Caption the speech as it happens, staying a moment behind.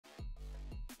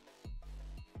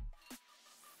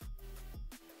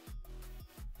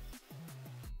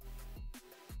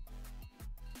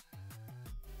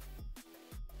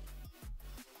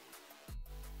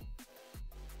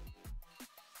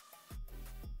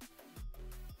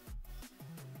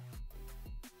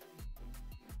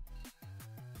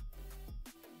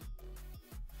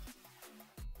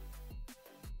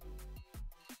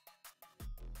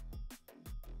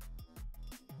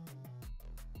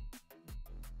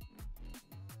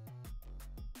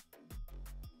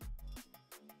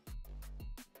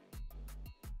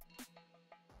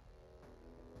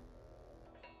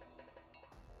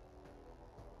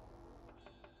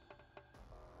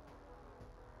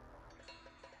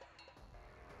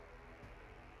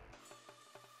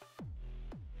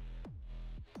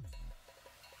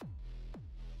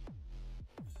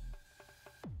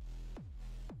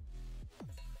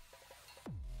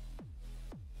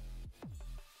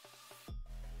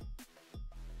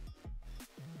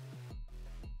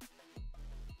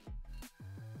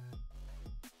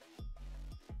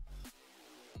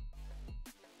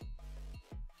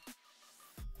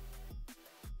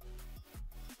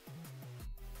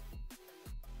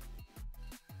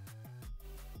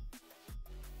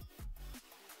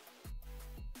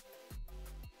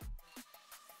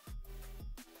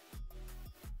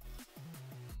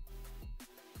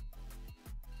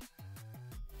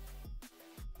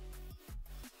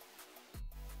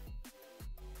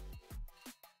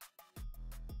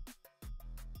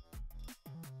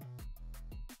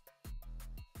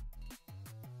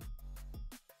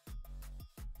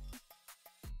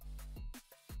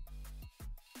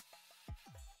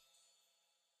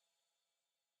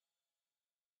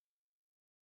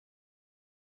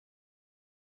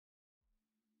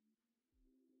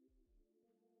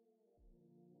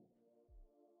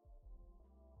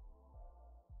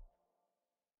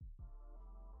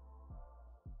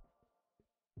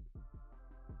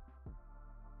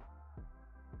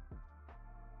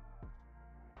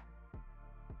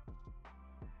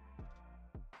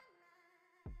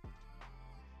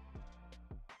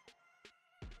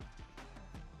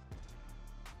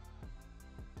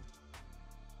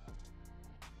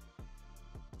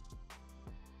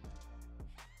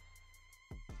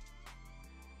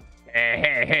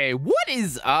Hey, what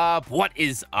is up? What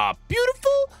is up?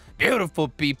 Beautiful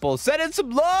people. Send in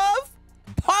some love,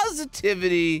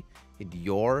 positivity into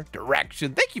your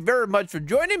direction. Thank you very much for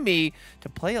joining me to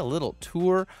play a little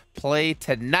tour play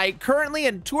tonight. Currently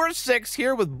in Tour 6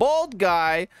 here with Bald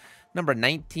Guy, number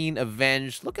 19,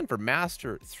 Avenged. Looking for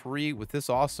Master 3 with this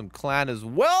awesome clan as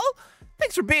well.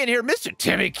 Thanks for being here, Mr.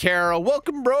 Timmy Carroll.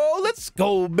 Welcome, bro. Let's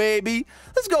go, baby.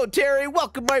 Let's go, Terry.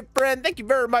 Welcome, my friend. Thank you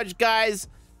very much, guys.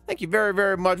 Thank you very,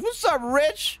 very much. What's up,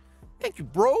 Rich? Thank you,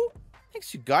 bro.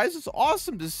 Thanks, you guys. It's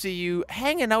awesome to see you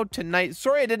hanging out tonight.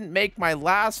 Sorry I didn't make my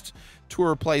last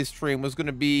tour play stream. It was going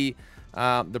to be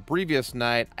the previous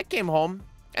night. I came home.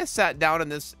 I sat down in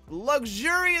this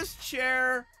luxurious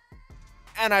chair,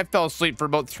 and I fell asleep for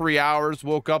about 3 hours.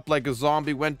 Woke up like a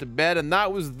zombie, went to bed, and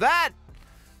that was that.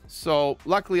 So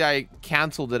luckily I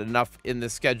canceled it enough in the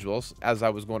schedules as I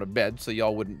was going to bed so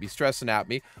y'all wouldn't be stressing at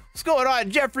me. What's going on,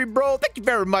 Jeffrey, bro? Thank you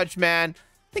very much, man.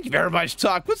 Thank you very much,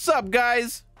 Tuck. What's up,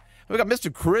 guys? We got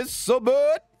Mr. Chris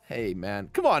Subut. Hey, man.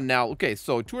 Come on now. Okay,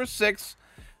 so Tour 6.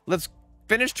 Let's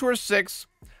finish Tour 6.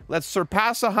 Let's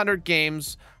surpass 100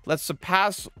 games. Let's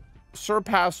surpass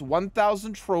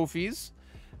 1,000 trophies.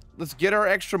 Let's get our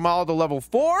extra mile to level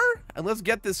 4, and let's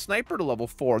get this sniper to level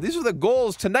 4. These are the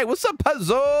goals tonight. What's up,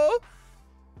 Pazzo?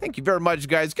 Thank you very much,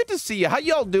 guys. Good to see you. How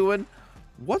y'all doing?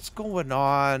 What's going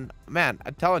on? Man,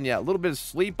 I'm telling you, a little bit of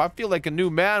sleep. I feel like a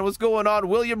new man. What's going on,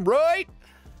 William Wright?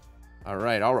 All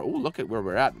right, all right. Oh, look at where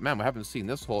we're at. Man, we haven't seen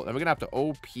this whole... And we're going to have to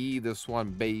OP this one,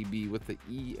 baby, with the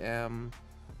EM.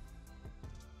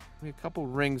 A couple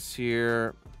rings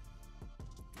here.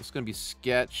 It's going to be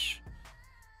Sketch.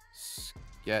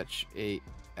 Sketch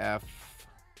AF.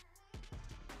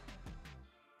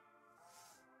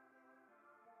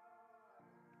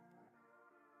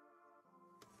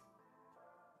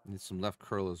 Need some left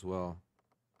curl as well.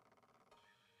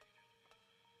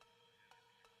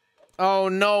 Oh,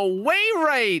 no way,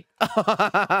 right?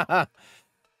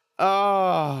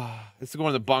 Oh, it's going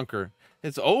to the bunker.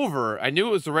 It's over. I knew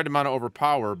it was the right amount of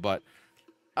overpower, but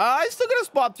I still got to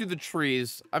spot through the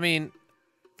trees. I mean,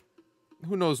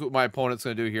 who knows what my opponent's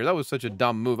going to do here. That was such a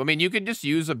dumb move. I mean, you could just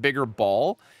use a bigger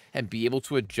ball and be able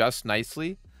to adjust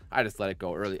nicely. I just let it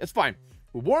go early. It's fine.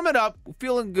 We're warming up. We're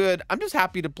feeling good. I'm just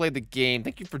happy to play the game.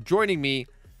 Thank you for joining me.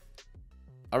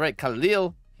 All right,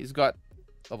 Khalil. He's got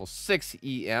level 6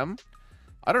 EM.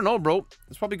 I don't know, bro.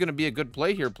 It's probably going to be a good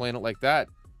play here, playing it like that.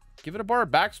 Give it a bar of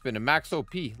backspin and max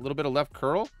OP. A little bit of left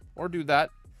curl, or do that.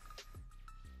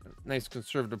 Nice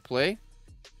conservative play.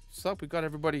 What's up? We got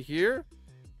everybody here.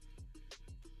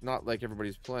 Not like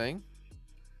everybody's playing.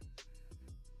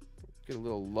 Get a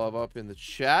little love up in the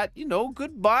chat. You know,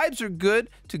 good vibes are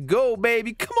good to go,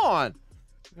 baby. Come on.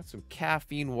 Got some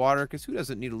caffeine water, because who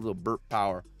doesn't need a little burp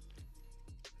power?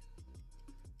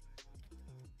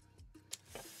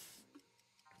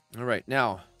 All right,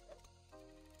 now.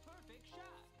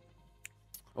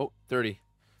 Oh, 30.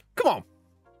 Come on.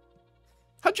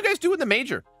 How'd you guys do in the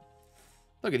major?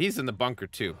 Look at, he's in the bunker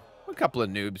too. A couple of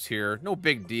noobs here. No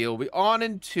big deal. We on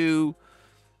in 2.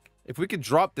 If we could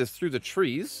drop this through the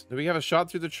trees. Do we have a shot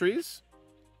through the trees?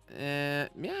 Yeah,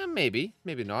 maybe.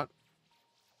 Maybe not.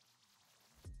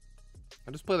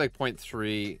 I'll just play like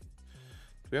 0.3. Do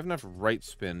we have enough right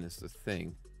spin is the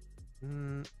thing.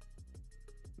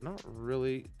 Not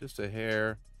really. Just a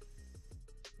hair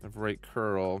of right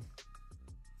curl.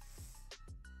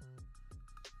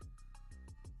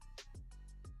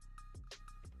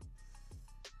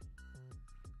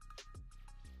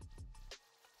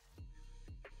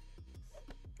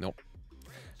 Nope.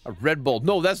 A Red Bull.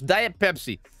 No, that's Diet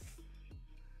Pepsi.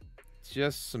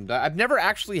 Just some I've never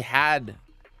actually had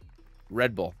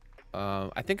Red Bull.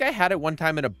 I think I had it one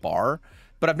time in a bar,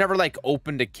 but I've never like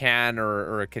opened a can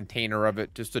or a container of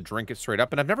it just to drink it straight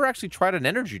up. And I've never actually tried an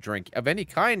energy drink of any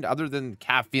kind other than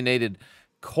caffeinated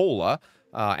cola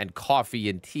and coffee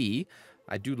and tea.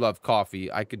 I do love coffee.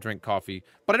 I could drink coffee,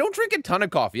 but I don't drink a ton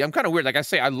of coffee. I'm kind of weird. Like I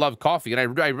say, I love coffee, and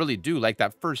I really do. Like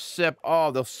that first sip.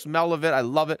 Oh, the smell of it. I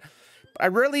love it. But I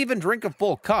rarely even drink a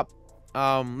full cup.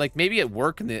 Like maybe at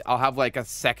work, and I'll have like a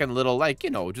second little, like, you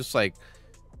know, just like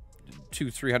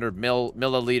 200-300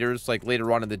 milliliters, like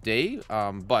later on in the day.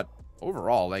 But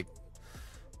overall, like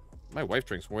my wife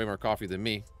drinks way more coffee than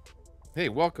me. Hey,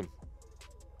 welcome.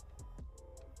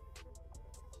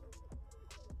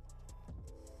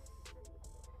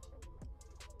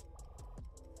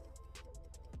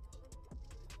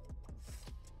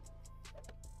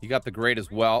 You got the grade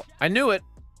as well. I knew it.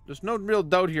 There's no real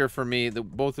doubt here for me that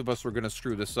both of us were going to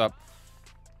screw this up.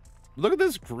 Look at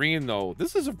this green, though.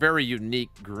 This is a very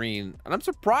unique green. And I'm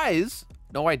surprised.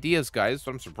 No ideas, guys. So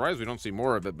I'm surprised we don't see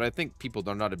more of it. But I think people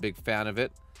are not a big fan of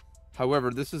it.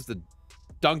 However, this is the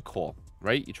dunk hole,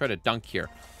 right? You try to dunk here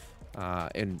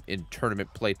in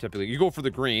tournament play typically. You go for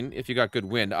the green if you got good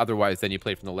wind. Otherwise, then you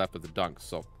play from the left with the dunk.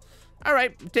 So, all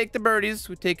right, we take the birdies.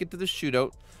 We take it to the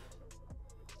shootout.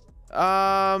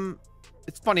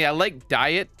 It's funny. I like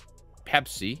Diet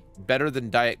Pepsi better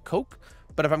than Diet Coke.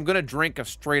 But if I'm going to drink a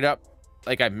straight up,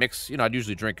 like I mix, you know, I'd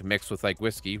usually drink a mix with like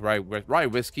whiskey, rye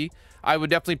whiskey. I would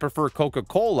definitely prefer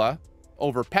Coca-Cola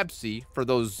over Pepsi for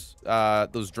those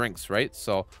drinks, right?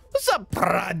 So, what's up,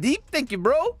 Pradeep? Thank you,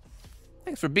 bro.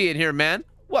 Thanks for being here, man.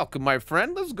 Welcome, my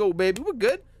friend. Let's go, baby. We're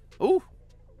good. Oh,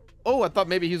 I thought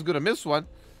maybe he's gonna miss one.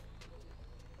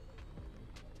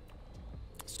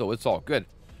 So it's all good.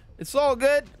 It's all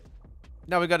good.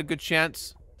 Now we got a good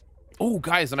chance. Oh,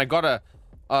 guys, and I got a,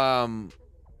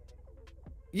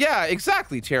 yeah,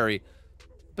 exactly, Terry.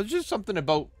 But just something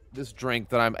about this drink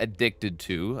that I'm addicted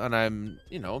to, and I'm,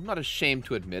 you know, I'm not ashamed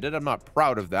to admit it. I'm not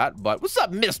proud of that, but what's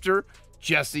up, Mr.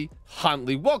 Jesse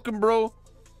Huntley? Welcome, bro.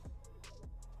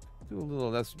 Do a little,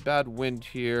 that's bad wind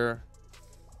here.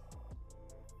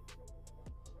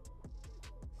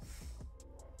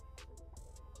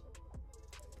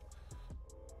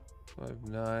 Five,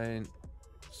 9.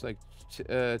 It's like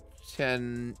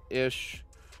 10-ish.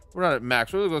 We're not at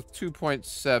max. We're gonna go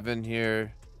 2.7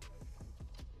 here.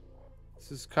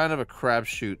 This is kind of a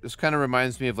crapshoot. This kind of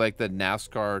reminds me of like the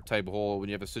NASCAR type hole when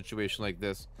you have a situation like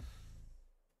this.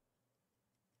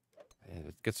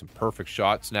 Get some perfect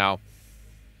shots now.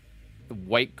 The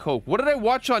white Coke. What did I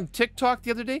watch on TikTok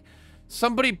the other day?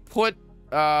 Somebody put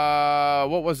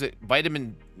what was it?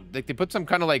 Vitamin, like they put some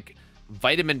kind of like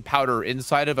vitamin powder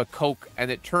inside of a Coke and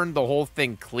it turned the whole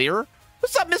thing clear.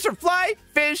 What's up, Mr. Fly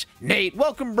Fish Nate?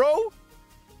 Welcome, bro.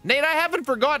 Nate, I haven't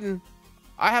forgotten.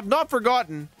 I have not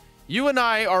forgotten. You and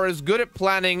I are as good at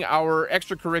planning our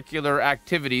extracurricular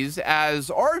activities as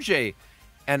RJ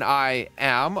and I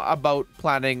am about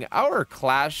planning our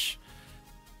Clash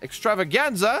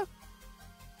extravaganza.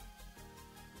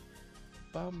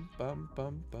 Bum, bum,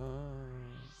 bum, bum.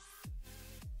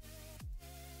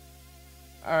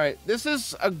 All right, this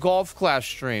is a golf class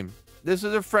stream. This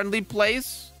is a friendly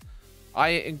place. I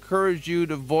encourage you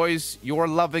to voice your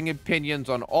loving opinions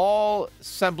on all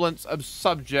semblance of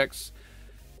subjects.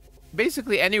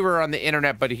 Basically anywhere on the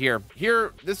internet but here.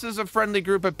 Here, this is a friendly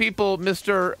group of people,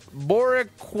 Mr.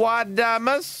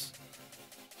 Boriquadamus.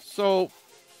 So,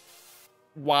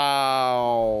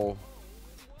 wow.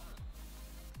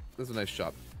 That's a nice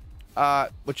shot.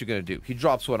 What you gonna do? He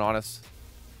drops one on us.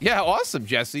 Yeah, awesome,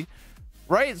 Jesse.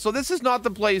 Right? So this is not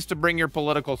the place to bring your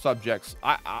political subjects.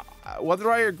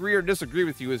 Whether I agree or disagree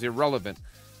with you is irrelevant.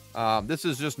 This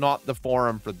is just not the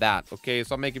forum for that, okay?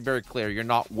 So I'll make it very clear. You're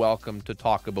not welcome to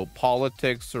talk about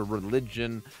politics or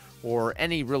religion or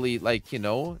any really, like, you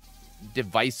know,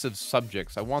 divisive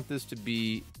subjects. I want this to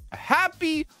be a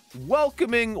happy,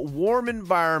 welcoming, warm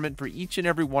environment for each and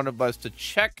every one of us to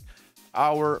check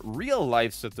our real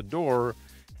lives at the door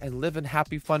and live in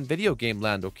happy, fun video game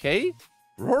land, okay?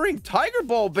 Roaring Tiger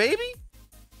Ball, baby!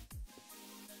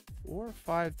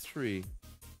 4-5-3.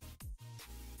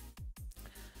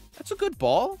 That's a good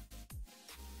ball.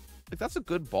 Like, that's a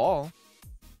good ball.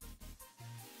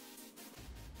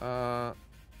 +3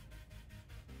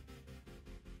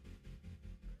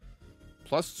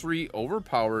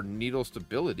 overpowered needle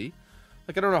stability.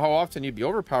 Like, I don't know how often you'd be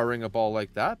overpowering a ball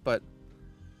like that, but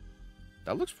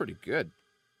that looks pretty good.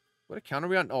 What account are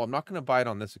we on? Oh, I'm not going to buy it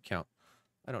on this account.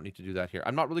 I don't need to do that here.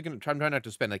 I'm not really going to try. I'm trying not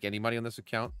to spend like any money on this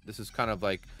account. This is kind of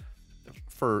like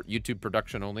for YouTube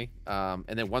production only. And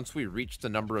then once we reach the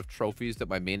number of trophies that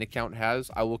my main account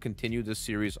has, I will continue this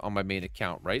series on my main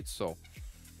account, right? So,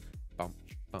 bump,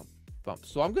 bump, bump.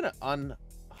 So I'm going to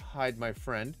unhide my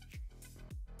friend.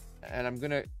 And I'm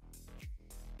going to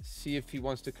see if he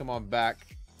wants to come on back.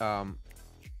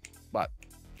 But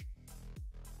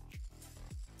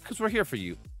because we're here for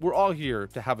you. We're all here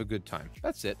to have a good time.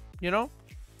 That's it, you know?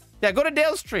 Yeah, go to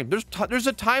Dale's stream. There's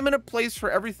a time and a place for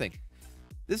everything.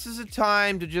 This is a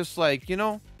time to just, like, you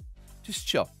know, just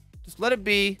chill. Just let it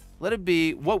be. Let it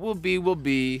be. What will be, will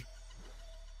be.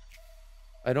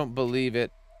 I don't believe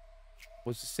it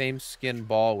was the same skin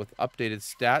ball with updated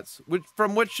stats.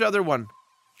 From which other one?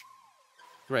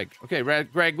 Greg. Okay,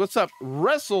 Greg, what's up?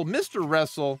 Wrestle, Mr.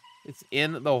 Wrestle. It's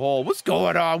in the hole. What's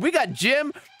going on? We got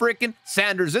Jim freaking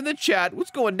Sanders in the chat. What's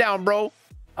going down, bro?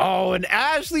 Oh, and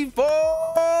Ashley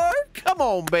Ford. Come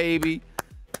on, baby.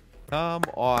 Come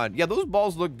on. Yeah, those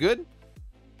balls look good.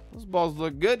 Those balls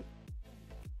look good.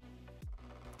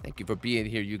 Thank you for being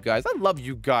here, you guys. I love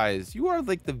you guys. You are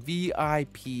like the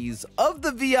VIPs of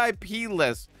the VIP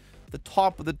list. The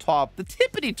top of the top. The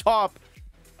tippity top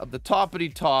of the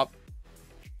toppity top.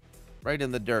 Right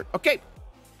in the dirt. Okay.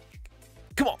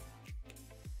 Come on.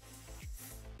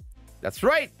 That's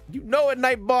right. You know it,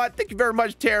 Nightbot. Thank you very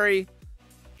much, Terry.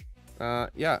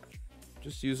 Yeah.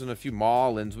 Just using a few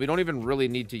Maulins. We don't even really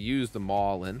need to use the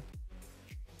Maulin.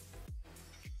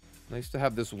 Nice to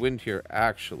have this wind here,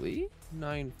 actually.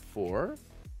 9-4.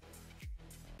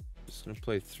 Just going to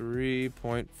play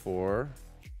 3.4.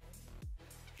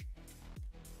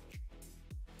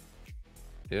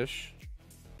 Ish.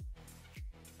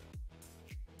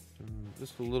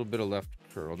 Just a little bit of left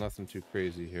curl. Nothing too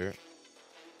crazy here.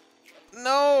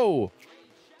 No!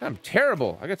 I'm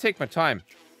terrible. I gotta take my time.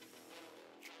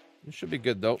 It should be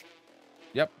good, though.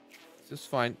 Yep. It's just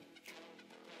fine.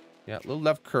 Yeah, a little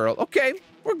left curl. Okay,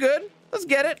 we're good. Let's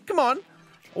get it. Come on.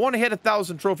 I want to hit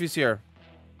 1,000 trophies here.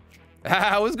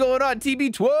 What's going on,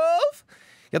 TB12?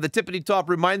 Yeah, the tippity top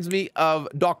reminds me of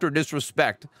Dr.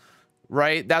 Disrespect,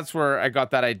 right? That's where I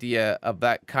got that idea of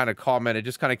that kind of comment. It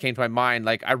just kind of came to my mind.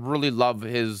 Like, I really love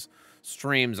his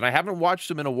streams, and I haven't watched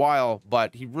him in a while,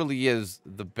 but he really is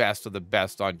the best of the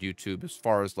best on YouTube as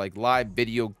far as like live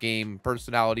video game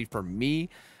personality. For me,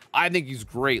 I think he's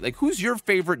great. Like, who's your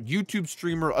favorite YouTube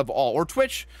streamer of all, or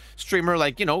Twitch streamer,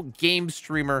 like, you know, game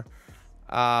streamer?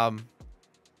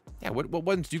 Yeah, what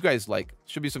ones do you guys like?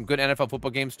 Should be some good NFL football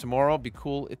games tomorrow. Be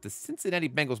cool if the Cincinnati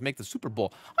Bengals make the Super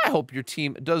Bowl. I hope your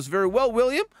team does very well,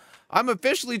 William. I'm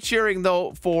officially cheering,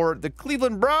 though, for the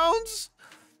Cleveland Browns,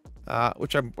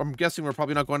 which I'm guessing we're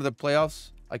probably not going to the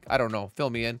playoffs. Like, I don't know.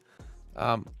 Fill me in.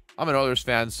 I'm an Oilers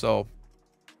fan, so...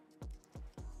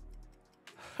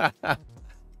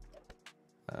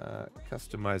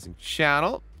 customizing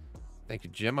channel. Thank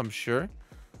you, Jim, I'm sure.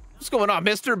 What's going on,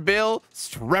 Mr. Bill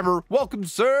Trevor? Welcome,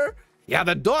 sir. Yeah,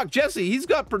 the dog, Jesse, he's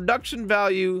got production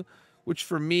value, which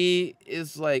for me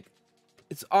is like,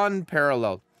 it's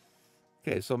unparalleled.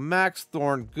 Okay, so Max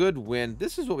Thorn, good win.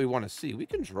 This is what we want to see. We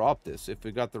can drop this if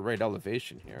we got the right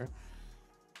elevation here.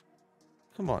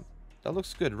 Come on. That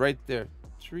looks good right there.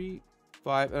 3,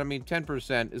 5, I mean,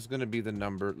 10% is going to be the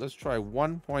number. Let's try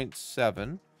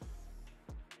 1.7.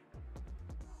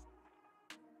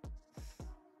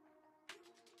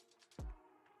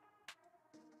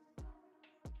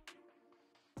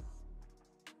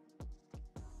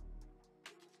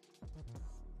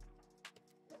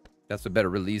 That's a better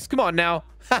release. Come on now.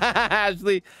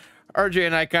 Ashley, RJ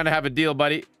and I kind of have a deal,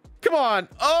 buddy. Come on.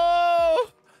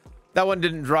 Oh! That one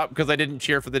didn't drop because I didn't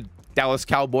cheer for the Dallas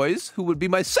Cowboys, who would be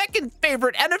my second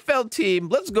favorite NFL team.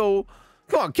 Let's go.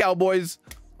 Come on, Cowboys.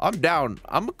 I'm down.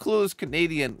 I'm a clueless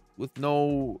Canadian with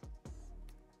no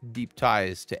deep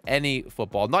ties to any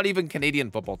football. Not even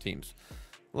Canadian football teams.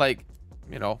 Like,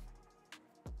 you know,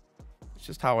 it's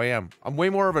just how I am. I'm way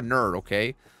more of a nerd,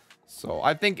 okay? So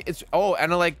I think it's, oh,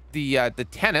 and I like the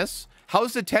tennis.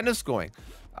 How's the tennis going?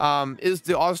 Is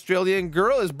the Australian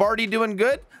girl, is Barty doing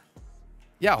good?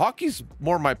 Yeah, hockey's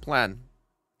more my plan.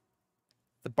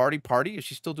 The Barty party, is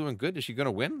she still doing good? Is she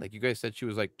gonna win? Like you guys said, she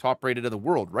was like top rated in the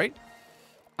world, right?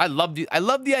 I love the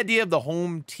idea of the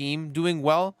home team doing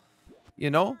well. You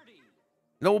know,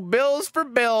 no bills for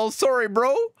Bill. Sorry,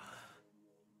 bro.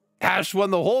 Ash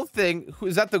won the whole thing.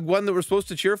 Is that the one that we're supposed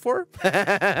to cheer for?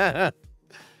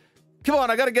 Come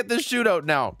on, I got to get this shootout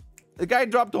now. The guy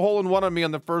dropped a hole in one on me on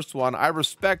the first one. I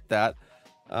respect that.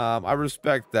 I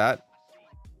respect that.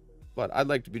 But I'd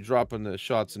like to be dropping the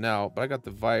shots now. But I got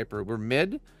the Viper. We're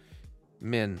mid.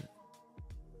 Min.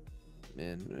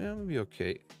 Yeah, we'll be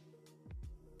okay.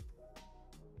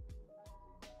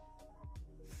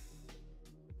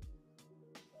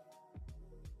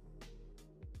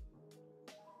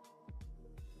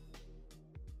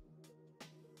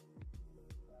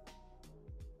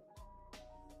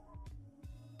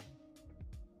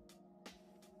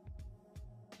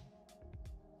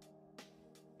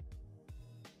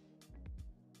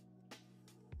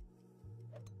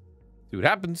 See what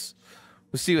happens.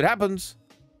 We'll see what happens.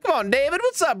 Come on, David.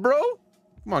 What's up, bro?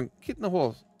 Come on, get in the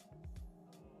hole.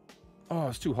 Oh,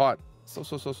 it's too hot. So.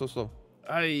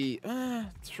 3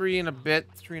 and a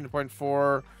bit. 3.4.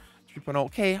 3.0.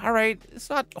 Okay, all right. It's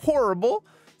not horrible.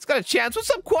 It's got a chance. What's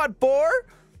up, Quad 4?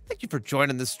 Thank you for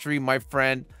joining the stream, my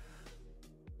friend.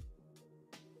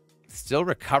 Still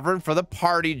recovering for the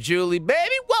party, Julie.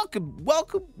 Baby,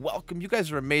 welcome. You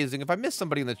guys are amazing. If I missed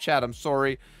somebody in the chat, I'm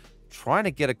sorry. Trying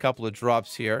to get a couple of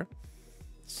drops here.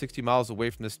 60 miles away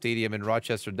from the stadium in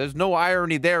Rochester. There's no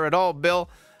irony there at all, Bill.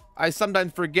 I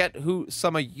sometimes forget who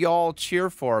some of y'all cheer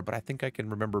for, but I think I can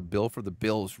remember Bill for the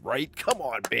Bills, right? Come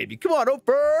on, baby. Come on,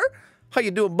 Oprah. How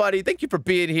you doing, buddy? Thank you for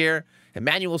being here.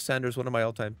 Emmanuel Sanders, one of my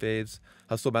all-time faves.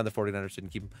 I was so mad the 49ers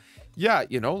didn't keep him. Yeah,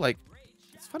 you know, like,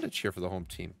 it's fun to cheer for the home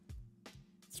team.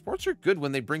 Sports are good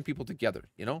when they bring people together,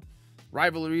 you know?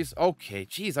 Rivalries. Okay,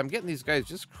 geez, I'm getting these guys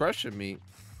just crushing me.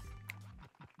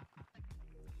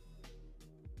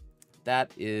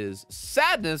 That is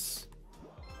sadness.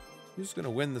 Who's going to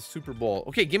win the Super Bowl?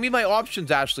 Okay, give me my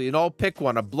options, Ashley, and I'll pick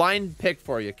one. A blind pick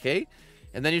for you, okay?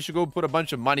 And then you should go put a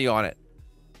bunch of money on it.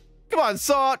 Come on,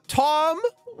 Tom.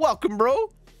 Welcome,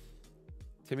 bro.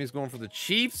 Timmy's going for the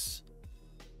Chiefs.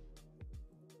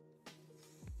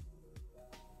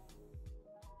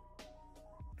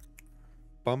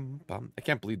 Bum, bum. I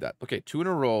can't believe that. Okay, 2 in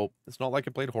a row. It's not like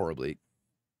I played horribly.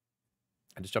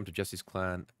 I just jumped to Jesse's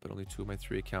clan, but only 2 of my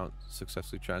 3 accounts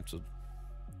successfully transferred.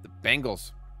 The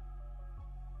Bengals.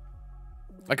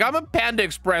 Like, I'm a Panda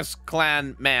Express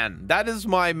clan man. That is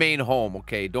my main home,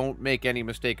 okay? Don't make any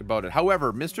mistake about it.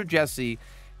 However, Mr. Jesse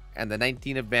and the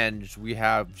 19 Avenged, we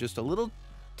have just a little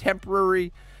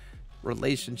temporary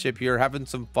relationship here, having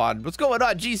some fun. What's going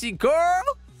on, GC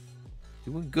Carl?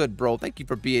 Doing good, bro. Thank you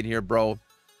for being here, bro.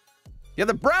 Yeah,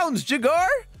 the Browns, Jagar.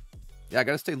 Yeah, I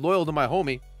gotta stay loyal to my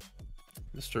homie,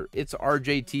 Mr. It's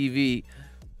RJTV.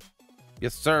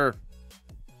 Yes, sir.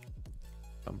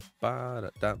 The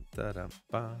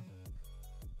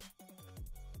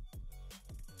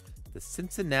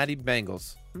Cincinnati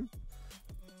Bengals.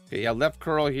 Okay, yeah, left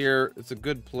curl here. It's a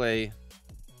good play.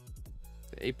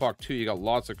 The APOC 2, you got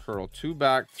lots of curl. 2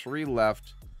 back, 3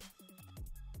 left.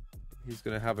 He's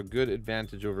going to have a good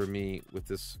advantage over me with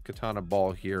this katana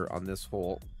ball here on this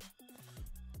hole.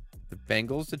 The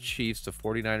Bengals, the Chiefs, the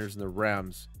 49ers, and the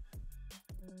Rams.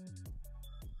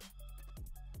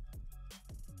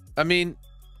 I mean,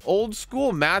 old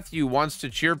school Matthew wants to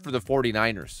cheer for the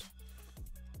 49ers.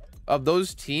 Of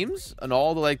those teams and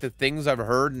all the, like, the things I've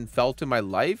heard and felt in my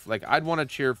life, like, I'd want to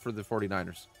cheer for the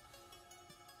 49ers.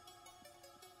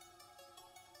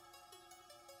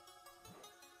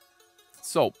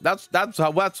 So that's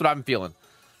what I'm feeling.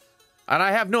 And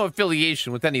I have no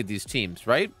affiliation with any of these teams,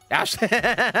 right? Ashley.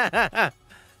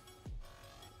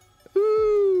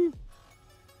 Ooh.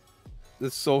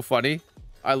 This is so funny.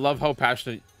 I love how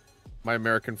passionate my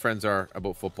American friends are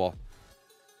about football.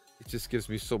 It just gives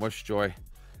me so much joy.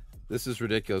 This is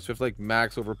ridiculous. We have to, like,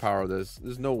 max overpower this.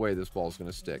 There's no way this ball is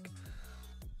going to stick.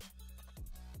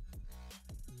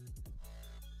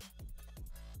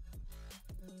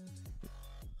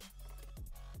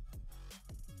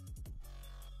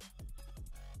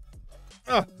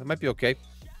 Oh, that might be okay.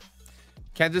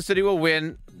 Kansas City will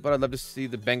win, but I'd love to see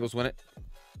the Bengals win it.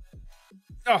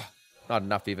 Oh, not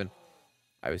enough even.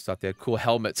 I always thought they had cool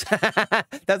helmets.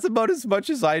 That's about as much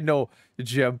as I know,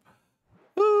 Jim.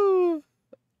 Ooh.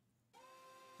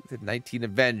 The 19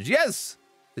 Avenged. Yes!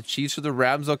 The Chiefs or the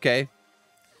Rams. Okay.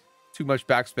 Too much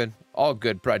backspin. All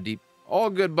good, Pradeep. All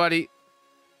good, buddy.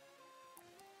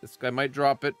 This guy might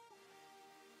drop it.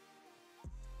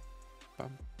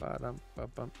 I'm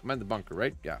in the bunker,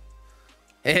 right? Yeah.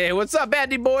 Hey, what's up,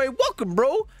 Andy boy? Welcome,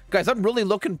 bro. Guys, I'm really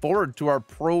looking forward to our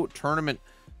pro tournament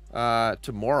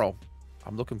tomorrow.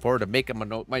 I'm looking forward to making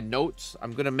my notes.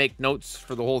 I'm going to make notes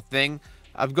for the whole thing.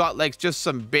 I've got, like, just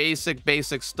some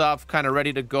basic stuff kind of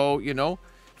ready to go, you know.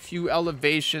 Few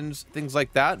elevations, things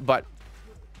like that. But,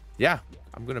 yeah,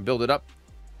 I'm going to build it up,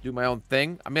 do my own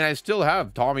thing. I mean, I still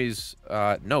have Tommy's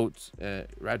notes,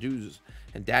 Raju's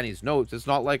and Danny's notes. It's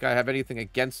not like I have anything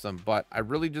against them, but I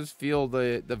really just feel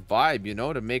the vibe, you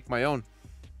know, to make my own.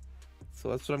 So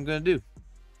that's what I'm going to do.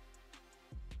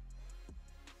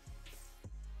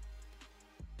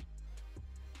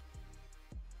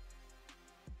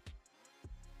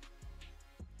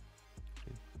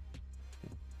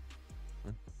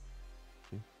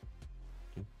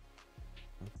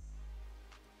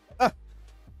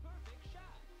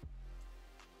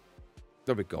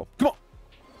 There we go. Come on.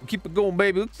 Keep it going,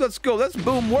 baby. Let's go. That's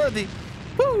boom worthy.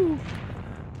 Woo!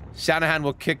 Shanahan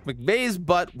will kick McVay's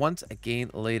butt once again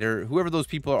later. Whoever those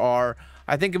people are.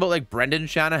 I think about, like, Brendan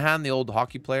Shanahan, the old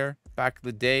hockey player back in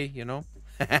the day, you know.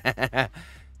 I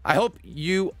hope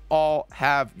you all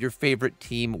have your favorite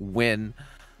team win.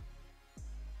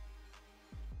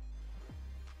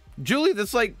 Julie,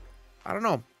 that's like, I don't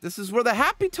know. This is where the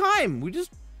happy time. We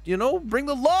just, you know, bring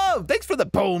the love. Thanks for the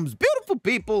poems. Beautiful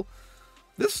people.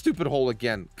 This stupid hole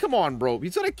again. Come on, bro.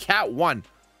 He's got a cat 1.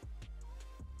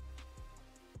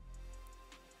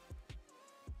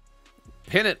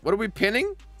 Pin it. What are we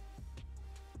pinning?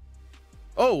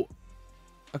 Oh.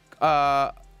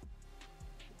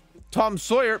 Tom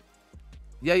Sawyer.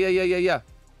 Yeah. Yeah.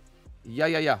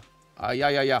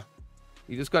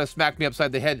 You just gotta smack me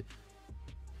upside the head.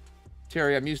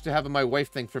 Terry, I'm used to having my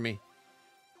wife think for me.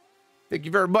 Thank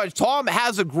you very much. Tom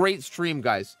has a great stream,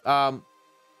 guys.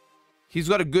 He's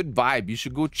got a good vibe. You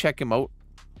should go check him out.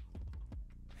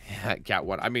 Yeah, cat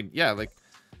 1. I mean, yeah, like,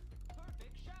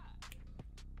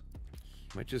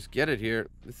 Might just get it here.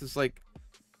 This is like...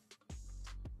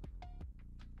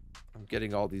 I'm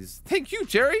getting all these... Thank you,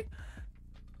 Jerry!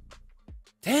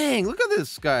 Dang, look at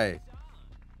this guy.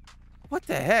 What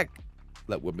the heck?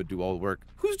 Let women do all the work.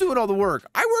 Who's doing all the work?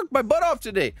 I worked my butt off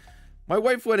today. My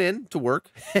wife went in to work,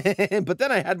 but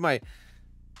then I had my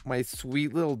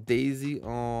sweet little Daisy.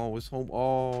 Oh, was home.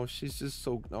 Oh, she's just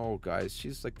so... Oh, guys,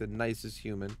 she's like the nicest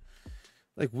human.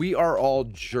 Like, we are all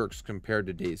jerks compared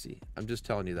to Daisy. I'm just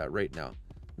telling you that right now.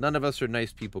 None of us are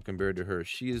nice people compared to her.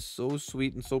 She is so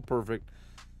sweet and so perfect.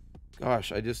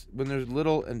 Gosh, I just... When there's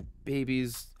little and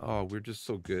babies... Oh, we're just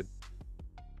so good.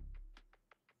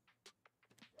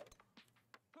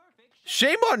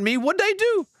 Shame on me. What did I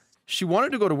do? She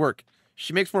wanted to go to work.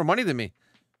 She makes more money than me.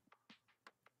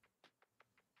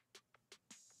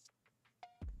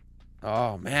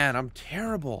 Oh, man, I'm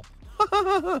terrible.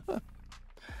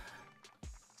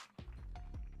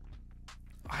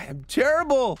 I am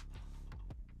terrible.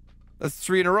 That's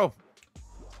 3 in a row.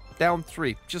 Down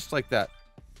 3, just like that.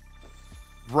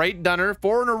 Right, Dunner.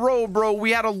 4 in a row, bro.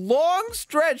 We had a long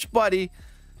stretch, buddy.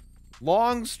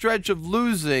 Long stretch of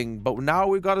losing, but now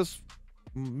we've got a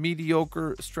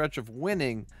mediocre stretch of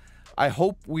winning. I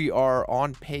hope we are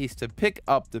on pace to pick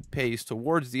up the pace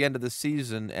towards the end of the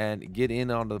season and get in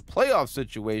on the playoff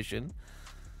situation.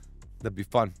 That'd be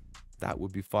fun. That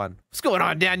would be fun. What's going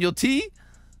on, Daniel T?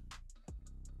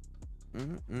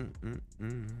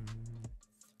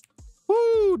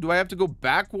 Woo! Do I have to go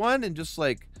back one and just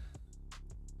like...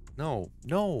 No.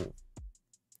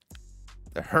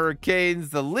 The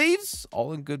Hurricanes, the Leafs,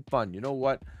 all in good fun. You know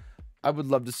what? I would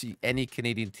love to see any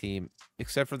Canadian team,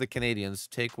 except for the Canadians,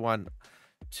 take one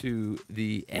to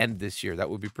the end this year. That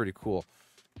would be pretty cool.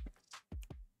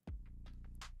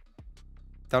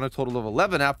 Down a total of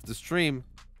 11 after the stream.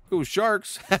 Go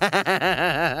Sharks.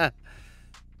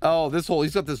 Oh, this hole.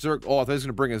 He's got the Zerk. Oh, I thought he was going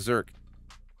to bring a Zerk.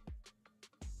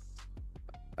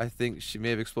 I think she may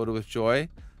have exploded with joy.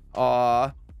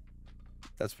 Aw.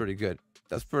 That's pretty good.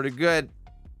 That's pretty good.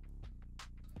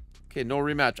 Okay, no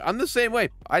rematch. I'm the same way.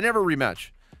 I never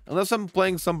rematch. Unless I'm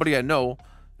playing somebody I know.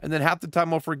 And then half the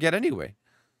time I'll forget anyway.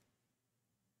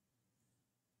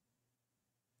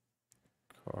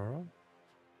 Carl?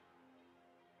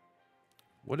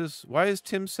 Why is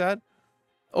Tim sad?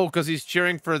 Oh, because he's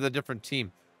cheering for the different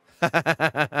team.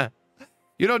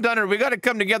 You know, Dunner, we got to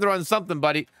come together on something,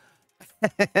 buddy.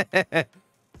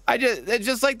 It's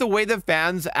just like the way the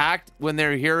fans act when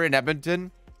they're here in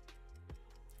Edmonton.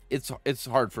 It's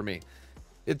hard for me.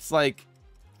 It's like,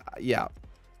 yeah.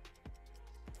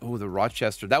 Oh, the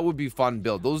Rochester. That would be fun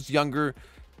build. Those younger,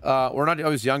 or not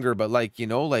always younger, but like, you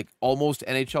know, like almost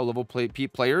NHL level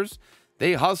players,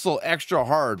 they hustle extra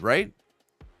hard, right?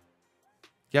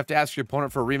 You have to ask your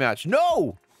opponent for a rematch.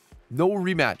 No! No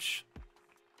rematch.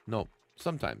 No.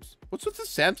 Sometimes. What's with the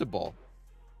Santa ball?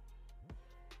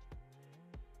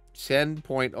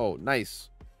 10.0. Nice.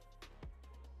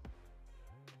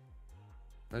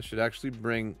 That should actually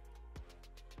bring...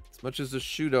 As much as the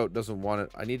shootout doesn't want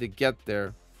it, I need to get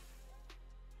there.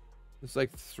 It's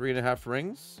like 3.5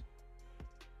 rings.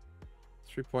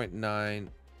 3.9.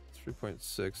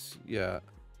 3.6. Yeah.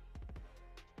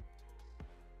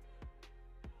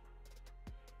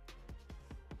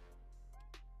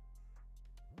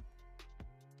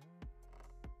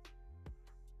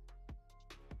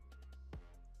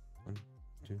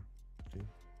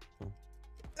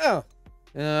 Oh.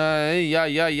 Yeah.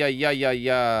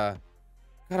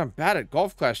 God, I'm bad at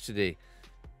Golf Clash today.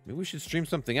 Maybe we should stream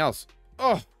something else.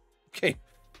 Oh, okay.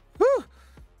 Whew.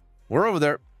 We're over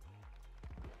there.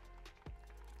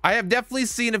 I have definitely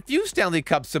seen a few Stanley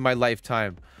Cups in my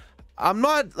lifetime. I'm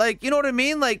not like, you know what I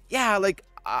mean? Like, yeah, like,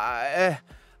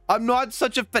 I'm not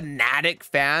such a fanatic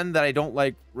fan that I don't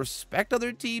like respect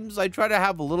other teams. I try to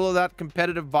have a little of that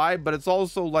competitive vibe, but it's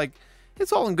also like,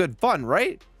 it's all in good fun,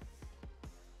 right?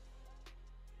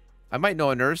 I might know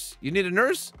a nurse. You need a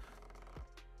nurse?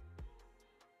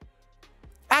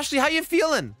 Ashley, how you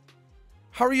feeling?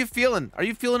 How are you feeling? Are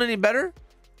you feeling any better?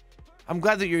 I'm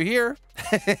glad that you're here.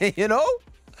 You know?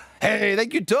 Hey,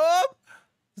 thank you, Tom.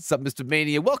 What's up, Mr.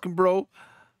 Mania? Welcome, bro.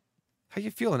 How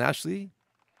you feeling, Ashley?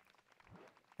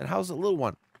 And how's the little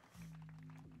one?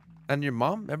 And your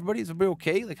mom? Everybody? Is everybody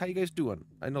okay? Like, how you guys doing?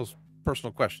 I know it's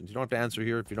personal questions. You don't have to answer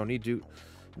here if you don't need to. You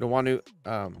don't want to.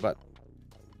 But...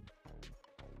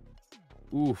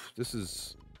 Oof, this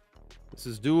is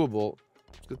doable.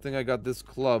 Good thing I got this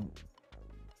club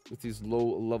with these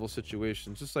low-level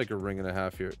situations. Just like a ring and a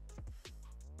half here.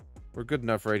 We're good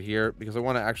enough right here because I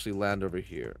want to actually land over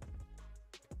here.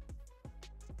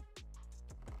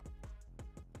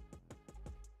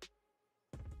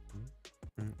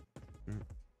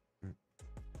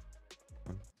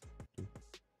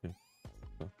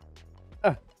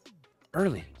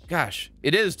 early. Gosh,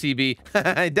 it is, TB.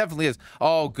 It definitely is.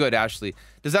 Oh, good, Ashley.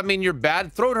 Does that mean you're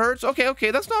bad? Throat hurts? Okay,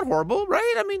 okay, that's not horrible,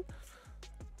 right? I mean,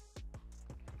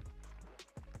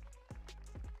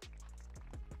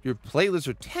 your playlists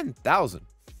are 10,000.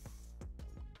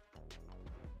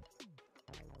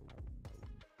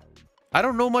 I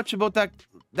don't know much about that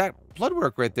blood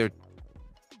work right there,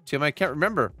 Tim. I can't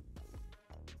remember.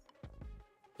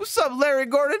 What's up, Larry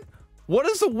Gordon? What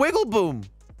is a wiggle boom?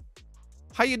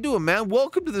 How you doing, man?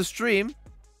 Welcome to the stream.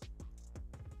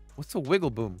 What's a wiggle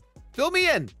boom? Fill me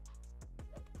in.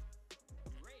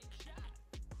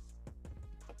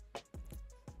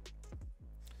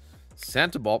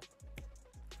 Santa ball.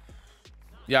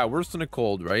 Yeah, worse than a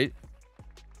cold, right?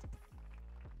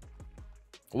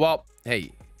 Well,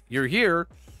 hey, you're here.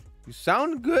 You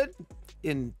sound good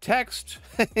in text.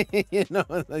 You know,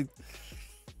 like.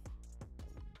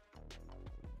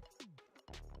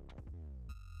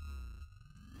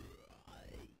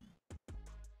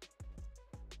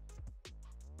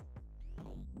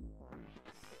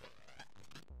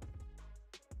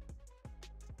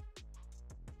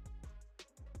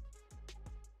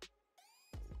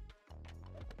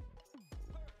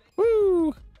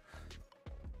 Woo!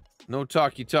 No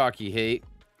talkie, hey.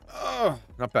 Oh,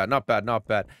 not bad, not bad, not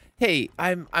bad. Hey,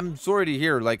 I'm sorry to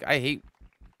hear. Like, I hate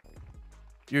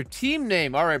your team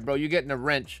name. All right, bro, you're getting a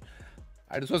wrench.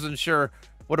 I just wasn't sure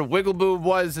what a wiggle boom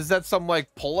was. Is that some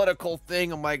like political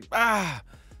thing? I'm like,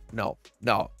 no.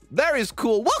 Larry's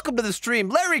cool. Welcome to the stream,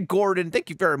 Larry Gordon. Thank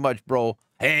you very much, bro.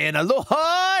 And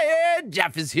aloha, and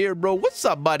Jeff is here, bro. What's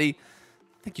up, buddy?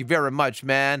 Thank you very much,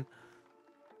 man.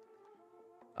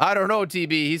 I don't know,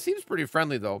 TB. He seems pretty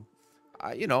friendly, though.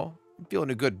 You know, I'm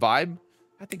feeling a good vibe.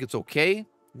 I think it's okay.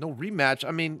 No rematch.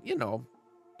 I mean, you know,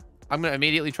 I'm gonna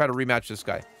immediately try to rematch this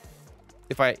guy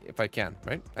if I can,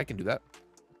 right? I can do that.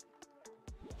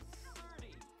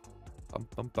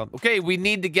 Okay, we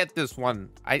need to get this one.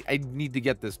 I need to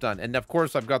get this done. And of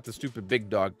course, I've got the stupid big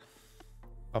dog.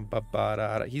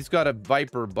 He's got a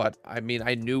Viper, but I mean,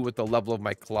 I knew with the level of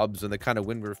my clubs and the kind of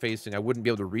wind we were facing, I wouldn't be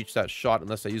able to reach that shot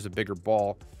unless I use a bigger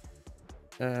ball.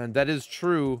 And that is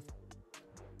true.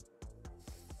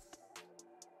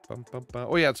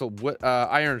 Oh yeah, it's a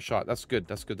iron shot. That's good.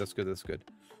 That's good. That's good. That's good.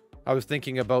 I was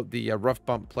thinking about the rough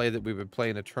bump play that we would play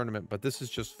in a tournament, but this is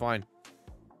just fine.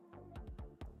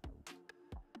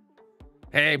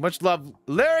 Hey, much love,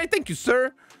 Larry. Thank you,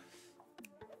 sir.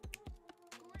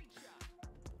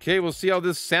 Okay, we'll see how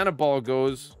this Santa ball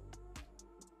goes.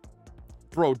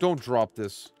 Bro, don't drop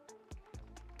this.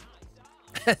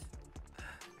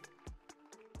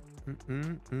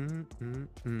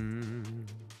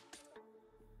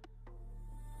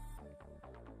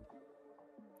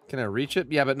 Can I reach it?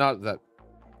 Yeah, but not that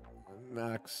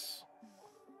max.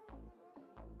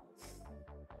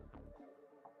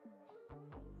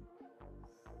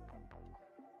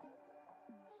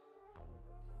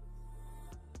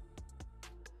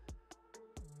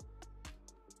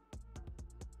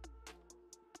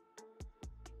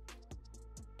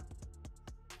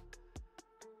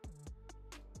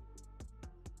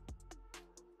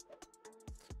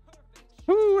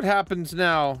 Ooh, what happens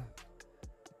now?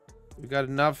 We got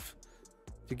enough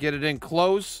to get it in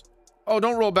close. Oh,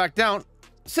 don't roll back down.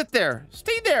 Sit there.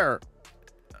 Stay there.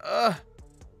 I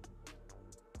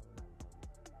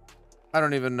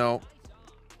don't even know.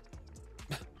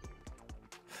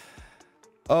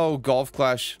 Oh, Golf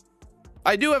Clash.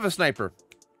 I do have a sniper.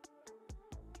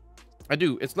 I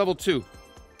do. It's level 2.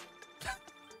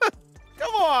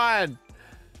 Come on.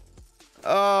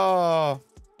 Oh.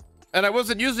 And I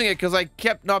wasn't using it because I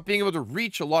kept not being able to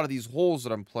reach a lot of these holes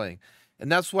that I'm playing.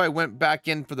 And that's why I went back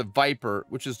in for the Viper,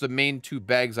 which is the main 2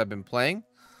 bags I've been playing.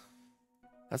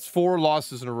 That's 4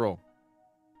 losses in a row.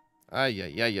 Yeah.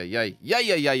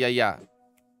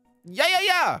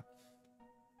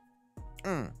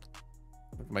 Look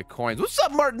at my coins. What's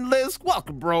up, Martin Lisk?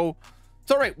 Welcome, bro.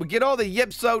 It's all right. We get all the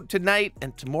yips out tonight,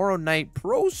 and tomorrow night,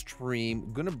 pro stream.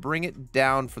 I'm gonna bring it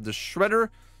down for the Shredder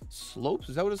Slopes.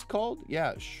 Is that what it's called?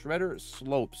 Yeah, Shredder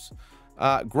Slopes.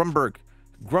 Grunberg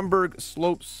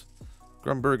Slopes.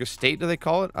 Grunberg Estate, do they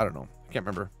call it? I don't know. I can't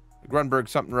remember. Grunberg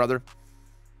something or other.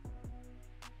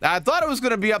 I thought it was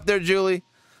going to be up there, Julie.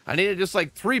 I needed just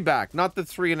like 3 back, not the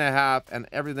 3.5, and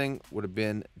everything would have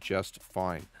been just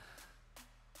fine.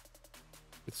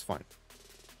 It's fine.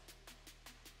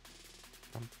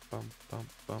 Bum, bum, bum,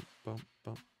 bum, bum,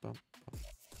 bum, bum, bum.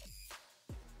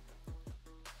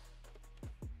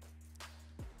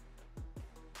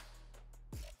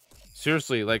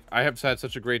 Seriously, like, I have had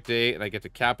such a great day, and I get to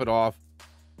cap it off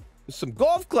with some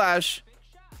Golf Clash.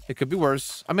 It could be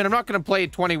worse. I mean, I'm not going to play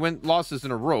 20 losses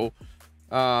in a row.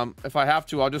 If I have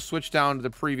to, I'll just switch down to the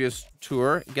previous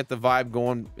tour, get the vibe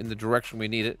going in the direction we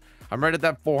need it. I'm right at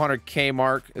that 400k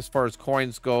mark as far as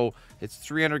coins go. It's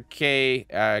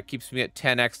 300k, keeps me at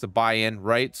 10x to buy in,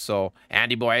 right? So,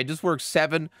 Andy boy, I just worked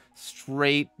 7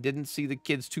 straight, didn't see the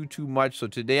kids too much. So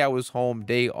today I was home,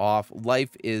 day off.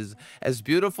 Life is as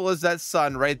beautiful as that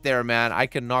sun right there, man. I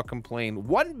cannot complain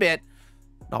one bit,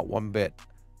 not one bit.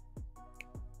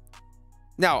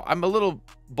 Now, I'm a little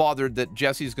bothered that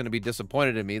Jesse's going to be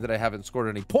disappointed in me that I haven't scored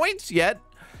any points yet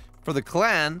for the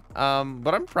clan.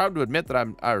 But I'm proud to admit that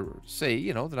I'm at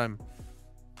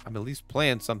least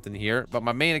playing something here. But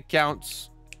my main accounts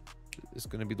is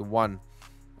going to be the one.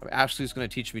 Ashley's going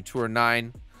to teach me Tour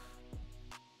 9.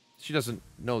 She doesn't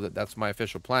know that that's my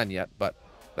official plan yet, but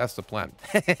that's the plan.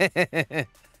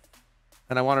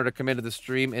 And I want her to come into the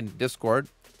stream in Discord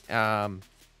and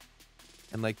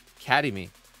like caddy me.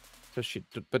 So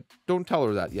but don't tell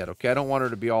her that yet, okay? I don't want her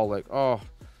to be all like, oh,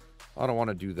 I don't want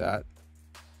to do that.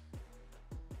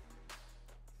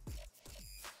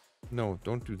 No,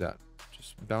 don't do that.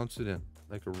 Just bounce it in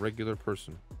like a regular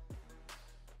person.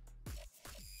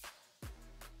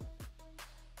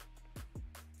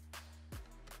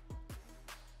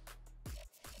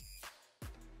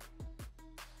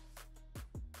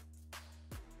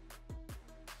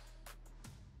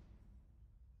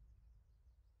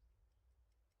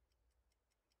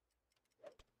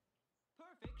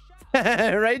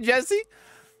 Right, Jesse?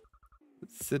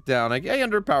 Sit down. I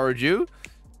underpowered you.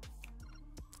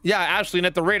 Yeah, Ashley, and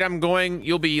at the rate I'm going,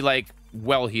 you'll be like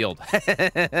well healed.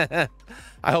 I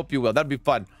hope you will. That'd be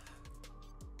fun.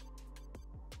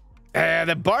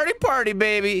 The party,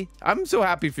 baby. I'm so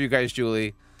happy for you guys,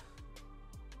 Julie.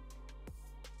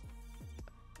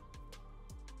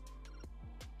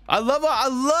 I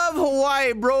love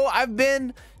Hawaii, bro. I've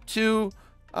been to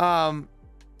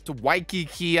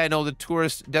Waikiki. I know, the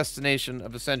tourist destination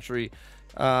of the century.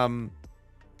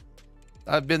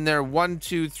 I've been there 1,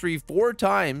 2, 3, 4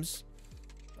 times.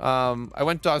 I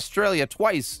went to Australia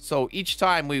twice. So each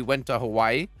time we went to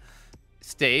Hawaii,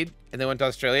 stayed, and then went to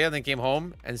Australia, and then came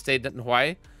home and stayed in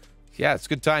Hawaii. Yeah, it's a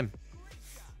good time.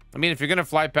 I mean, if you're gonna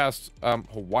fly past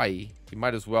Hawaii, you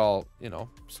might as well, you know,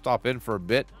 stop in for a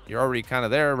bit. You're already kind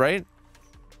of there, right?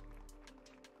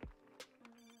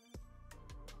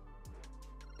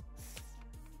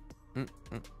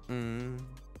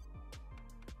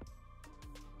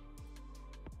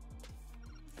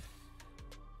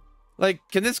 Like,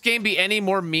 can this game be any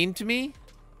more mean to me?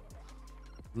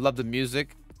 Love the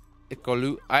music.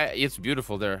 It's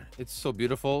beautiful there. It's so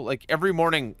beautiful. Like, every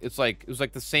morning, it was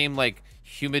like the same, like,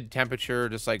 humid temperature,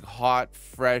 just like hot,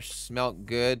 fresh, smelled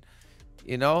good,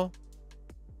 you know?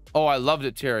 Oh, I loved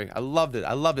it, Terry. I loved it.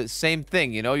 I loved it. Same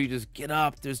thing, you know? You just get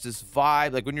up. There's this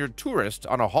vibe. Like, when you're a tourist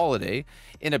on a holiday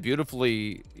in a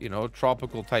beautifully, you know,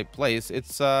 tropical type place,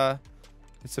 it's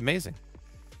amazing.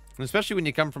 And especially when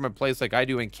you come from a place like I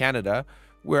do in Canada,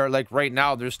 where, like, right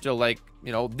now there's still, like,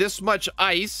 you know, this much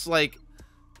ice, like,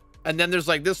 and then there's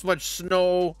like this much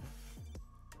snow,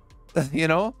 you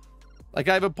know? Like,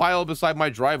 I have a pile beside my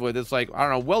driveway that's like, I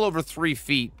don't know, well over 3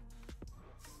 feet.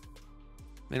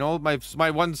 You know,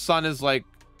 my one son is like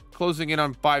closing in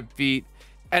on 5 feet,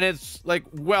 and it's like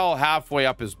well halfway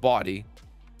up his body.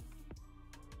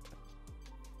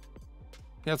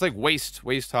 Yeah, it's like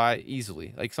waist high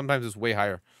easily. Like, sometimes it's way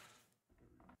higher.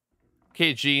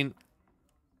 Okay, Gene.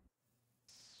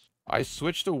 I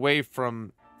switched away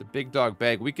from the big dog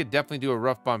bag. We could definitely do a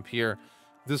rough bump here.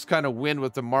 This kind of wind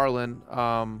with the Marlin.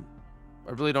 I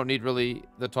really don't need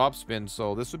the top spin,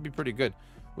 so this would be pretty good.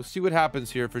 We'll see what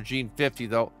happens here for Gene 50,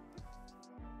 though.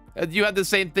 You had the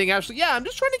same thing, Ashley. Yeah, I'm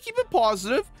just trying to keep it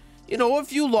positive. You know, a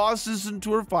few losses in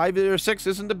Tour 5 or 6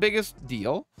 isn't the biggest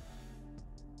deal.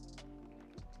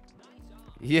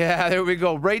 Yeah, there we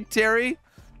go. Right, Terry?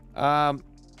 Yeah,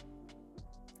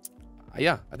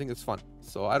 I think it's fun.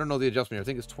 So I don't know the adjustment here. I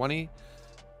think it's 20.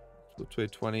 Flip to a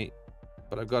 20.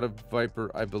 But I've got a Viper,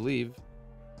 I believe.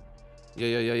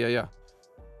 Yeah.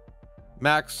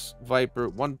 Max Viper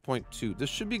 1.2. This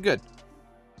should be good.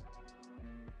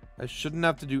 I shouldn't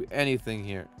have to do anything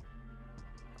here.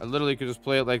 I literally could just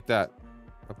play it like that.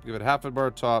 I'll give it half a bar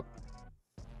top.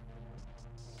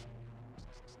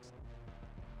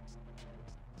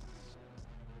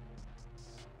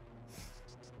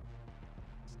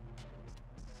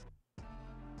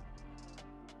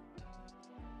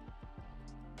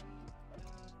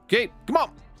 Okay, come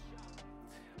on.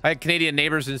 I had Canadian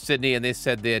neighbors in Sydney, and they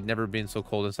said they had never been so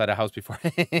cold inside a house before.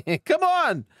 Come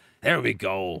on. There we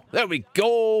go. There we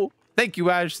go. Thank you,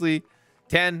 Ashley.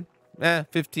 10,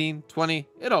 15, 20.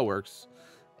 It all works.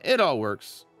 It all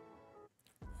works.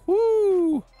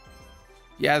 Woo.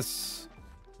 Yes.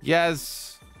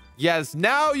 Yes. Yes.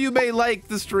 Now you may like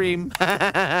the stream.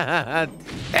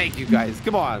 Thank you, guys.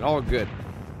 Come on. All good.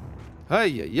 Hey,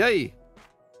 yay.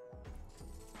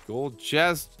 Gold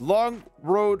chest. Long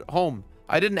road home.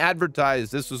 I didn't advertise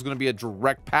this was going to be a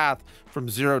direct path from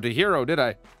 0 to hero, did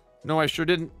I? No, I sure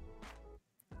didn't.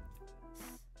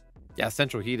 Yeah,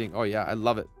 central heating. Oh, yeah. I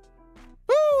love it.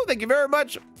 Woo! Thank you very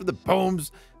much for the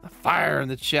booms, the fire in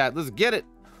the chat. Let's get it.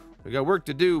 We got work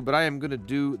to do, but I am going to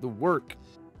do the work.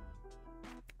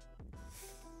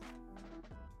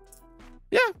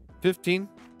 Yeah, 15,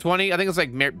 20. I think it's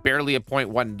like barely a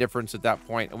 0.1 difference at that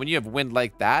point. And when you have wind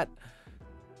like that,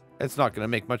 it's not going to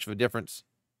make much of a difference.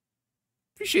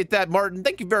 Appreciate that, Martin.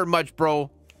 Thank you very much,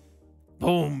 bro.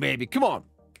 Boom, baby. Come on.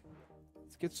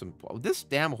 Let's get some... Oh, this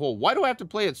damn hole. Why do I have to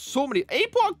play it so many...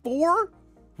 APOC 4?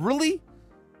 Really?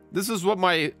 This is what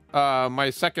my my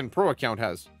second pro account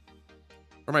has.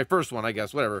 Or my first one, I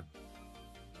guess. Whatever.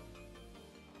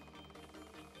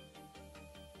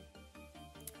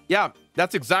 Yeah,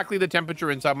 that's exactly the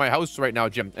temperature inside my house right now,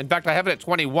 Jim. In fact, I have it at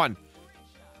 21.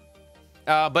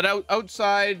 But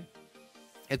outside,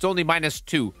 it's only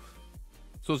 -2.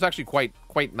 So it's actually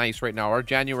quite nice right now. Our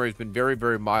January has been very,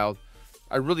 very mild.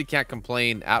 I really can't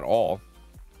complain at all.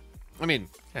 I mean,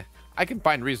 I can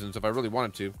find reasons if I really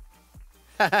wanted to.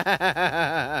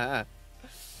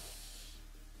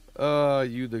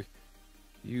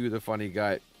 You the funny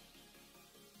guy.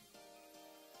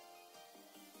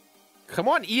 Come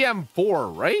on,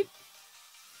 EM4, right?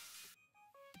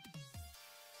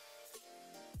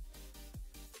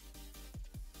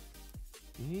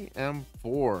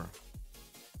 EM4.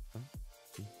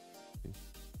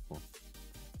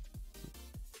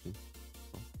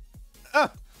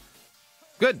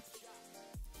 Good.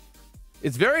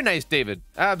 It's very nice, David.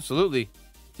 Absolutely.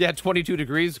 Yeah, 22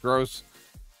 degrees. Gross.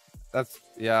 That's,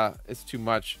 yeah, it's too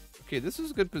much. Okay, this is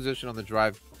a good position on the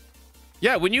drive.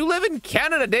 Yeah, when you live in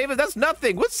Canada, David, that's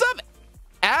nothing. What's up,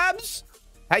 Abs?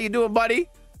 How you doing, buddy?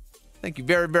 Thank you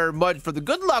very, very much for the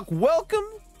good luck. Welcome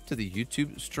to the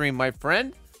YouTube stream, my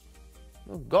friend.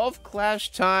 Golf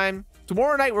Clash time.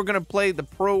 Tomorrow night, we're going to play the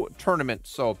Pro Tournament.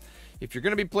 So if you're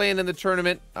going to be playing in the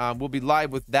tournament, we'll be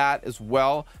live with that as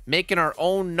well. Making our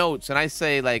own notes. And I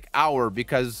say like our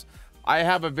because I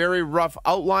have a very rough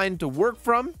outline to work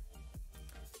from.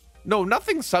 No,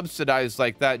 nothing subsidized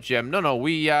like that, Jim. No.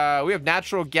 We have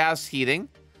natural gas heating.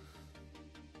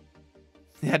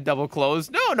 Yeah, double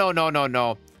closed.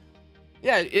 No.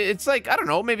 Yeah, it's like, I don't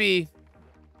know, maybe...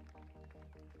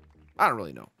 I don't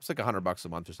really know. It's like $100 a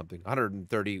month or something.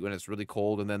 130 when it's really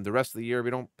cold, and then the rest of the year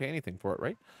we don't pay anything for it,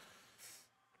 right?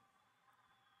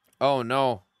 Oh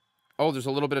no. Oh, there's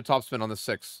a little bit of topspin on the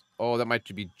 6. Oh, that might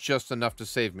be just enough to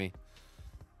save me.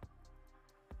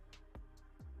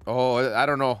 Oh, I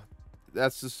don't know.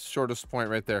 That's the shortest point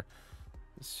right there.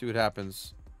 Let's see what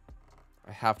happens.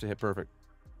 I have to hit perfect.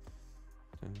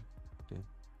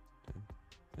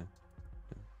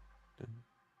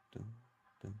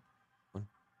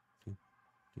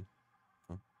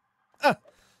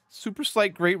 Super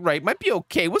slight, great right. Might be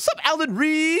okay. What's up, Alan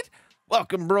Reed?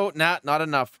 Welcome, bro. Not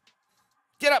enough.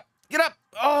 Get up. Get up.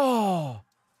 Oh.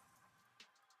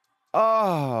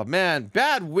 Oh, man.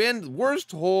 Bad wind.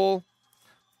 Worst hole.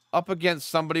 Up against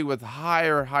somebody with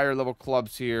higher level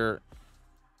clubs here.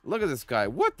 Look at this guy.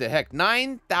 What the heck?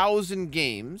 9,000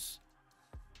 games.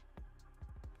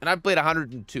 And I've played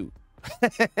 102.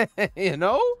 You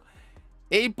know?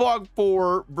 APOG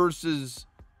 4 versus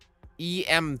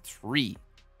EM3.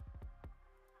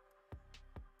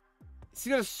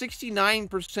 He's got a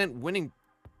 69% winning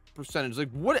percentage.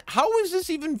 Like, what? How is this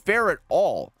even fair at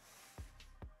all?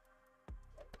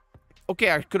 Okay,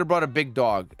 I could have brought a big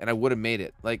dog and I would have made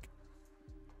it. Like,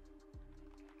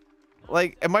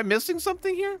 am I missing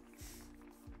something here?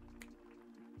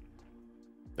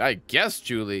 I guess,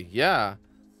 Julie. Yeah.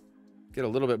 Get a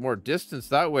little bit more distance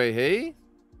that way, hey?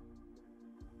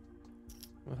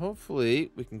 Well,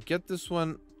 hopefully, we can get this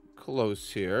one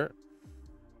close here.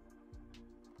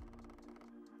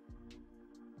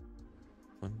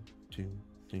 1, 2,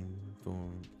 3,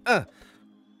 4.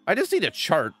 I just need a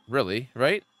chart, really,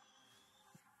 right?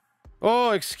 Oh,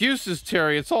 excuses,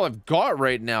 Terry. It's all I've got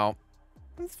right now.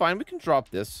 That's fine. We can drop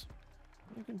this.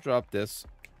 We can drop this.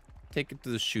 Take it to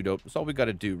the shootout. That's all we got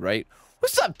to do, right?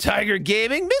 What's up, Tiger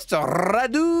Gaming? Mr.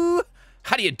 Radu.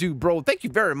 How do you do, bro? Thank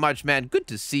you very much, man. Good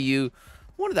to see you.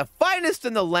 One of the finest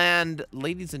in the land.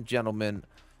 Ladies and gentlemen,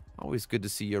 always good to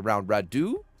see you around,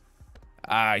 Radu.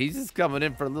 He's just coming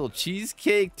in for a little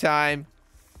cheesecake time.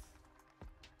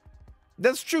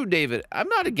 That's true, David. I'm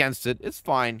not against it. It's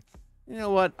fine. You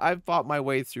know what? I've fought my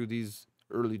way through these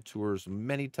early tours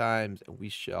many times, and we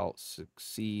shall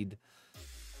succeed.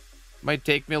 Might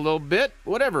take me a little bit.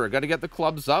 Whatever. Got to get the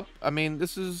clubs up. I mean,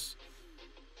 this is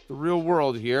the real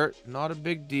world here. Not a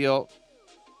big deal.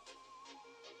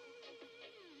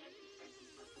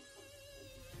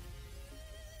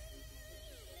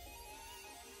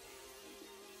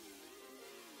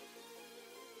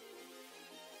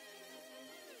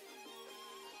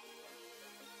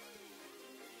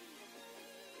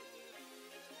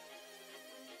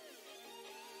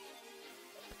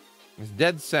 It's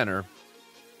dead center.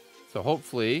 So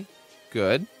hopefully,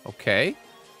 good. Okay.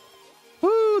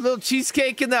 Woo, little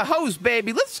cheesecake in the house,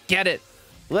 baby. Let's get it.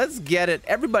 Let's get it.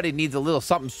 Everybody needs a little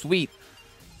something sweet.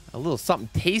 A little something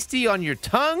tasty on your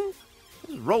tongue.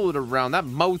 Just roll it around. That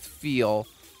mouth feel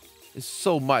is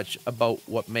so much about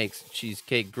what makes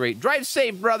cheesecake great. Drive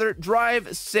safe, brother.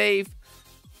 Drive safe.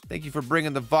 Thank you for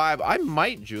bringing the vibe. I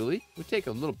might, Julie. We'll take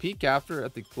a little peek after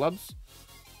at the clubs.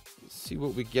 Let's see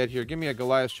what we get here. Give me a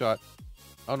Goliath shot.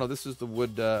 Oh, no, this is the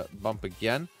wood bump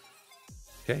again.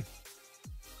 Okay.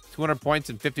 200 points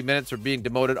in 50 minutes are being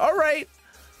demoted. All right.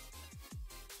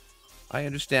 I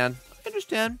understand. I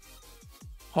understand.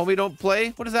 Homie don't play?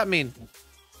 What does that mean?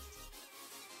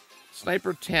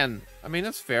 Sniper 10. I mean,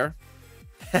 that's fair.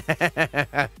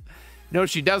 No,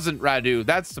 she doesn't, Radu.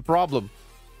 That's the problem.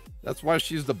 That's why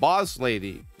she's the boss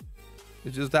lady.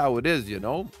 It's just how it is, you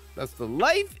know? That's the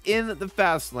life in the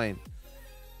fast lane.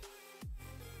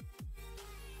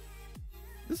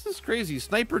 This is crazy.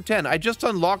 Sniper 10. I just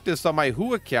unlocked this on my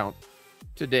Who account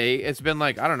today. It's been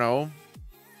like, I don't know,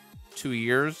 2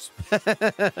 years.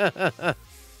 I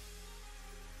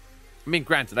mean,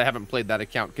 granted, I haven't played that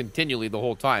account continually the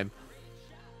whole time.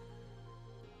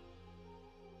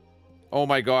 Oh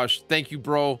my gosh. Thank you,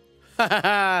 bro.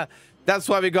 That's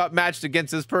why we got matched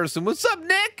against this person. What's up,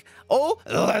 Nick? Oh,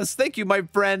 yes. Thank you, my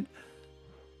friend.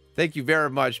 Thank you very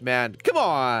much, man. Come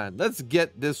on. Let's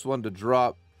get this one to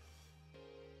drop.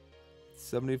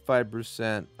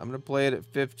 75%. I'm going to play it at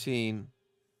 15.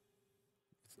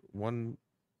 One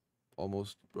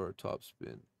almost or top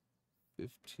spin.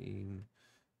 15,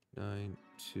 9,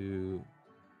 2.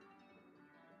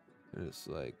 And it's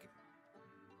like,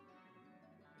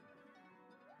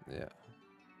 yeah.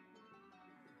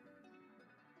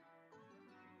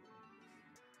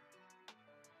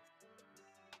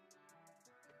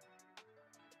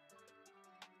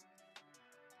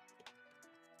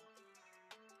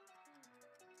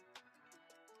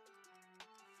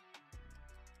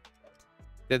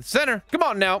 Dead center. Come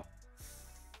on now.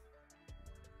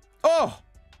 Oh.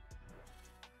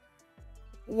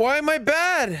 Why am I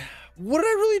bad? What did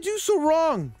I really do so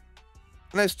wrong?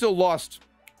 And I still lost.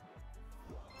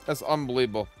 That's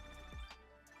unbelievable.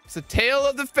 It's a tale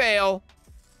of the fail.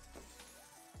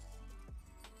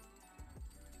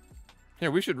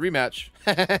 Here, we should rematch.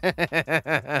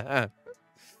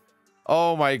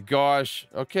 Oh my gosh.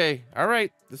 Okay. All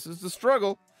right. This is the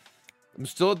struggle. I'm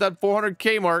still at that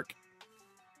 400K mark.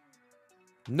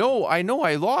 No, I know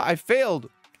I lost. I failed.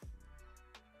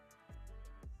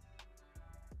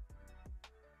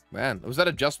 Man, was that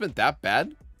adjustment that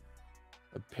bad?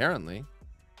 Apparently.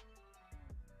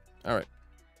 All right.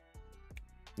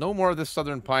 No more of this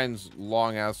Southern Pines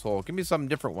long asshole. Give me some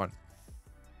different one.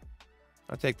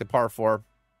 I'll take the par 4.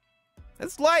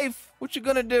 It's life. What you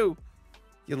gonna do?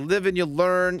 You live and you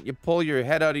learn. You pull your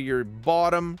head out of your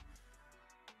bottom.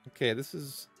 Okay, this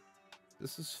is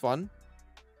fun.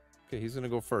 Okay, he's going to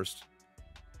go first.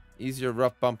 Easier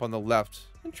rough bump on the left.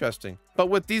 Interesting. But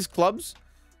with these clubs,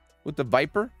 with the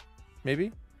Viper,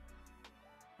 maybe?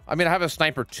 I mean, I have a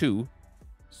Sniper 2.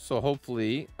 So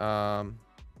hopefully... normally,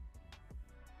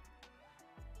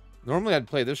 I'd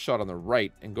play this shot on the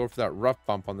right and go for that rough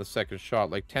bump on the second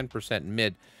shot, like 10%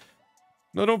 mid.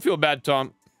 No, don't feel bad,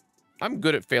 Tom. I'm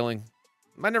good at failing.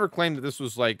 I never claimed that this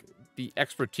was, like, the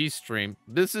expertise stream.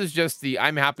 This is just the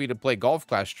I'm happy to play golf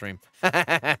class stream.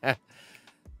 Okay.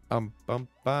 All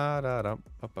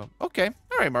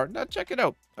right, Martin. Now check it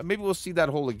out. Maybe we'll see that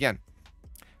hole again.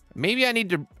 Maybe I need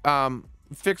to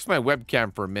fix my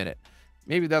webcam for a minute.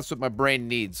 Maybe that's what my brain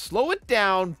needs. Slow it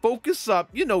down. Focus up.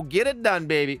 You know, get it done,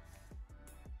 baby.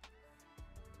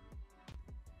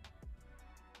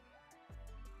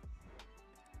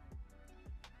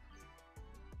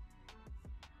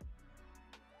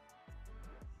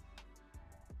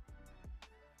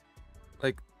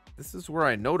 Like, this is where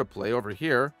I know to play over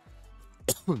here.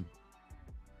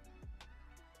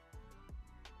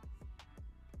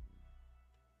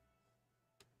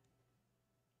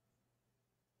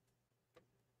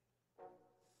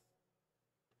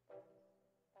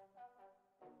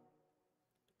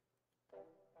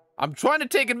 I'm trying to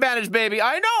take advantage, baby.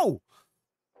 I know.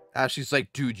 Ashley's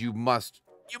like, dude, you must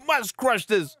crush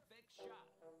this.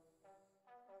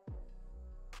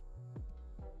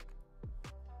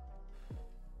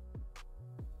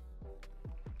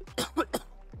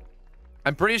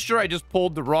 I'm pretty sure I just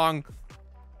pulled the wrong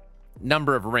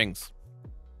number of rings.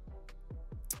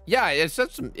 Yeah, it's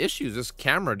had some issues. This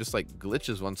camera just like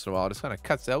glitches once in a while. It just kind of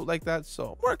cuts out like that.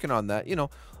 So I'm working on that. You know,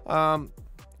 I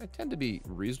tend to be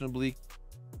reasonably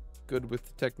good with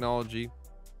the technology.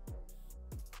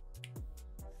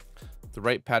 The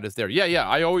right pad is there. Yeah.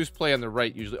 I always play on the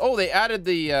right usually. Oh, they added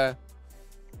the...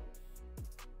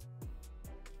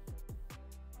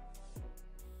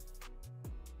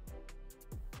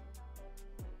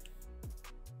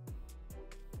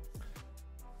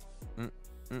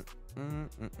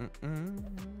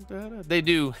 They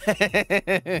do.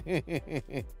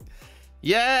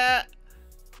 Yeah.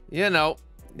 You know,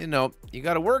 you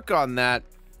got to work on that.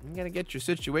 You got to get your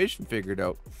situation figured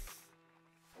out.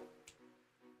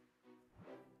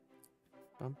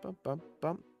 Bum, bum, bum,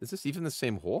 bum. Is this even the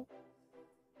same hole?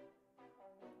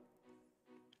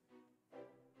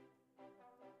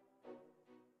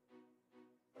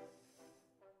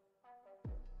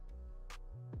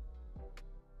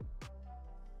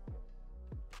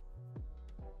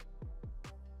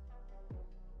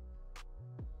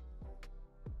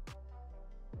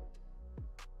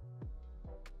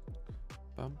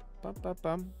 Bum, bum, bum,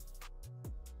 bum.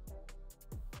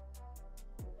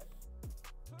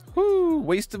 Whoo,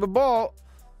 waste of a ball.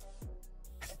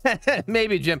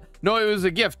 Maybe, Jim. No, it was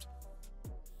a gift.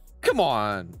 Come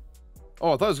on.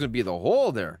 Oh, I thought it was going to be the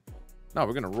hole there. No,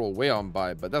 we're going to roll way on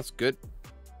by, but that's good.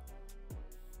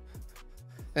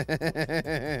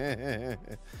 Damn,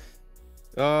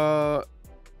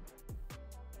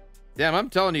 I'm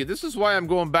telling you, this is why I'm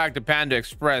going back to Panda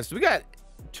Express. We got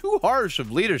too harsh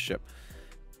of leadership.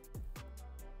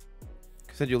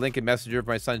 Send you a link in Messenger for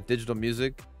my son's digital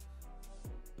music.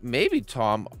 Maybe,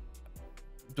 Tom.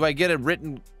 Do I get a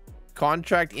written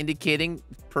contract indicating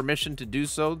permission to do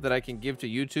so that I can give to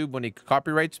YouTube when he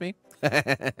copyrights me?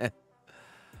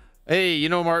 Hey, you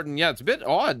know, Martin, yeah, it's a bit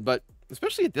odd, but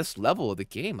especially at this level of the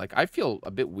game, like, I feel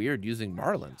a bit weird using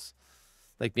Marlins.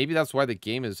 Like, maybe that's why the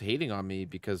game is hating on me,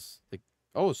 because, like,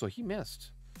 oh, so he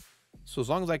missed. So as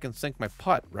long as I can sink my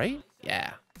putt, right?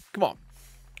 Yeah. Come on.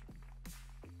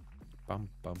 Bum,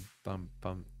 bum, bum,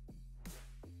 bum.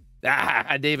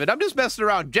 Ah, David, I'm just messing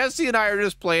around. Jesse and I are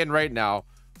just playing right now.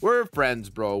 We're friends,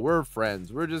 bro. We're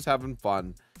friends. We're just having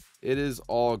fun. It is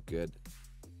all good.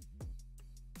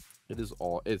 It's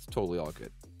totally all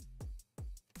good.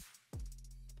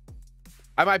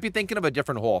 I might be thinking of a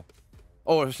different hole.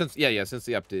 Oh, since the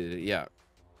update, yeah.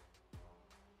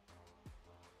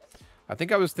 I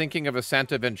think I was thinking of a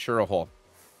Santa Ventura hole.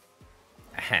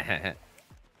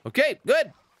 Okay,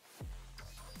 good.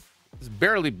 It's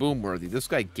barely boom worthy. This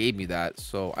guy gave me that,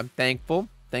 so I'm thankful.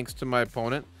 Thanks to my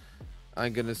opponent.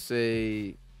 I'm gonna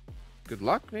say good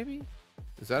luck, maybe?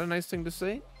 Is that a nice thing to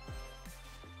say?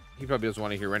 He probably doesn't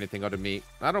want to hear anything out of me.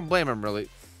 I don't blame him, really.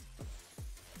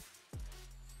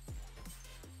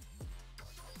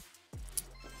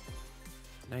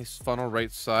 Nice funnel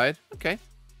right side. Okay.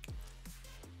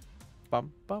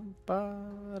 Bum, bum, ba,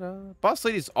 da. Boss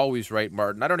Lady's always right,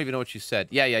 Martin. I don't even know what she said.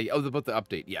 Yeah. Oh, about the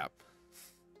update. Yeah.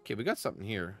 Okay, we got something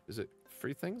here. Is it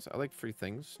free things? I like free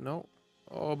things. No.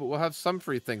 Oh, but we'll have some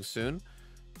free things soon.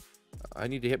 I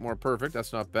need to hit more perfect.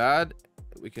 That's not bad.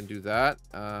 We can do that.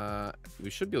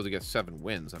 We should be able to get 7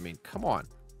 wins. I mean, come on.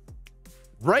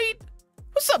 Right?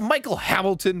 What's up, Michael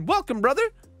Hamilton? Welcome, brother.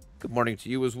 Good morning to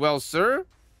you as well, sir.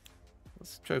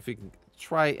 Let's try if we can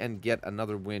try and get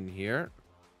another win here.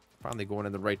 Finally going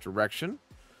in the right direction.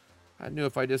 I knew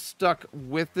if I just stuck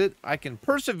with it, I can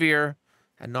persevere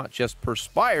and not just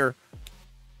perspire.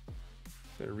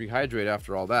 Better rehydrate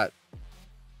after all that.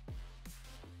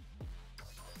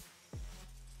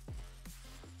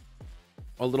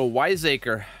 A little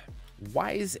Wiseacre.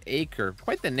 Wiseacre.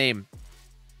 Quite the name.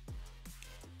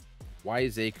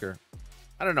 Wiseacre.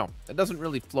 I don't know. It doesn't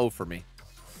really flow for me.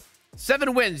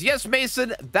 7 wins. Yes,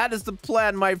 Mason. That is the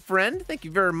plan, my friend. Thank you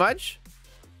very much.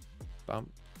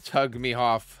 Tug me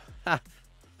off.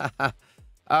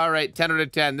 All right, 10 out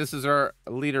of 10. This is our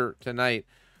leader tonight.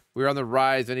 We're on the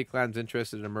rise. Any clans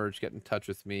interested in Emerge, get in touch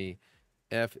with me.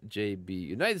 FJB.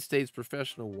 United States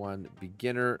Professional 1.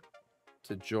 Beginner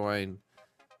to join.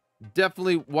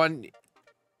 Definitely one.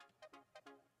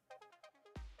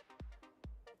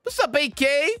 What's up, AK?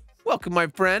 Welcome, my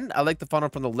friend. I like the funnel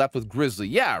from the left with Grizzly.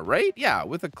 Yeah, right? Yeah,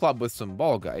 with a club with some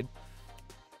ball guide.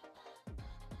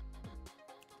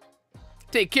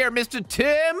 Take care, Mr.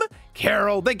 Tim.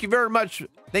 Carol, thank you very much.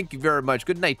 Thank you very much.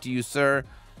 Good night to you, sir.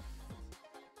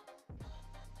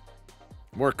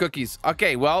 More cookies.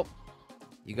 Okay, well,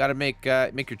 you got to make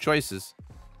your choices.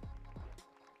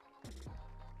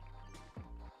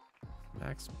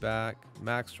 Max back,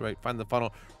 max right. Find the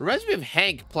funnel. Reminds me of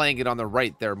Hank playing it on the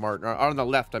right there, Martin. Or on the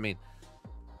left, I mean.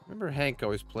 Remember Hank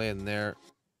always playing there.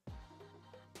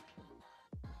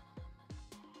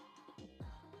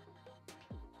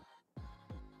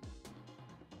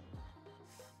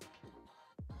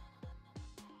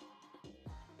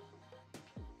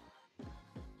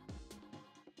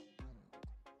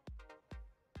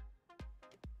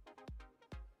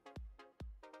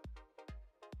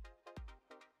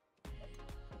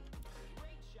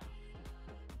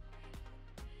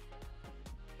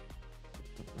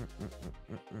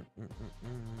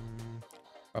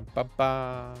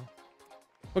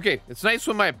 Okay, it's nice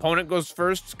when my opponent goes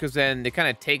first because then it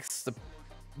kind of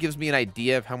gives me an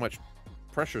idea of how much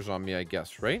pressure's on me, I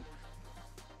guess, right?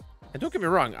 And don't get me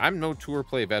wrong, I'm no tour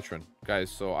play veteran,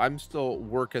 guys, so I'm still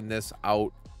working this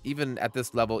out. Even at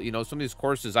this level, you know, some of these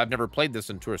courses, I've never played this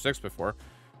in Tour 6 before,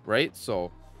 right? So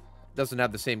it doesn't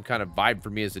have the same kind of vibe for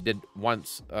me as it did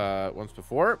once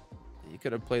before. You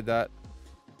could have played that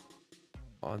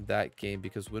on that game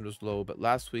because wind was low, but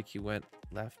last week he went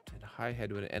left and high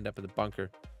head when it end up in the bunker.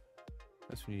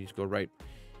 That's when you need to go right.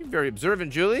 You're very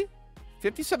observant, Julie.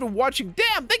 57 watching.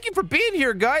 Damn, thank you for being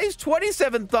here, guys.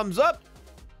 27 thumbs up.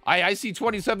 I see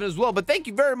 27 as well, but thank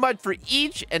you very much for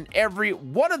each and every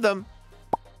one of them.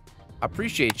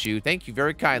 Appreciate you. Thank you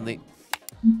very kindly.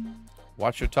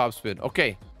 Watch your top spin.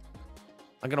 Okay.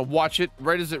 I'm going to watch it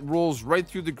right as it rolls right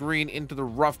through the green into the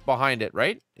rough behind it,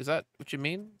 right? Is that what you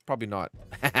mean? Probably not.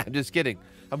 I'm just kidding.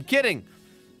 I'm kidding.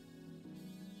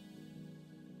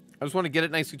 I just want to get it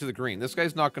nicely to the green. This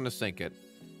guy's not going to sink it.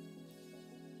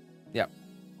 Yep.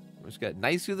 Just get it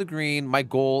nicely to the green. My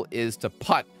goal is to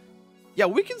putt. Yeah,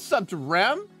 we can sub to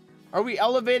Rem. Are we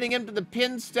elevating him to the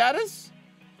pin status?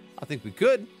 I think we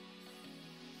could.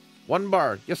 1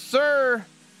 bar. Yes, sir.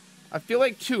 I feel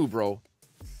like 2, bro.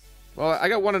 Well, I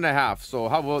got 1.5, so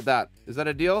how about that? Is that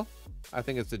a deal? I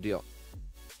think it's a deal.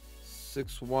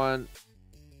 6-1,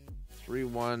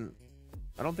 3-1.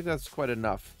 I don't think that's quite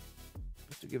enough.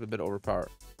 Just to give a bit of overpower.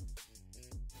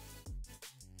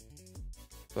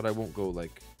 But I won't go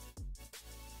like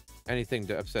anything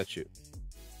to upset you.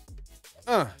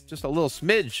 Just a little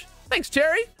smidge. Thanks,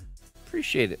 Terry.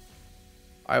 Appreciate it.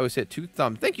 I always hit 2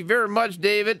 thumbs. Thank you very much,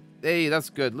 David. Hey, that's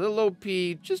good. Little OP,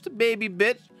 just a baby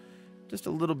bit. Just a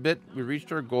little bit. We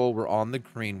reached our goal. We're on the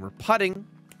green. We're putting.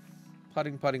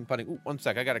 Putting, putting, putting. Ooh, 1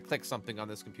 sec. I got to click something on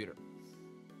this computer.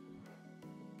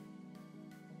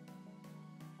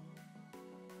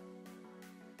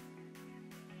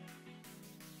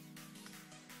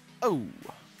 Oh.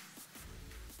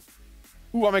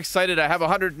 Ooh, I'm excited. I have a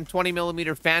 120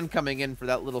 millimeter fan coming in for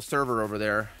that little server over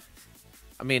there.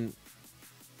 I mean,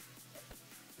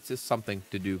 it's just something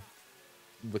to do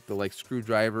with the, like,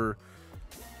 screwdriver.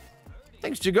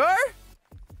 Thanks, Jagar.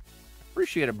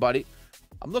 Appreciate it, buddy.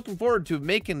 I'm looking forward to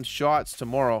making shots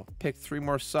tomorrow. Pick 3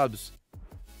 more subs.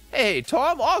 Hey,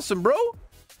 Tom. Awesome, bro.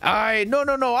 No. I'm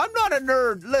not a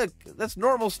nerd. Look, that's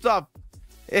normal stuff.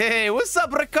 Hey, what's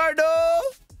up, Ricardo?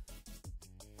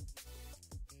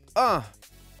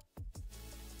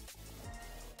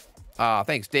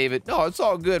 Thanks, David. No, it's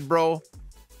all good, bro.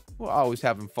 We're always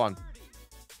having fun.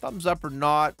 Thumbs up or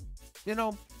not, you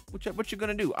know, what you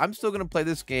gonna do? I'm still gonna play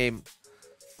this game.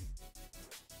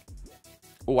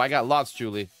 Oh, I got lots,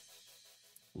 Julie.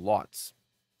 Lots.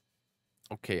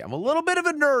 Okay, I'm a little bit of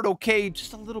a nerd, okay?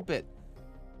 Just a little bit.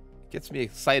 Gets me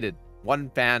excited. 1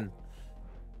 fan.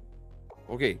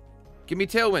 Okay, give me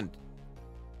tailwind.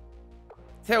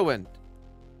 Tailwind.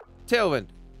 Tailwind.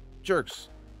 Jerks.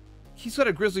 He's got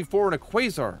a Grizzly 4 and a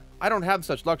Quasar. I don't have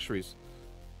such luxuries.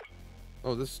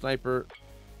 Oh, this sniper.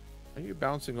 Are you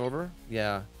bouncing over?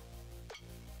 Yeah.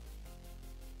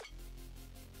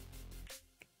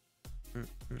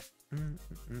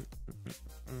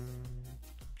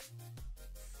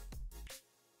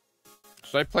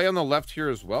 Should I play on the left here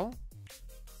as well?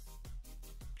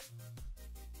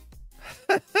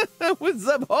 What's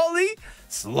up, Holly?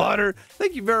 Slaughter.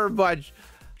 Thank you very much.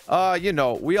 You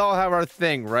know, we all have our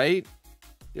thing, right?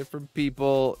 Different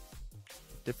people,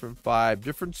 different vibe,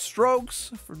 different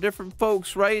strokes for different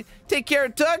folks, right? Take care,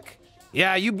 Tuck.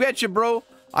 Yeah, you betcha, bro.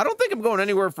 I don't think I'm going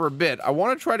anywhere for a bit. I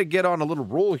want to try to get on a little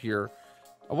roll here.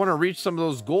 I want to reach some of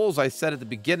those goals I set at the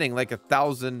beginning, like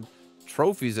 1,000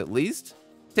 trophies at least.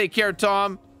 Take care,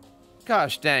 Tom.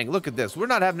 Gosh dang, look at this. We're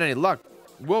not having any luck.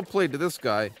 Well played to this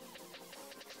guy.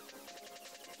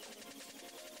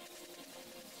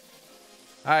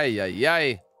 Ay, ay,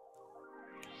 ay.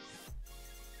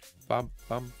 Bum,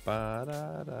 bum, ba,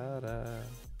 da, da, da.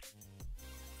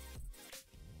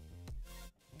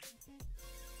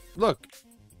 Look,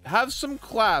 have some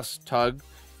class, Tug.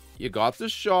 You got the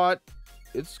shot.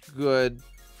 It's good.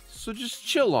 So just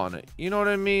chill on it. You know what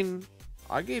I mean?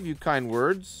 I gave you kind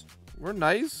words. We're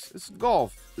nice. It's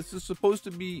golf. This is supposed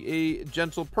to be a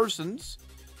gentle person's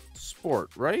sport,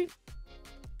 right?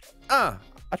 I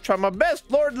try my best,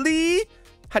 Lord Lee.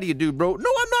 How do you do, bro? No,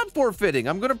 I'm not forfeiting.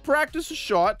 I'm going to practice a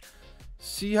shot.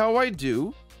 See how I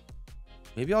do.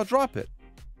 Maybe I'll drop it.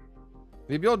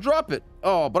 Maybe I'll drop it.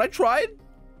 Oh, but I tried.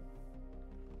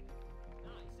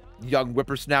 Young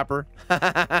whippersnapper.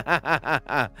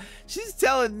 She's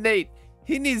telling Nate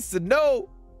he needs to know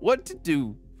what to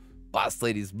do. Boss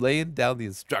lady's laying down the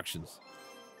instructions.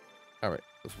 All right,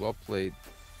 that's well played.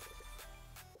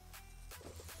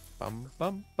 Bum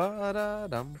bum ba da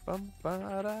dum bum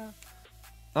ba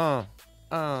da.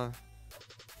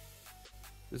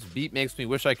 This beat makes me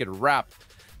wish I could rap,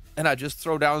 and I just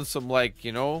throw down some, like,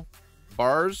 you know,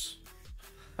 bars.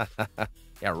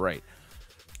 Yeah, right.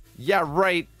 Yeah,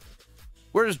 right.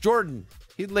 Where's Jordan?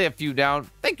 He'd lay a few down.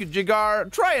 Thank you, Jigar.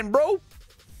 I'm trying, bro.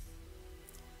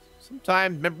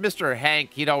 Sometimes, Mr.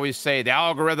 Hank, he'd always say, the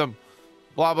algorithm,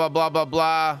 blah, blah, blah, blah,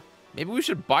 blah. Maybe we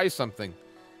should buy something.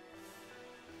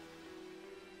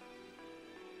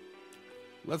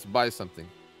 Let's buy something.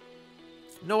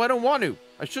 No, I don't want to.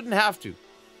 I shouldn't have to.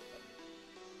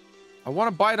 I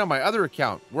want to buy it on my other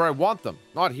account, where I want them,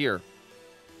 not here.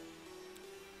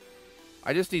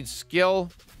 I just need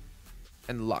skill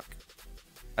and luck.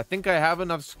 I think I have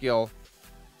enough skill.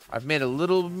 I've made a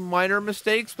little minor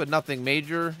mistakes, but nothing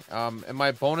major. And my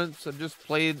opponents have just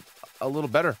played a little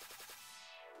better.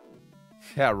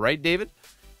 Yeah, right, David?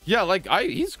 Yeah, like,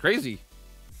 he's crazy.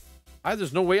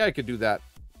 There's no way I could do that.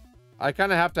 I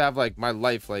kind of have to have, like, my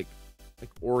life, like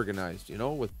organized, you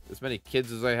know, with as many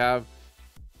kids as I have.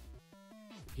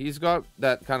 He's got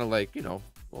that kind of, like, you know,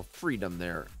 well, freedom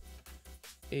there.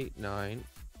 8, 9.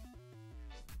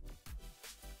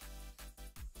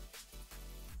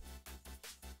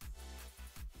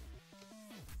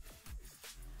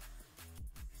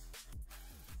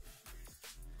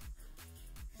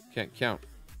 Can't count.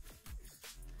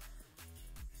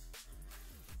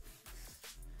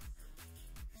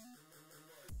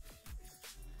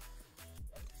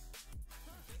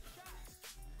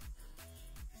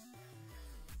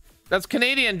 That's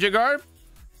Canadian, Jigar.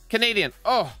 Canadian.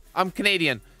 Oh, I'm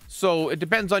Canadian. So it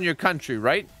depends on your country,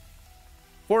 right?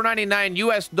 $4.99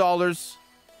 US dollars.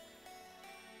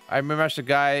 I remember a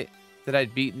guy that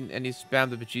I'd beaten and he spammed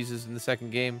the bejesus in the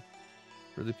second game.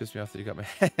 Really pissed me off that he got my...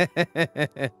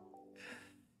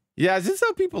 Yeah, is this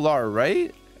how people are,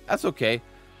 right? That's okay.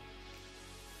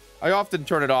 I often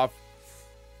turn it off.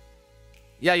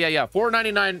 Yeah.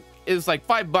 $4.99 is like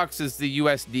 $5 is the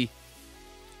USD.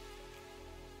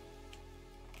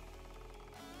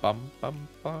 Bum bum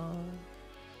bum.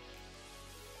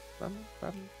 Bum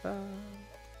bum bum.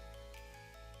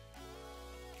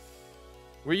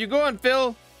 Where you going,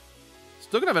 Phil?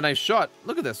 Still gonna have a nice shot.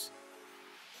 Look at this.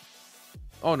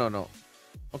 Oh, no.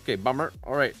 Okay, bummer.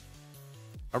 All right.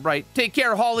 Take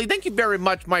care, Holly. Thank you very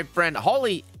much, my friend.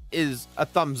 Holly is a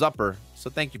thumbs upper,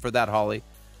 so thank you for that, Holly.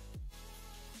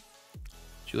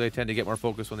 Julie, I tend to get more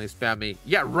focused when they spam me.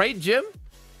 Yeah, right, Jim?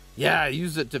 Yeah,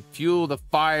 use it to fuel the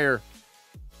fire.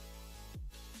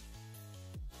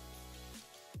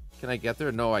 Can I get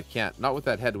there? No, I can't. Not with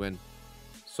that headwind.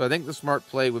 So I think the smart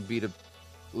play would be to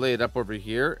lay it up over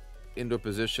here into a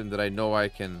position that I know I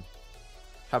can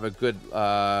have a good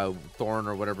thorn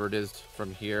or whatever it is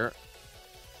from here.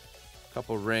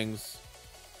 Couple rings.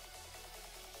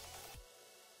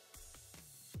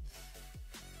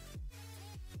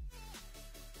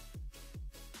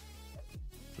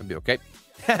 It'll be okay.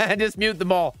 Just mute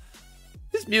them all.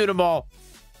 Just mute them all.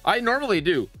 I normally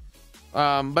do.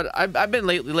 But I've been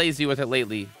lazy with it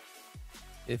lately.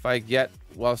 If I get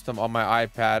whilst I'm on my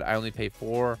iPad, I only pay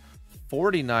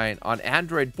 $4.49 on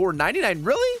Android. $4.99,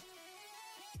 really?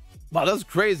 Wow, that's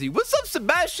crazy. What's up,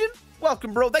 Sebastian?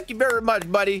 Welcome, bro. Thank you very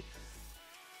much, buddy.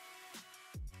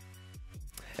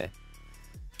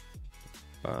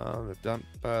 Look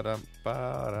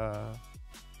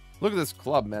at this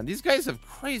club, man. These guys have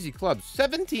crazy clubs.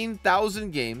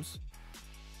 17,000 games.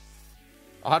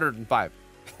 105.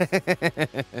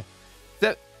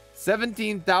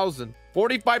 17,000.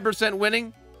 45%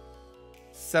 winning.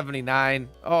 79.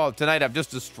 Oh, tonight I've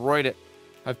just destroyed it.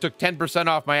 I've took 10%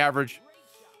 off my average.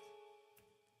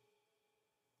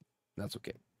 That's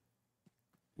okay.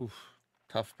 Oof.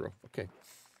 Tough, bro. Okay.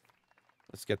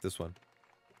 Let's get this one.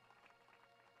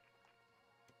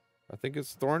 I think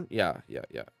it's Thorn. Yeah. Let's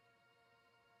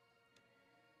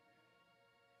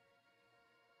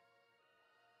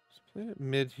play it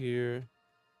mid here.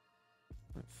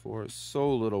 For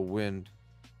so little wind.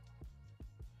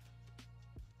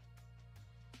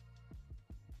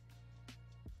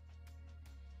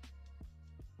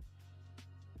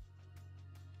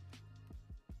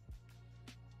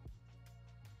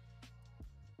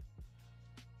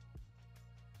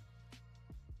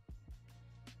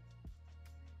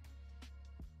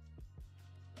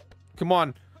 Come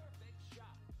on.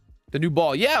 The new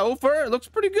ball. Yeah, Ofer, it looks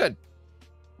pretty good.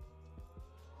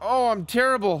 Oh, I'm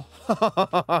terrible.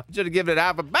 Should have given it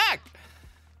half a back.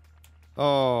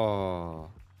 Oh.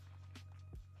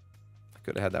 I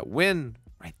could have had that win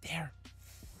right there.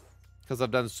 Because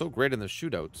I've done so great in the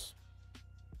shootouts.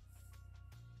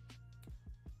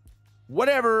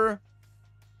 Whatever.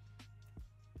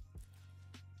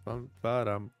 No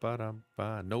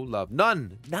love.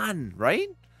 None. None, right?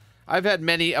 I've had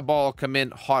many a ball come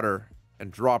in hotter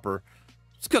and dropper.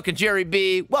 It's cooking, Jerry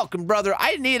B. Welcome, brother.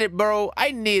 I need it, bro.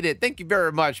 I need it. Thank you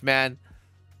very much, man.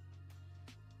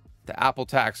 The Apple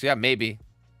tax. Yeah, maybe.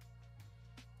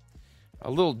 A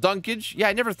little dunkage. Yeah,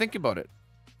 I never think about it.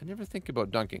 I never think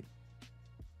about dunking.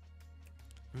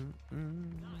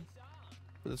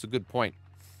 That's a good point.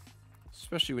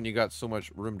 Especially when you got so much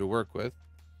room to work with.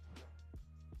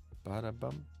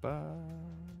 Ba-da-bum-ba.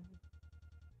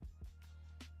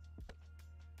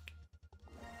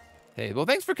 Hey, well,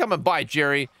 thanks for coming by,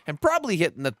 Jerry, and probably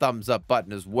hitting the thumbs up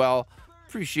button as well.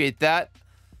 Appreciate that.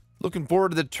 Looking forward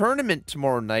to the tournament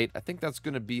tomorrow night. I think that's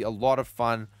going to be a lot of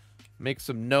fun. Make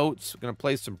some notes. Going to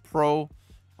play some pro.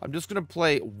 I'm just going to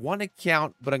play one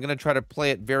account, but I'm going to try to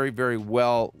play it very, very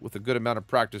well with a good amount of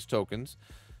practice tokens.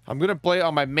 I'm going to play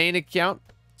on my main account,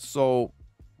 so,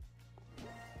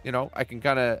 you know, I can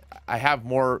kind of, I have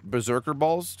more berserker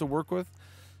balls to work with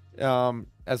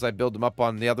as I build them up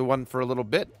on the other one for a little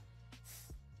bit.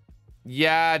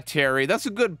 Yeah, Terry, that's a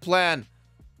good plan.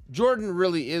 Jordan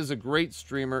really is a great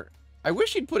streamer. I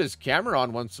wish he'd put his camera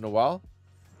on once in a while.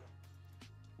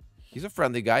 He's a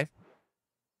friendly guy.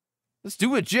 Let's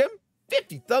do it, Jim.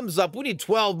 50 thumbs up. We need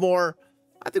 12 more.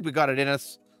 I think we got it in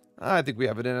us. I think we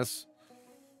have it in us.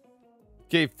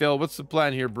 Okay, Phil, what's the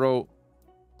plan here, bro?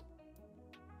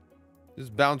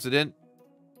 Just bounce it in.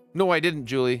 No, I didn't,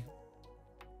 Julie.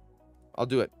 I'll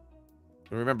do it.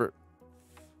 And remember,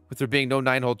 with there being no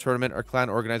 9-hole tournament, our clan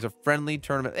organized a friendly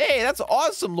tournament. Hey, that's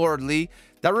awesome, Lord Lee.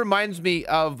 That reminds me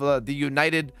of the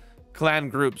United clan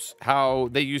groups, how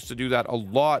they used to do that a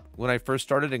lot when I first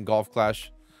started in Golf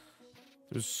Clash.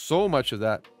 There's so much of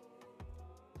that.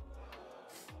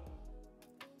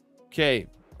 Okay,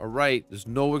 all right. There's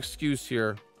no excuse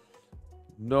here.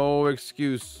 No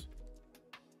excuse.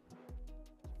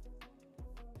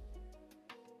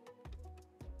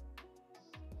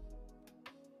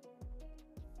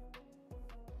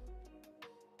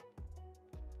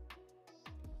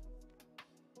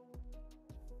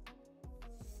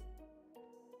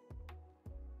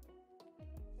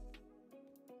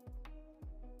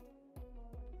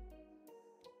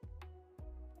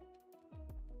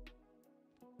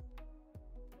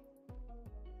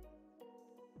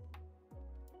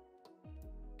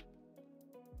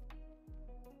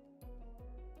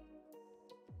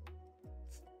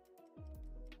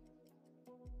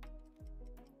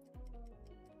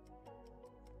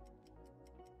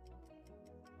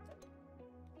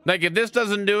 Like, if this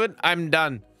doesn't do it, I'm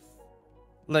done.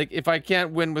 Like, if I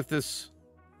can't win with this.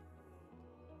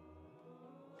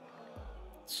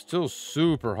 It's still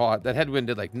super hot. That headwind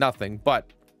did, like, nothing, but.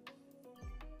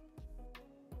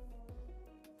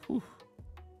 Whew.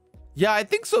 Yeah, I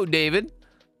think so, David.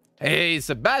 Hey,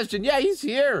 Sebastian. Yeah, he's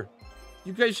here.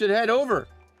 You guys should head over.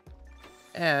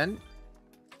 And,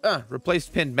 replace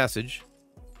pinned message.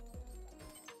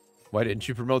 Why didn't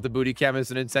you promote the booty cam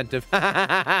as an incentive?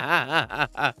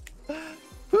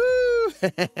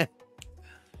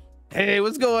 Hey,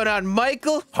 what's going on?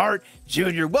 Michael Hart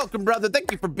Jr. Welcome, brother.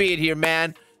 Thank you for being here,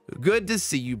 man. Good to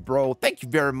see you, bro. Thank you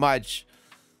very much.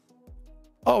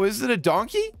 Oh, is it a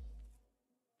donkey?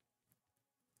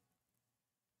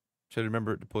 Should I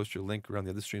remember to post your link around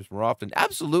the other streams more often?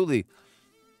 Absolutely.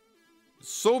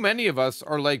 So many of us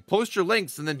are like, post your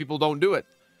links, and then people don't do it.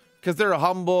 Because they're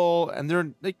humble and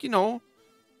they're like, you know,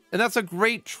 and that's a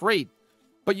great trait.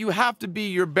 But you have to be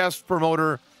your best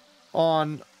promoter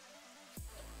on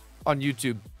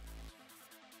YouTube.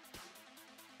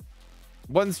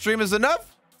 One stream is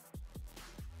enough?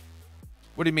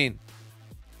 What do you mean?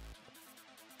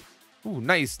 Ooh,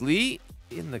 nice, Lee.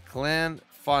 In the clan.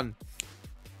 Fun.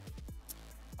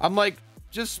 I'm like,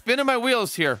 just spinning my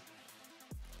wheels here.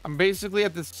 I'm basically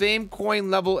at the same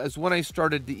coin level as when I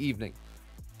started the evening.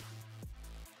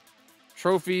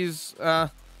 Trophies,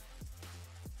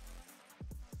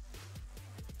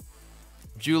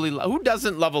 Julie, who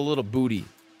doesn't love a little booty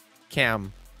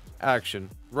cam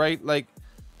action, right? Like,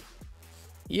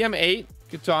 EM8,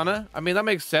 Katana. I mean, that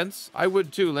makes sense. I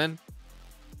would too, Lynn.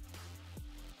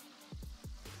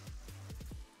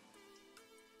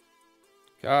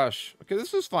 Gosh. Okay,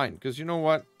 this is fine, because you know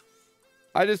what?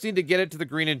 I just need to get it to the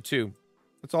green in 2.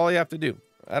 That's all I have to do.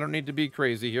 I don't need to be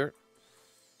crazy here.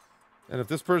 And if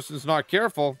this person's not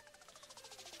careful,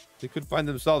 they could find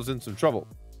themselves in some trouble.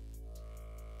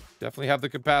 Definitely have the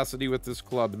capacity with this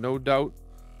club, no doubt.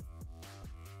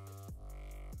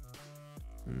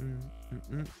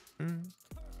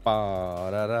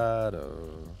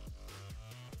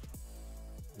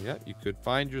 Yeah, you could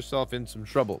find yourself in some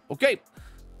trouble. Okay.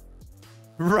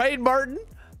 Right, Martin?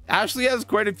 Ashley has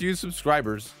quite a few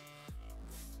subscribers.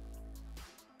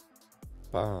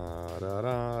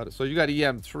 So you got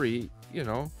EM3, you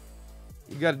know.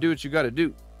 You got to do what you got to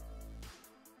do.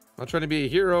 I'm not trying to be a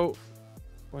hero.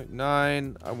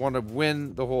 0.9. I want to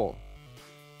win the hole.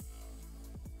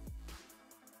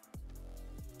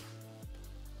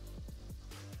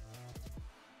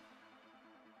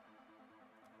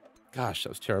 Gosh, that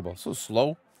was terrible. So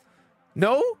slow.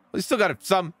 No? We still got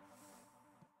some.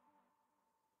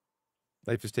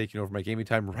 Life is taking over my gaming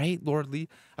time. Right, Lord Lee?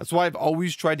 That's why I've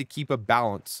always tried to keep a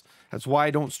balance. That's why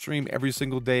I don't stream every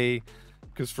single day.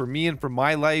 Because for me and for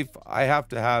my life, I have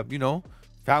to have, you know,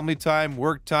 family time,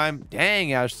 work time.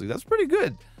 Dang, Ashley, that's pretty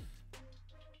good.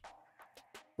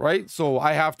 Right? So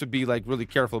I have to be, like, really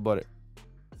careful about it.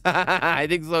 I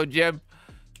think so, Jim.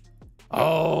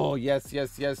 Oh, yes,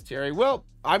 yes, yes, Terry. Well,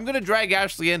 I'm going to drag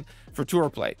Ashley in for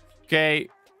tour play. Okay?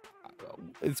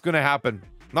 It's going to happen.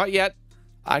 Not yet.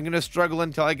 I'm going to struggle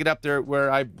until I get up there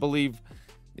where I believe,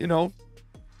 you know,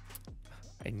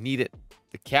 I need it.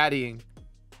 The caddying.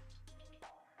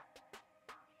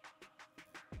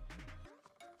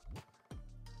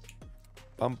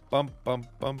 Bum, bum, bum,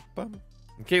 bum, bum.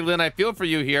 Okay, Lynn, I feel for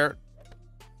you here.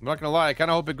 I'm not going to lie. I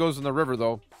kind of hope it goes in the river,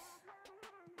 though.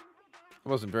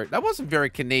 That wasn't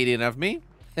very Canadian of me.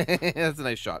 That's a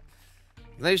nice shot.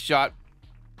 Nice shot.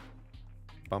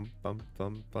 Bum, bum,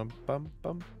 bum, bum, bum,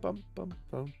 bum, bum, bum,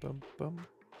 bum, bum, bum.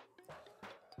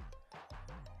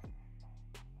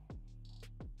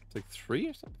 It's like 3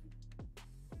 or something.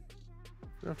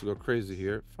 We don't have to go crazy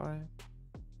here. 5.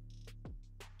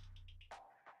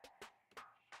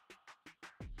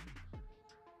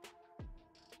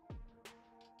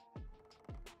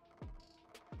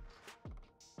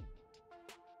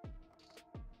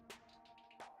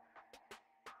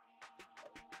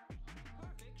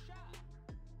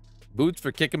 Boots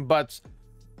for kicking butts.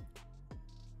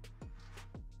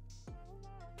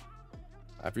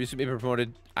 I've recently been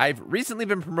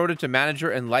promoted to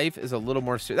manager, and life is a little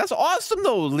more serious. That's awesome,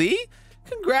 though, Lee.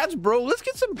 Congrats, bro. Let's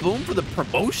get some boom for the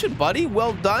promotion, buddy.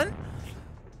 Well done.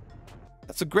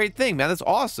 That's a great thing, man. That's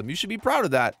awesome. You should be proud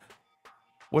of that.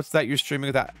 What's that you're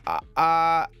streaming with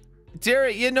that?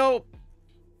 Terry, you know,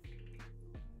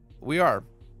 we are,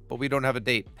 but we don't have a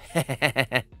date.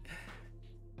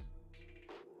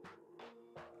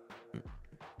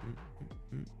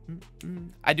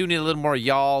 I do need a little more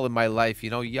y'all in my life,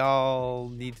 you know. Y'all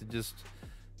need to just...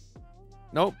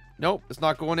 Nope, nope, it's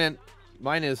not going in.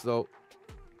 Mine is, though.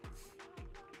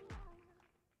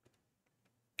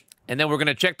 And then we're going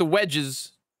to check the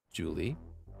wedges, Julie.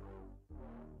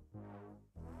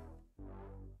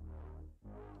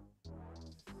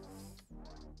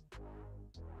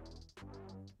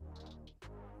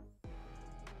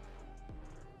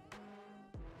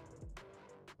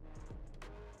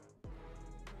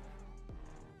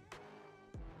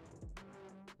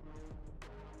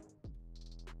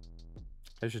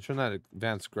 I should turn that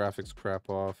advanced graphics crap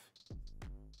off.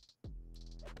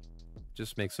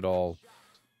 Just makes it all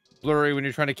blurry when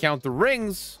you're trying to count the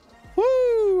rings.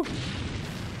 Woo!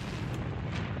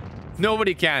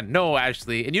 Nobody can. No,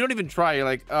 Ashley. And you don't even try. You're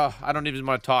like, oh, I don't even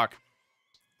want to talk.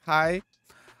 Hi.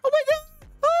 Oh my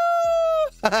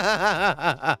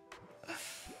god!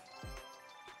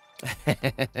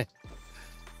 Oh!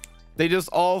 They just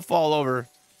all fall over.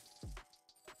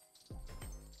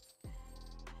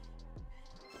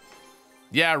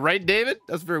 Yeah, right, David?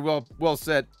 That's very well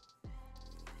said.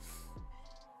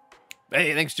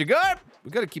 Hey, thanks, Jagar.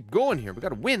 We got to keep going here. We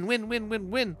got to win.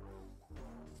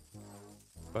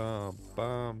 Bum,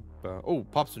 bum, bum. Oh,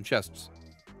 pop some chests.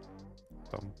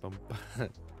 Bum, bum, bum.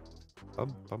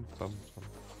 Bum, bum, bum, bum.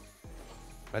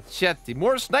 Machete.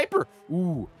 More sniper.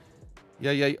 Ooh.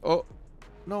 Yeah. Oh,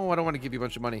 no, I don't want to give you a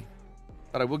bunch of money.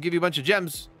 But I will give you a bunch of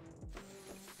gems.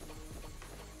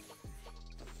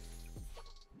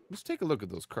 Let's take a look at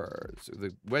those cards.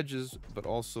 The wedges, but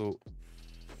also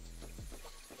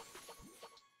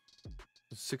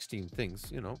 16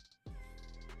 things, you know.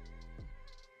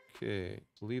 Okay,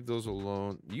 leave those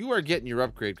alone. You are getting your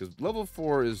upgrade because level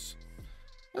 4 is...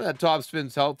 Well, that top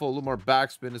spin's helpful. A little more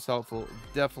backspin is helpful.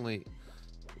 Definitely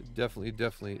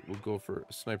we'll go for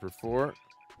Sniper 4.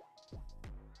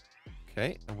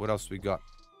 Okay, and what else we got?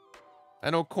 I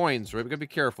know coins, right? We gotta be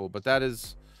careful, but that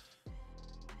is...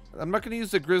 I'm not going to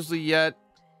use the Grizzly yet.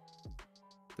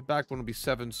 The back one will be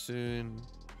 7 soon.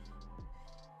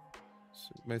 So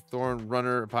my Thorn,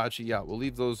 Runner, Apache. Yeah, we'll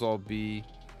leave those all be.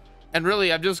 And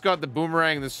really, I've just got the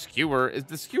Boomerang and the Skewer.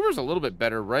 The Skewer's a little bit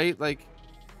better, right? Like...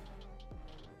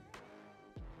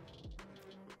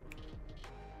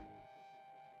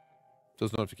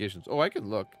 those notifications. Oh, I can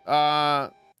look.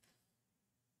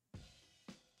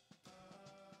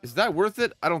 Is that worth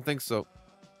it? I don't think so.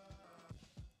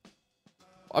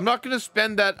 I'm not going to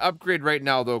spend that upgrade right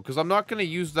now, though, because I'm not going to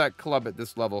use that club at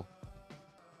this level.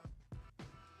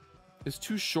 It's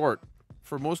too short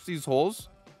for most of these holes.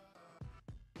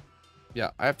 Yeah,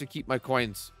 I have to keep my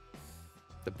coins.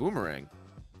 The Boomerang.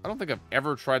 I don't think I've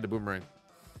ever tried the Boomerang.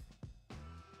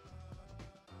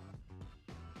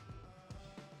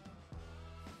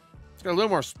 It's got a little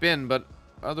more spin, but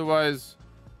otherwise,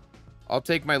 I'll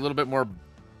take my little bit more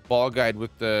ball guide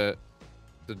with the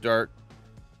dart.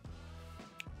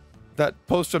 That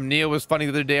post from Neo was funny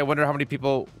the other day. I wonder how many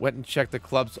people went and checked the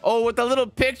clubs. Oh, with the little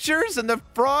pictures and the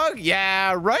frog?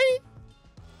 Yeah, right?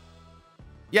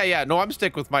 Yeah. No, I'm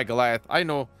sticking with my Goliath. I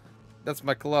know. That's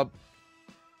my club.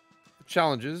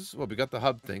 Challenges. Well, we got the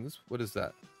hub things. What is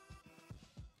that?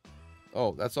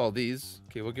 Oh, that's all these.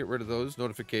 Okay, we'll get rid of those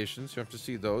notifications. You have to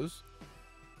see those.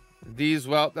 These,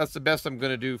 well, that's the best I'm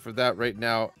going to do for that right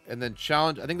now. And then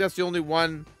challenge. I think that's the only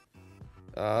one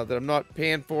that I'm not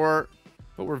paying for.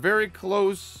 But we're very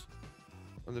close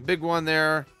on the big one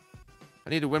there. I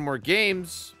need to win more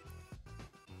games.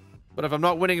 But if I'm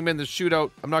not winning them in the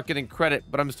shootout, I'm not getting credit.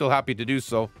 But I'm still happy to do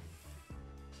so.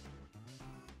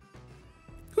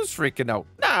 Who's freaking out?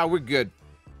 Nah, we're good.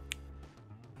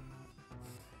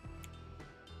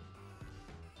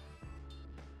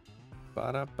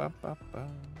 Ba-da-ba-ba-ba.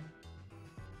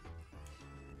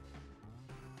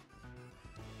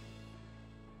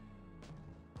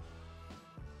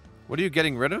 What are you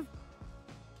getting rid of?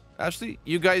 Ashley,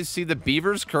 you guys see the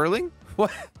beavers curling?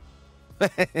 What?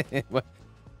 What?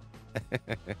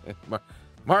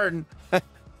 Martin.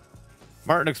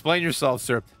 Martin, explain yourself,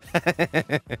 sir.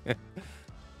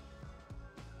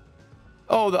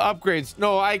 Oh, the upgrades.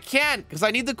 No, I can't because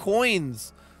I need the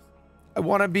coins. I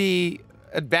want to be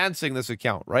advancing this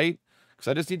account, right? Because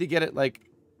I just need to get it like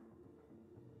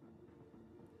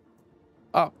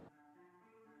up.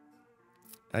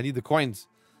 I need the coins.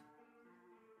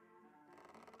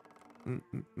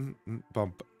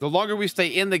 Bump. The longer we stay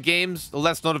in the games, the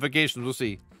less notifications we'll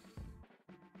see.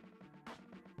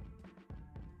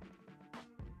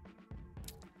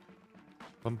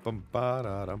 Bum, bum, ba,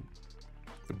 da, dum.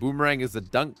 The Boomerang is the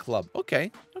dunk club.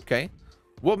 Okay, okay.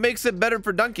 What makes it better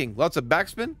for dunking? Lots of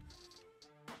backspin?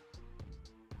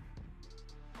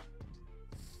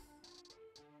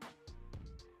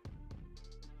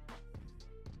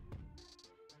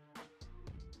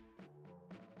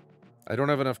 I don't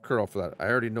have enough curl for that. I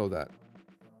already know that.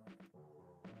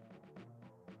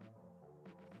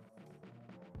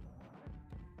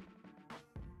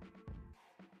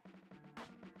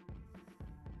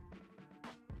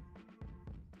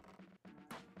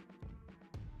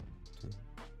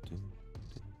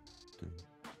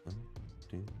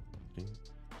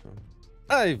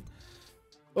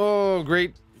 Oh,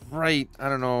 great. Right. I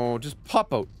don't know. Just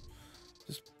pop out.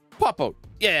 Just pop out.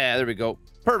 Yeah, there we go.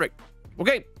 Perfect.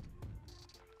 Okay.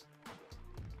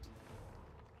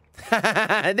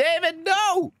 David,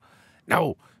 no!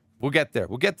 No. We'll get there.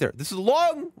 We'll get there. This is a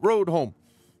long road home.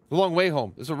 A long way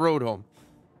home. This is a road home.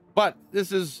 But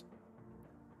this is...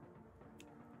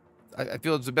 I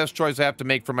feel it's the best choice I have to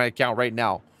make for my account right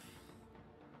now.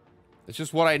 It's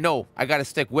just what I know. I got to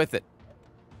stick with it.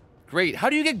 Great. How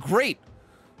do you get great?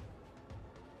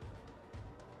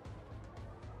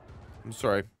 I'm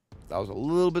sorry. That was a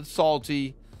little bit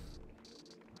salty.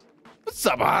 What's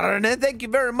up, Internet? Thank you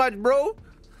very much, bro.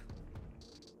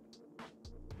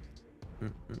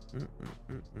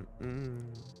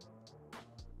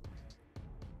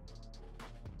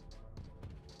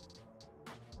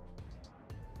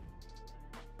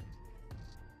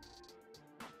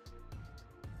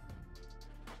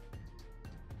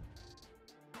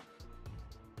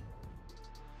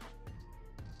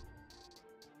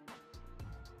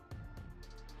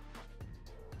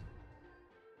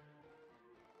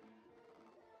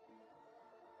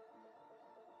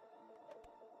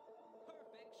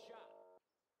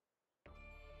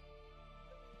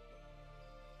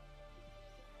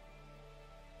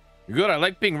 Good. I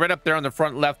like being right up there on the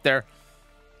front left there.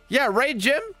 Yeah, right,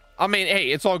 Jim? I mean,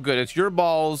 hey, it's all good. It's your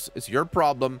balls. It's your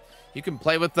problem. You can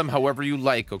play with them however you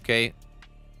like, okay?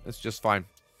 It's just fine.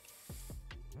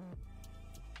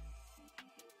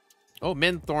 Oh,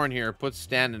 Min Thorn here puts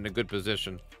Stan in a good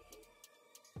position.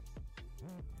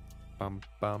 Bum,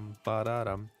 bum,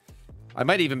 ba-da-dum. I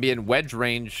might even be in wedge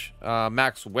range.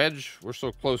 Max wedge. We're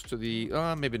so close to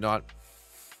the... maybe not.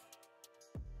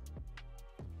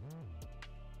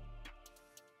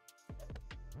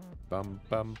 Bum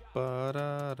bum ba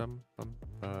da dum bum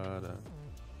ba da.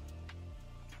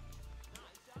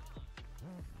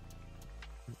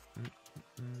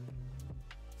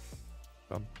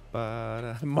 Bum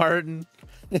ba da. Martin.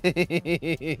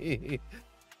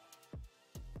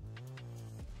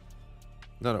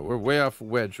 No, we're way off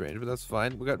wedge range, but that's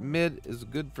fine. We got mid is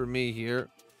good for me here.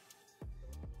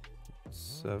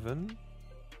 7.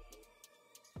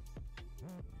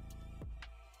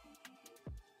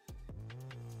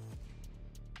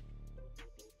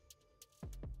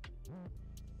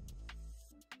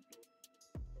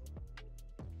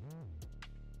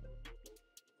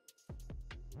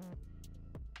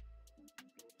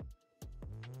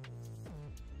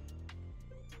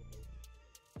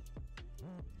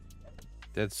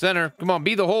 Dead center. Come on,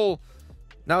 be the hole.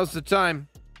 Now's the time.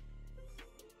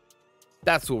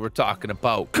 That's what we're talking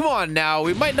about. Come on now.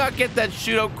 We might not get that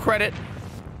shootout credit.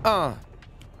 But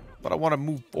I want to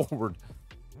move forward.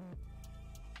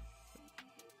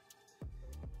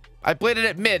 I played it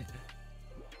at mid.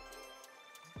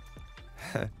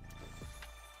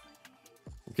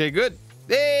 Okay, good.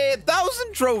 Hey,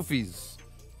 1,000 trophies.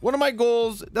 One of my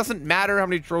goals. It doesn't matter how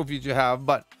many trophies you have,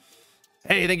 but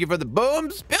hey, thank you for the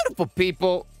booms. Beautiful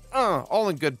people. All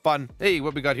in good fun. Hey,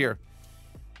 what we got here?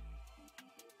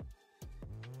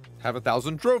 Have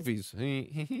 1,000 trophies.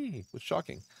 What's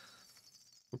shocking?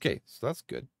 Okay, so that's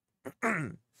good.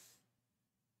 And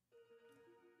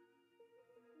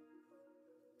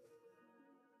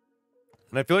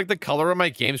I feel like the color on my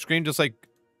game screen just like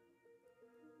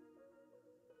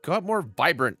got more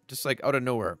vibrant, just like out of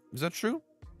nowhere. Is that true?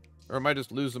 Or am I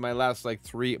just losing my last like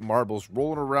 3 marbles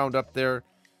rolling around up there?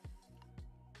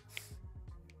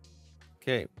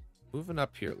 Okay, moving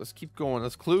up here. Let's keep going.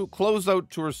 Let's close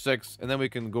out tour 6, and then we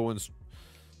can go and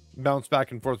bounce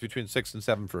back and forth between 6 and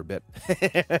 7 for a bit.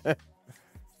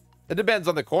 It depends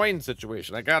on the coin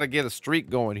situation. I gotta get a streak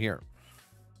going here.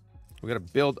 We gotta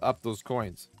build up those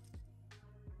coins.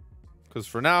 Because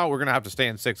for now, we're gonna have to stay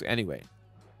in 6 anyway.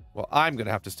 Well, I'm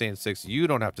gonna have to stay in 6. You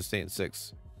don't have to stay in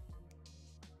 6.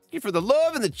 Thank you for the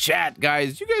love in the chat,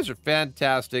 guys. You guys are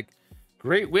fantastic.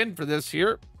 Great win for this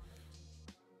here.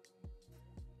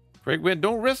 Great win.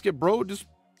 Don't risk it, bro. Just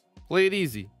play it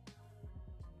easy.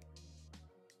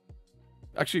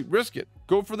 Actually, risk it.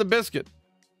 Go for the biscuit.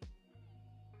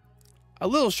 A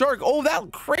little shark. Oh,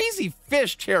 that crazy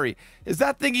fish, Terry. Is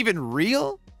that thing even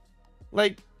real?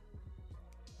 Like,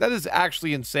 that is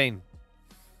actually insane.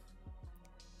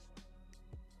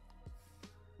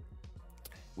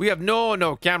 We have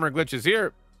no camera glitches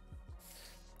here.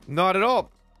 Not at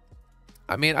all.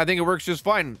 I mean, I think it works just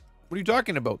fine. What are you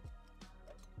talking about?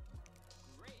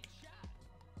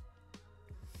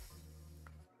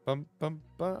 Bum, bum,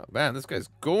 bum. Man, this guy's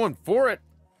going for it.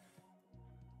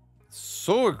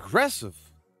 So aggressive.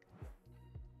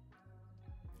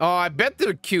 Oh, I bet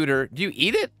they're cuter. Do you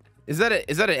eat it? Is that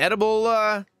an edible?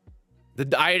 I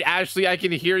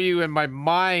can hear you in my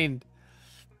mind.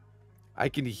 I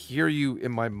can hear you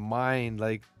in my mind,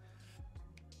 like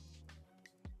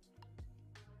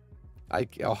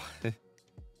oh.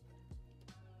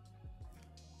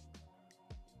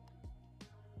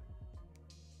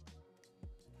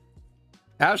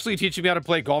 Ashley teaching me how to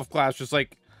play golf class, just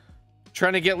like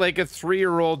trying to get like a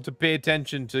 3-year-old to pay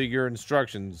attention to your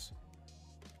instructions.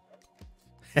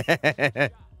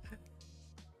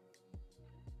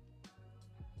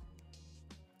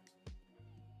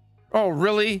 Oh,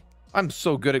 really? I'm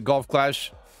so good at golf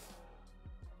clash.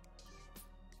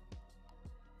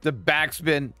 The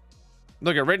backspin.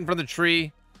 Look at right in front of the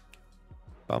tree.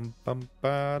 Bum bum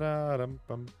ba da dum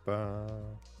bum ba.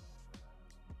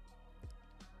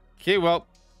 Okay, well,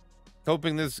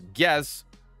 hoping this guess.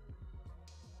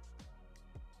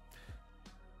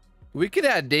 We could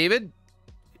add David.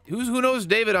 Who knows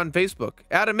David on Facebook?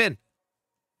 Add him in.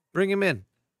 Bring him in.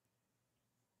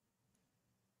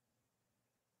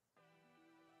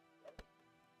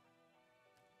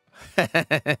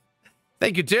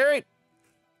 Thank you, Terry.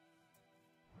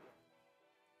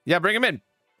 Yeah, bring him in.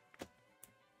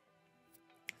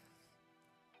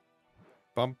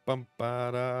 Bum bum ba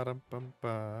da dum bum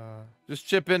ba. Just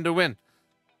chip in to win.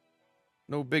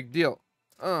 No big deal.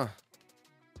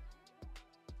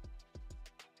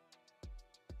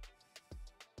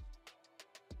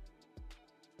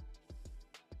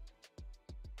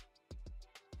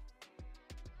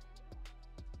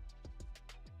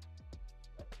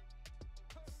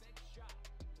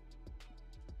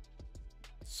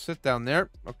 Sit down there.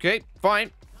 Okay,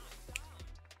 fine.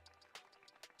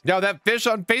 Now that fish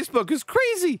on Facebook is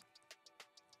crazy.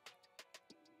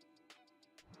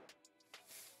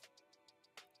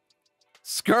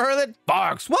 Scarlet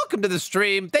Fox, welcome to the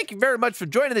stream. Thank you very much for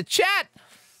joining the chat.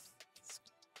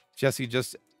 Jesse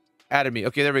just added me.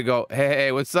 Okay, there we go.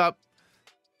 Hey, what's up?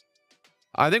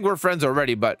 I think we're friends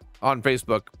already, but on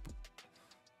Facebook.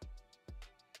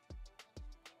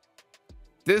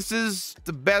 This is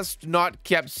the best not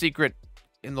kept secret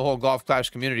in the whole Golf Clash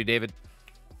community, David.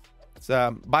 It's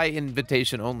by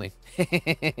invitation only.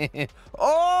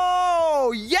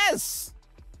 Oh, yes.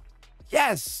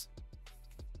 Yes.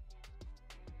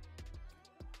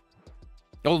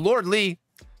 Oh, Lord Lee.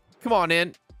 Come on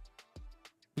in.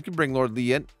 We can bring Lord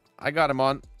Lee in. I got him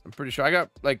on. I'm pretty sure. I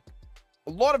got, like,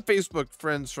 a lot of Facebook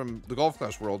friends from the Golf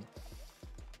Clash world.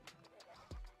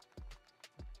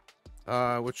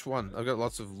 Which one? I've got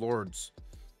lots of lords.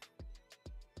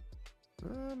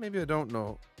 Maybe I don't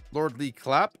know. Lord Lee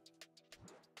Clap.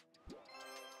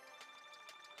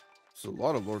 There's a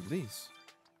lot of Lord Lees.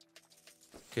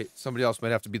 Okay, somebody else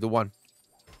might have to be the one.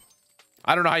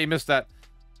 I don't know how you missed that.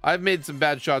 I've made some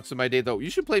bad shots in my day, though. You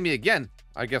should play me again.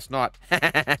 I guess not. All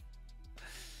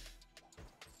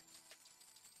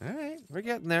right, we're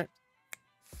getting there.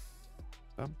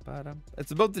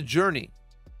 It's about the journey.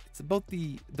 It's about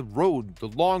the road, the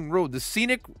long road, the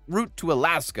scenic route to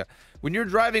Alaska. When you're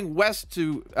driving west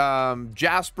to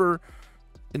Jasper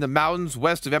in the mountains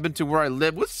west of Edmonton, where I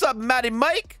live. What's up, Matty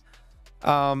Mike?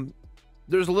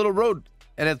 There's a little road,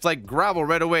 and it's like gravel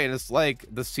right away, and it's like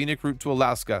the scenic route to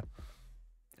Alaska.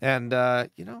 And,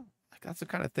 you know, like that's the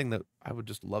kind of thing that I would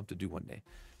just love to do one day.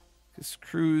 Just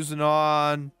cruising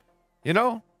on, you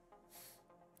know,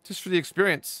 just for the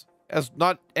experience, as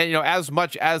not, and, you know, as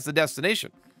much as the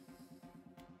destination.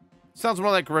 Sounds more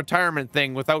like a retirement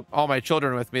thing without all my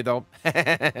children with me, though.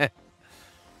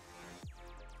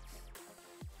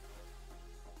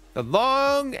 The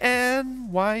long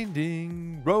and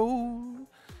winding road.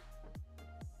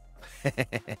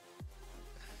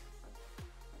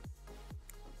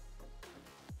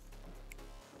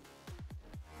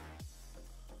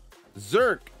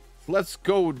 Zerk, let's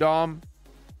go, Dom.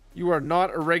 You are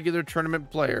not a regular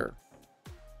tournament player.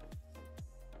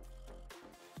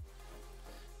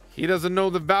 He doesn't know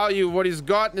the value of what he's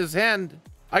got in his hand.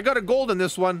 I got a gold in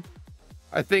this one,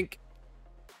 I think.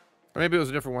 Or maybe it was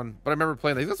a different one, but I remember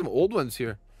playing. He's got some old ones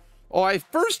here. Oh, I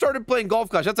first started playing Golf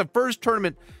Clash. That's the first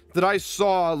tournament that I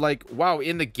saw, like, wow,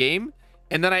 in the game.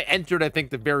 And then I entered, I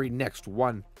think, the very next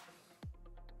one.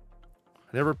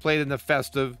 I never played in the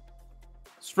festive.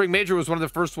 Spring Major was one of the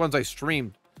first ones I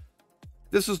streamed.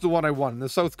 This is the one I won, the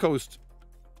South Coast.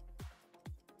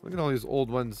 Look at all these old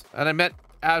ones. And I met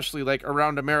Ashley, like,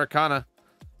 around Americana.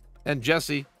 And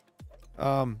Jesse.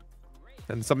 And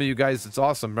some of you guys, it's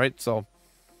awesome, right? So.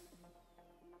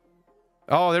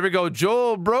 Oh, there we go.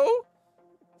 Joel, bro.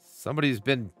 Somebody's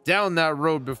been down that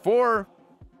road before.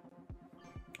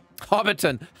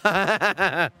 Hobbiton.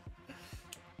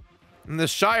 In the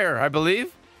Shire, I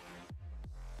believe.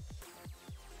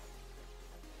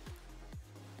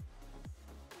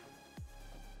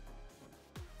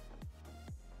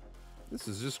 This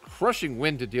is just crushing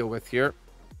wind to deal with here.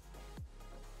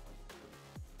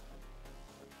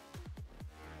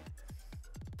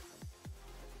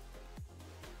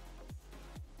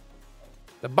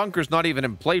 The bunker's not even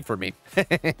in play for me.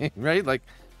 Right? Like,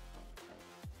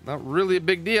 not really a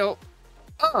big deal.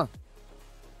 And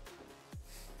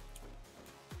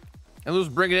let's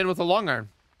bring it in with a long iron.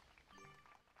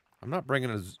 I'm not bringing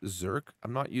a Zerk.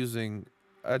 I'm not using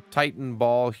a Titan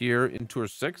ball here in Tour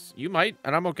 6. You might,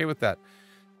 and I'm okay with that.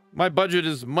 My budget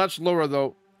is much lower,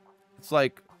 though. It's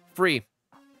like free.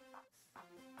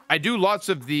 I do lots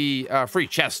of the free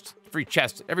chest. Free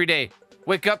chest every day.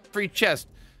 Wake up, free chest.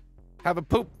 Have a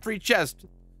poop, free chest.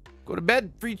 Go to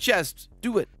bed, free chest.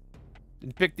 Do it.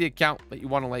 And pick the account that you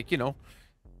want to, like, you know,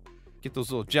 get those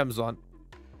little gems on.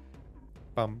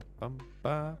 Bum, bum,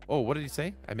 ba. Oh, what did he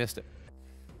say? I missed it.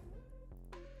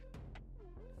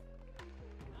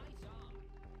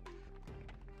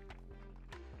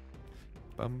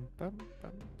 Bum, bum,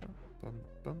 bum, bum,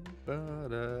 bum, ba,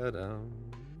 da, dum.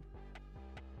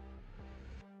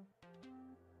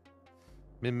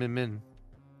 Min.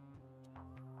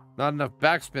 Not enough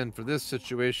backspin for this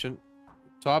situation.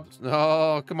 Tops.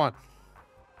 No, come on.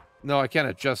 No, I can't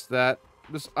adjust that.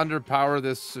 Just underpower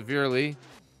this severely.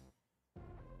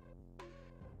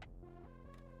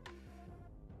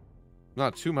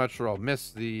 Not too much or I'll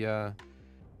miss the...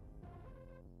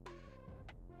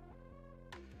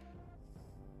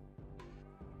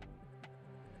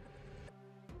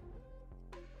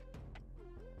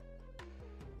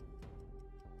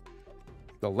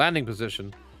 the landing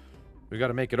position. We got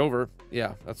to make it over.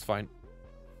 Yeah, that's fine.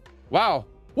 Wow.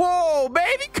 Whoa,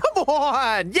 baby. Come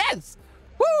on. Yes.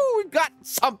 Woo. We got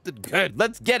something good.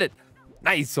 Let's get it.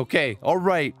 Nice. Okay. All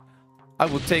right. I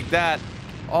will take that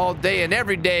all day and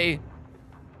every day.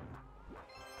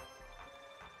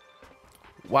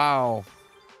 Wow.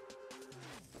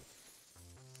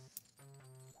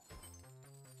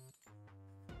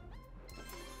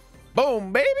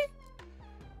 Boom, baby.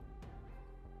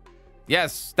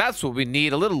 Yes, that's what we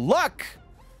need. A little luck.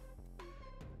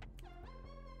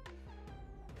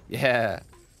 Yeah.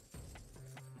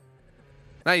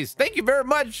 Nice. Thank you very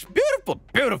much. Beautiful,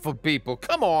 beautiful people.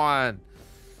 Come on.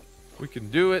 We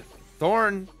can do it.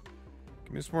 Thorn.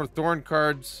 Give me some more thorn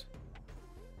cards.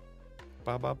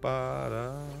 Ba, ba,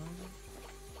 ba,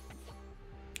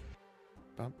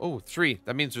 da. Oh, 3.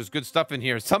 That means there's good stuff in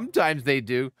here. Sometimes they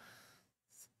do.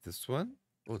 This one?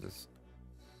 Oh, this.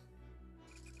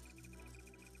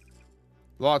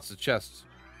 Lots of chests.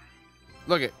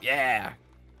 Look at, yeah.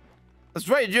 That's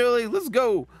right, Julie. Let's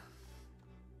go.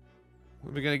 What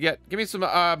are we gonna get? Give me some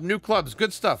new clubs.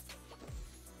 Good stuff.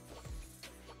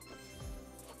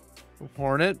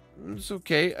 Hornet. It's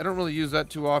okay. I don't really use that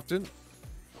too often.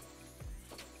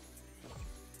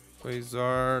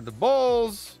 Quasar. The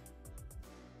balls.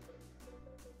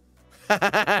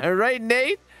 Right,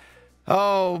 Nate?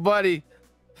 Oh, buddy.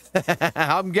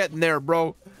 I'm getting there,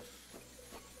 bro.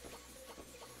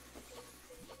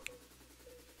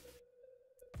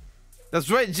 That's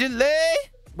right, Gillet.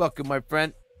 Welcome, my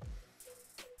friend.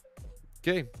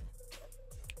 Okay.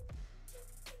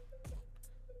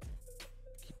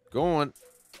 Keep going.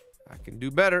 I can do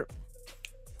better.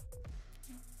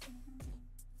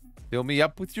 Fill me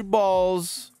up with your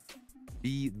balls.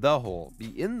 Be the hole. Be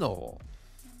in the hole.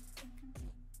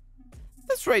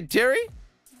 That's right, Terry.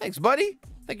 Thanks, buddy.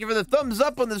 Thank you for the thumbs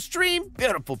up on the stream.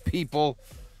 Beautiful people.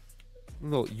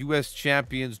 Little U.S.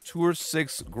 Champions Tour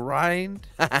 6 grind.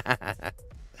 We're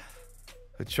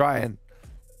trying.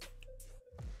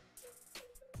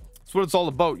 That's what it's all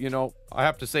about, you know. I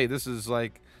have to say, this is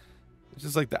like, it's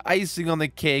just like the icing on the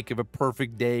cake of a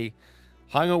perfect day.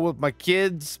 Hung out with my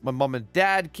kids. My mom and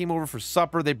dad came over for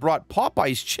supper. They brought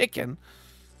Popeye's chicken.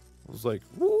 I was like,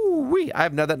 woo-wee. I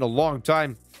haven't had that in a long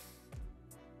time.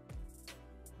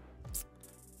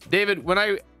 David, when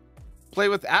I play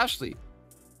with Ashley,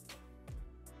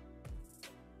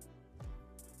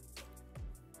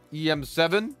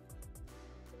 EM7.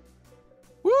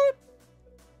 What?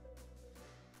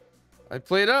 I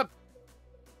played up.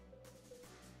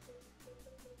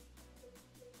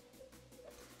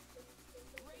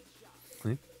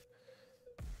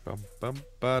 Bum, bum,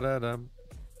 ba-da-dum.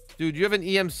 Dude, you have an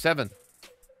EM7.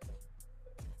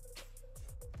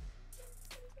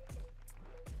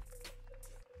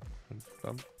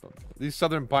 Bum, bum. These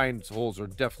Southern Pines holes are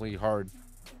definitely hard.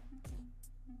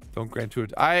 Don't grant to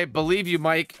it. I believe you,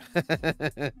 Mike.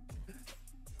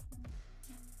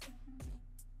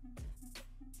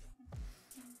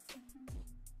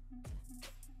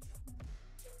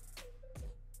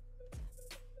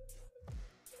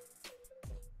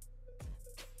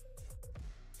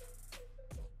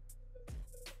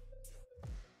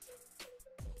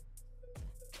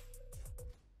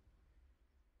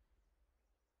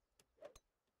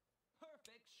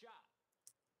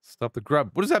 Stop the grub.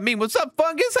 What does that mean? What's up,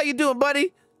 Fungus? How you doing,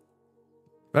 buddy?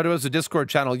 Right, it was a Discord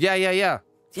channel. Yeah.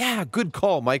 Yeah, good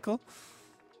call, Michael.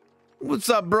 What's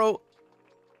up, bro?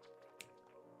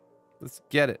 Let's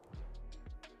get it.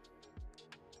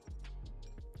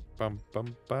 Bum,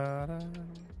 bum, ba-da.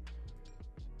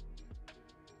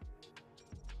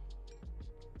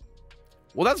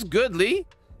 Well, that's good, Lee.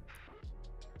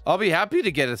 I'll be happy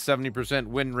to get a 70%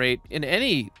 win rate in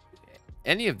any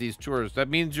of these tours. That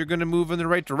means you're going to move in the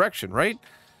right direction, right?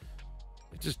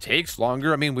 It just takes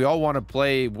longer. I mean, we all want to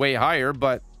play way higher,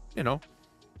 but, you know.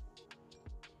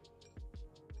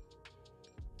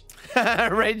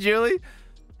 Right, Julie?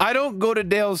 I don't go to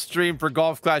Dale's stream for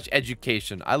Golf Clash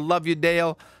education. I love you,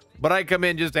 Dale, but I come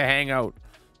in just to hang out.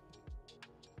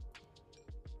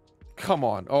 Come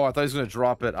on. Oh, I thought he was going to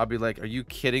drop it. I'll be like, are you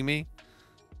kidding me?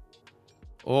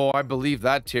 Oh, I believe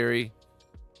that, Terry.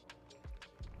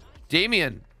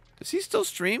 Damien, does he still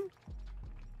stream?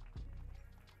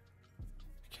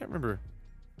 I can't remember.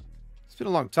 It's been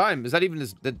a long time. Is that even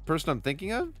the person I'm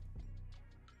thinking of?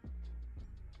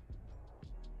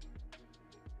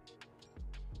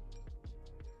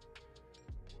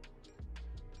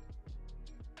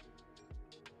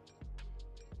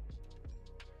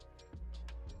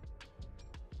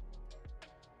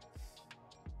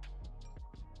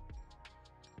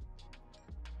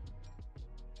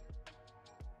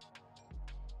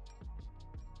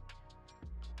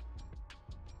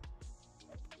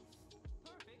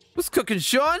 cooking,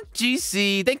 Sean?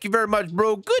 GC, thank you very much,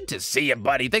 bro. Good to see you,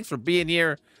 buddy. Thanks for being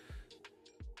here.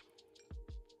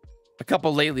 A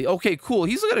couple lately. Okay, cool.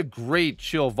 He's got a great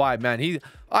chill vibe, man.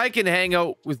 I can hang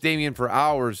out with Damien for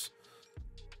hours.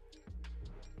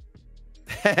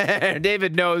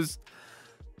 David knows.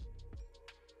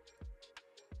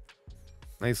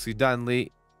 Nicely done,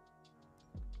 Lee.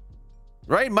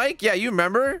 Right, Mike? Yeah, you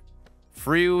remember?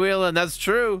 Freewheeling, that's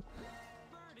true.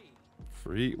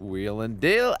 Freewheeling.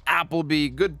 Dale Appleby.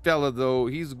 Good fella, though.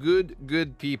 He's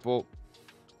good people.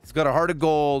 He's got a heart of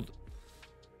gold.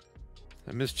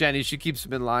 And Miss Jenny, she keeps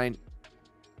him in line.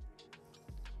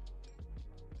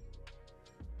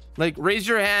 Like, raise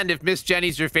your hand if Miss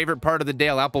Jenny's your favorite part of the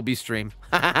Dale Appleby stream.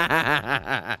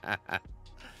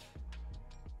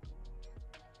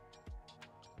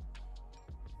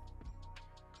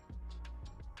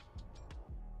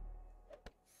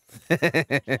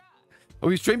 Oh,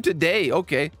 he streamed today.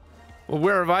 Okay. Well,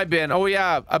 where have I been? Oh,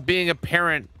 yeah. Being a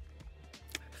parent.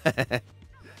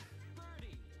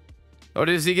 Oh,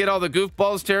 does he get all the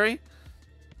goofballs, Terry?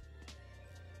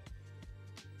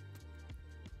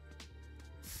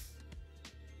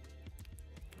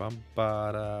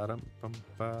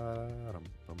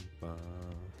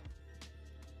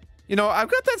 You know, I've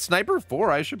got that Sniper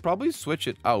 4. I should probably switch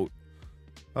it out.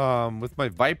 With my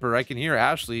Viper, I can hear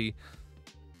Ashley.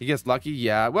 He gets lucky.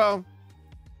 Yeah, well.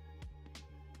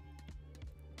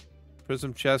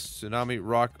 Prism Chest, Tsunami,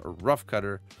 Rock, or Rough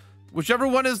Cutter. Whichever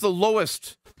one is the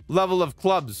lowest level of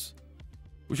clubs.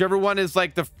 Whichever one is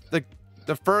like the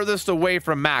furthest away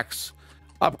from max.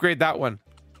 Upgrade that one.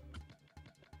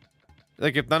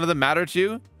 Like, if none of them matter to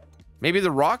you, maybe the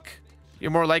Rock.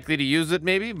 You're more likely to use it,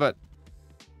 maybe, but...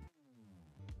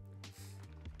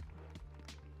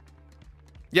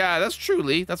 Yeah, that's true,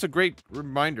 Lee. That's a great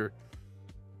reminder.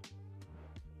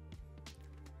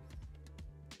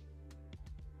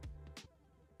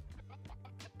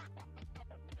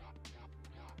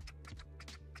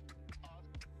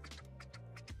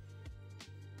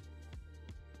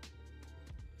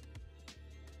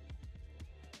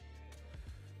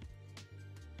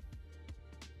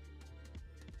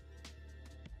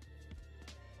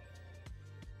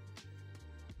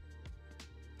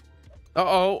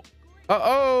 Uh-oh.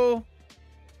 Uh-oh.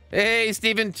 Hey,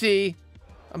 Stephen T.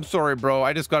 I'm sorry, bro.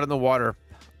 I just got in the water.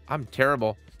 I'm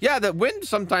terrible. Yeah, the wind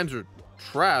sometimes are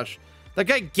trash. That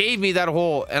guy gave me that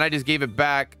hole, and I just gave it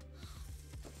back.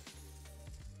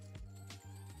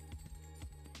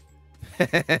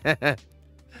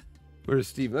 Where's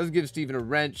Steven? Let's give Steven a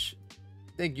wrench.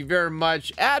 Thank you very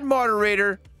much. Add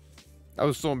moderator. That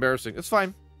was so embarrassing. It's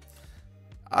fine.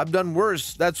 I've done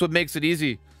worse. That's what makes it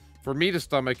easy for me to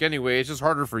stomach anyway. It's just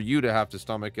harder for you to have to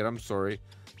stomach it. I'm sorry.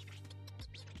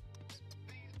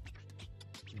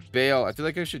 Bail. I feel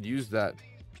like I should use that.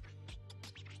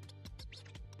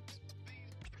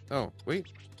 Oh, wait.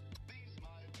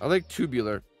 I like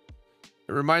tubular.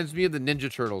 It reminds me of the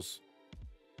Ninja Turtles.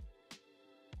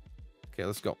 Okay,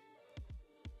 let's go.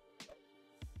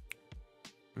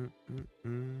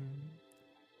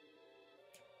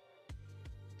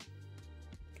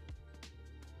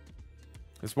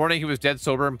 This morning he was dead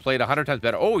sober and played 100 times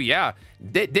better. Oh, yeah.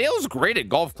 Dale's great at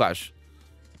Golf Clash.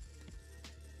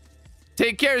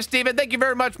 Take care, Steven. Thank you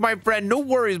very much, my friend. No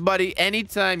worries, buddy.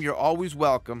 Anytime, you're always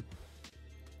welcome.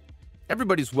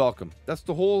 Everybody's welcome. That's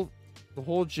the whole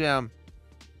jam.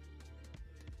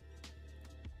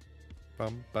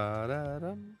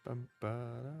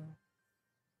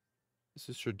 This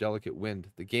is sure delicate wind.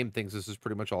 The game thinks this is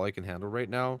pretty much all I can handle right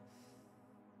now.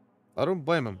 I don't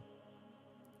blame him.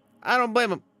 I don't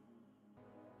blame him.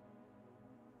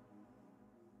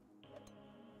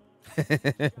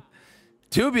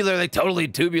 Tubular, like totally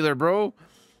tubular, bro.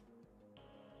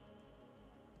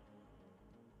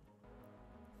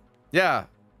 Yeah.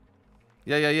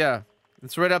 Yeah.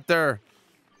 It's right up there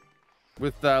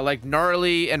with like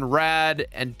gnarly and rad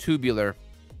and tubular,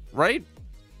 right?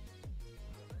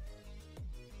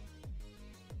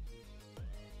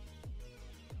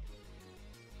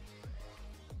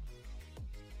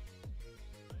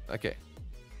 Okay.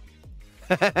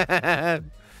 Yeah,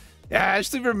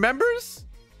 Ashley remembers?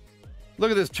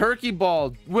 Look at this turkey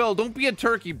ball. Will, don't be a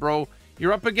turkey, bro.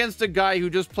 You're up against a guy who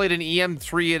just played an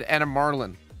EM3 and a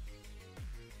Marlin.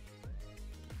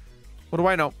 What do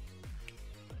I know?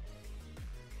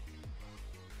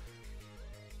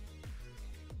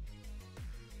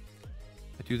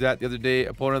 I do that the other day.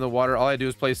 I pulled in the water. All I do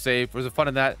is play safe. Was it fun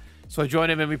in that? So I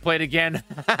joined him and we played again.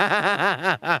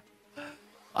 I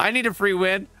need a free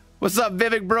win. What's up,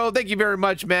 Vivek, bro? Thank you very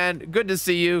much, man. Good to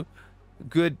see you.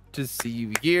 Good to see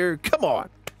you here. Come on.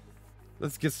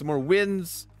 Let's get some more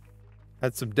wins.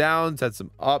 Had some downs, had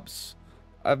some ups.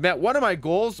 I've met one of my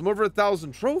goals. I'm over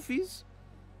 1,000 trophies.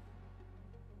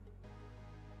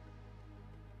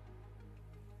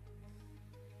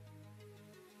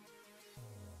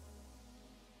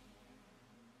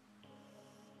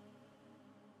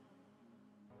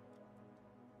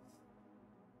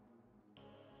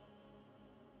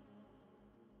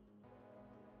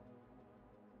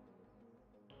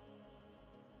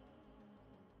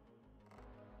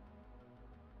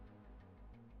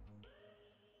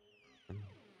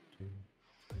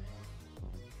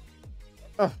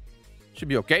 Should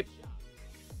be okay.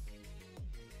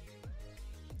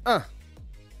 Okay.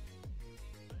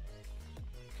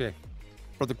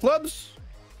 For the clubs,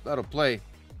 that'll play.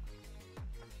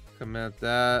 Come at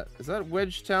that. Is that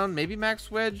Wedge Town? Maybe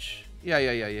Max Wedge?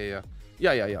 Yeah.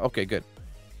 Okay, good.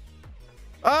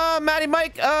 Matty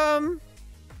Mike, I don't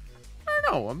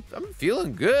know. I'm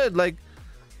feeling good. Like,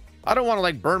 I don't want to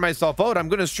like burn myself out. I'm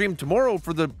gonna stream tomorrow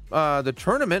for the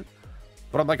tournament.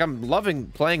 But I'm loving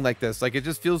playing like this. Like, it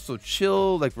just feels so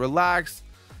chill, like relaxed.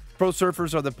 Pro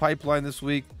surfers are the pipeline this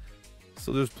week.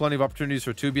 So there's plenty of opportunities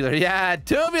for tubular. Yeah,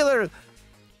 tubular.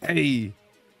 Hey.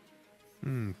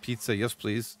 Pizza, yes,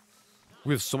 please.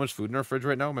 We have so much food in our fridge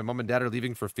right now. My mom and dad are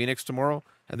leaving for Phoenix tomorrow,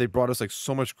 and they brought us like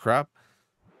so much crap.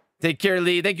 Take care,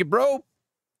 Lee. Thank you, bro.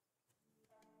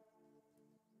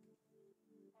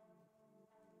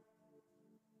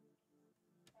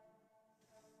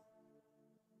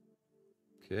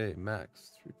 Okay,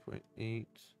 max 3.8.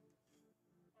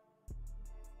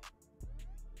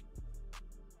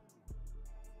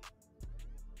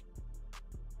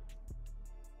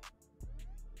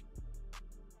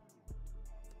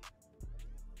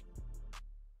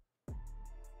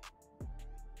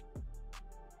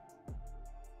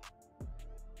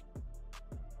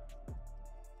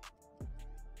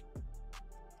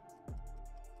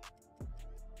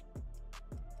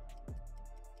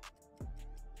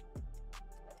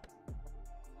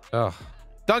 Oh,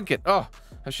 dunk it. Oh,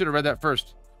 I should have read that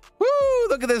first. Woo,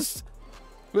 look at this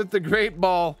with the great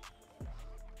ball.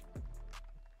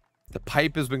 The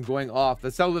pipe has been going off.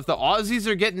 That's how, if the Aussies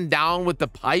are getting down with the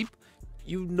pipe,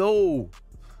 you know.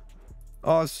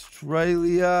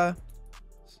 Australia,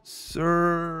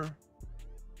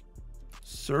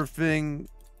 surfing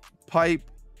pipe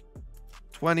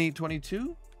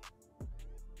 2022.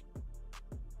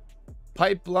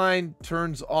 Pipeline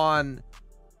turns on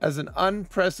as an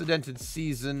unprecedented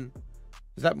season.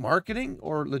 Is that marketing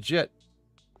or legit?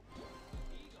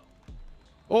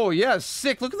 Oh, yeah,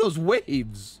 sick. Look at those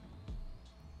waves.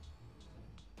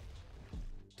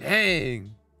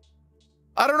 Dang.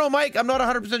 I don't know, Mike. I'm not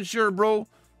 100% sure, bro.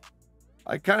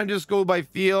 I kind of just go by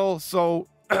feel. So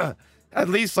at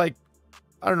least, like,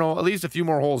 I don't know, at least a few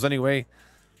more holes anyway.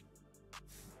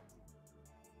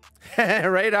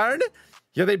 Right, Arn?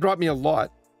 Yeah, they brought me a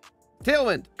lot.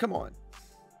 Tailwind, come on.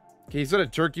 Okay, he's got a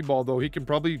turkey ball, though. He can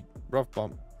probably rough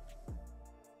bump.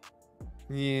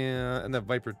 Yeah, and that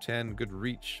Viper 10, good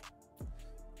reach.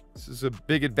 This is a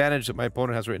big advantage that my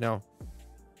opponent has right now.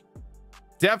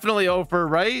 Definitely Ofer,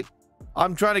 right?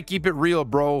 I'm trying to keep it real,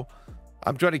 bro.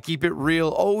 I'm trying to keep it real,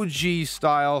 OG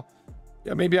style.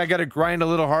 Yeah, maybe I got to grind a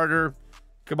little harder,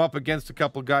 come up against a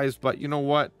couple guys, but you know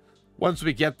what? Once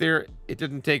we get there, it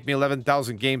didn't take me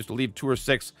 11,000 games to leave 2 or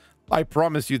 6. I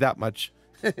promise you that much.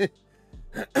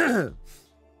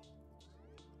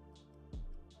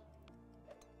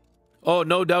 Oh,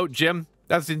 no doubt, Jim.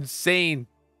 That's insane.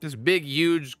 This big,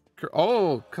 huge...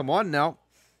 Oh, come on now.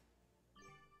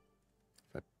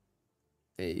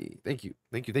 Hey, thank you.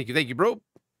 Thank you, bro.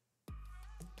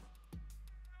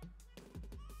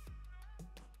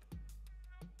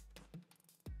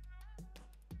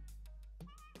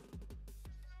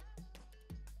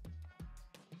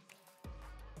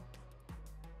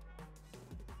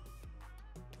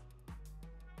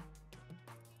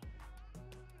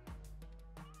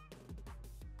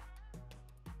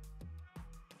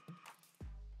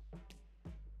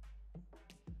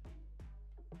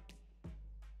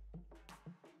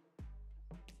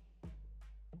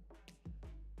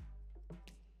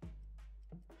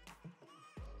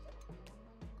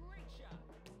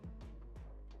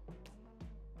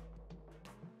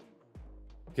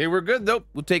 Okay, we're good, though.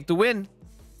 We'll take the win.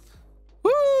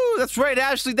 Woo! That's right,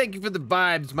 Ashley. Thank you for the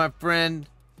vibes, my friend.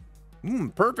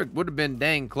 Perfect. Would have been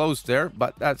dang close there,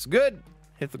 but that's good.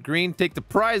 Hit the green, take the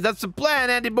prize. That's the plan,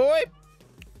 Andy boy.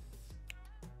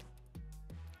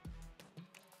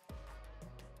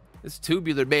 It's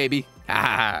tubular, baby.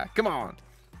 Ah, come on.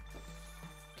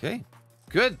 Okay,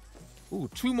 good. Ooh,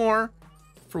 2 more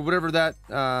for whatever that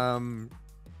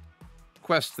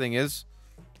quest thing is.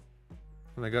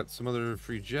 And I got some other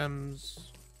free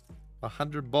gems.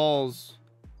 100 balls.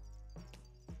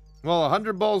 Well,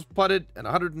 100 balls putted and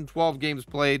 112 games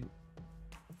played.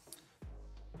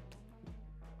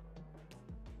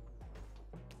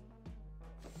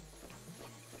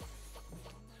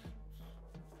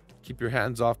 Keep your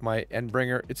hands off my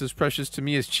Endbringer. It's as precious to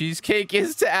me as cheesecake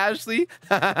is to Ashley.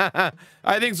 I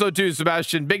think so too,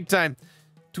 Sebastian. Big time.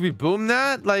 Do we boom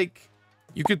that? Like,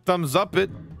 you could thumbs up it.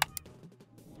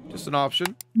 Just an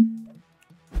option.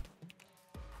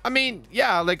 I mean,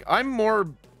 yeah, like, I'm more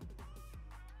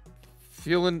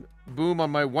feeling boom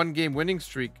on my 1-game winning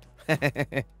streak.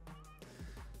 I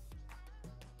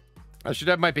should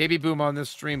have my baby boom on this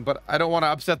stream, but I don't want to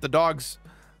upset the dogs.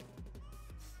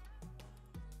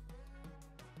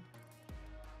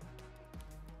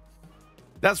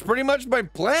 That's pretty much my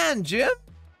plan, Jim.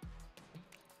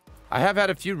 I have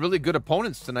had a few really good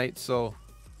opponents tonight, so...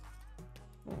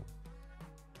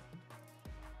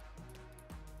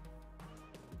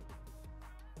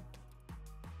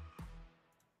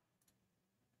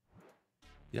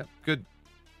 Yep, good.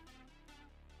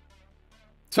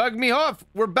 Tug me off.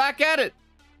 We're back at it.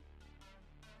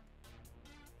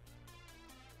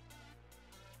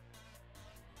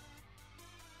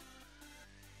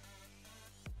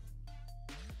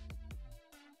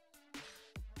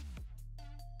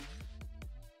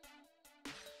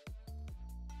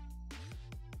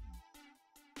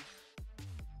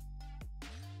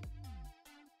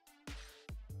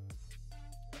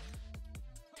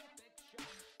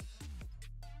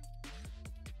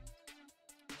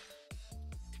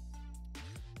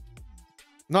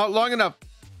 Not long enough.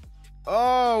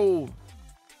 Oh.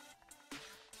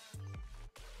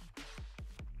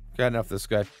 Got enough of this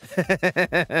guy.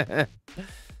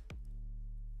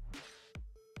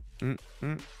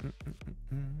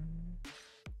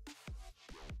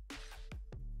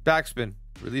 Backspin.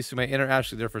 Releasing my inner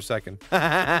Ashley there for a second.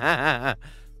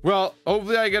 Well,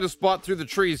 hopefully I get a spot through the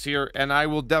trees here, and I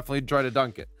will definitely try to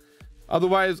dunk it.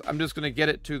 Otherwise, I'm just going to get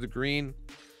it to the green.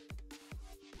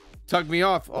 Tug me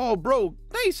off. Oh, bro.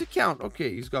 Nice account.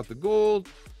 Okay, he's got the gold.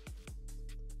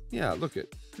 Yeah, look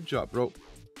it. Good job, bro.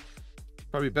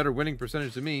 Probably a better winning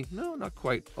percentage than me. No, not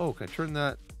quite. Oh, can I turn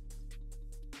that?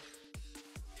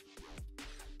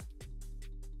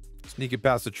 Sneak it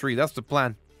past the tree. That's the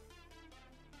plan.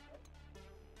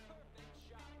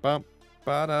 Bump,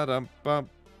 ba-da-dum, bump,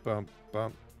 bump,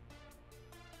 bump.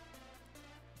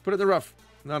 Put it in the rough.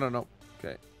 No, no, no.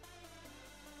 Okay.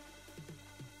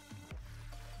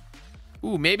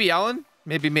 Ooh, maybe, Alan.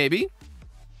 Maybe.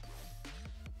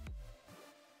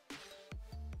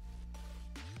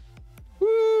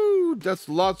 Woo! That's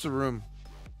lots of room.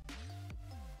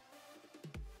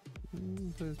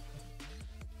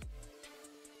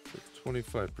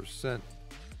 25%.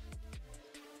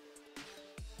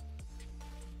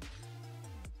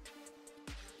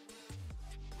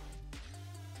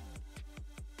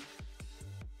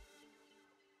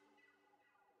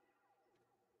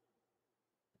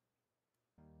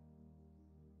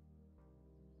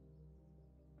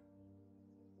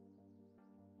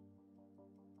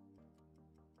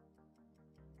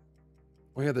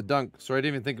 Oh yeah, the dunk. Sorry, I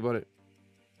didn't even think about it.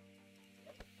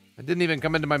 It didn't even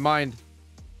come into my mind.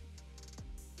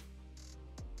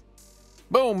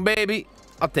 Boom, baby.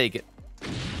 I'll take it.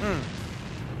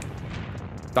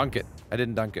 Dunk it. I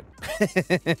didn't dunk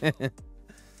it.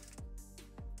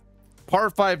 Par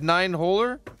 5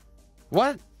 9-holer?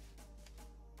 What?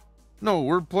 No,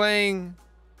 we're playing...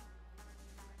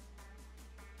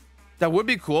 That would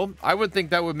be cool. I would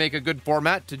think that would make a good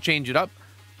format to change it up.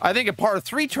 I think a par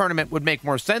 3 tournament would make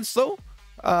more sense, though.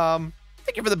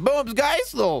 Thank you for the booms,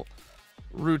 guys. Little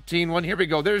routine one. Here we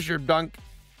go. There's your dunk.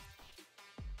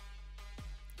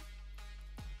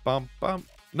 Bump, bump.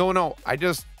 No. I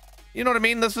just... You know what I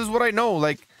mean? This is what I know.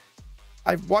 Like,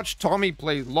 I've watched Tommy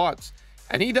play lots.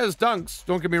 And he does dunks,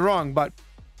 don't get me wrong. But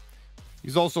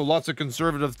he's also lots of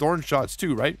conservative thorn shots,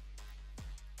 too, right?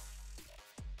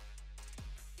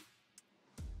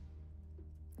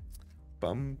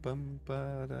 Bum bum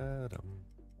ba da dum.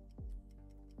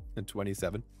 And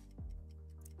 27.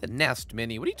 The Nest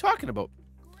Mini. What are you talking about?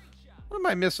 What am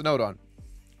I missing out on?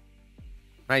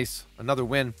 Nice. Another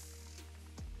win.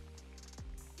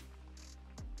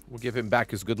 We'll give him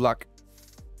back his good luck.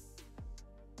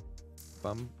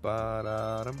 Bum ba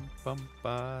da dum. Bum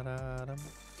ba da dum.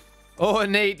 Oh,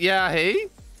 and Nate. Yeah, hey.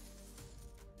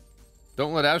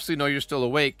 Don't let Ashley know you're still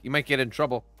awake. You might get in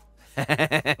trouble.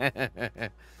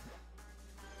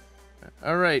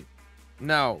 All right.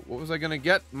 Now, what was I going to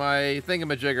get? My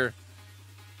thingamajigger.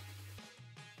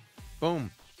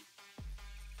 Boom.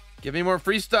 Give me more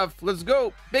free stuff. Let's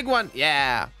go. Big one.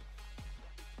 Yeah.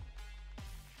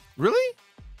 Really?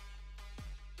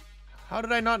 How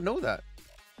did I not know that?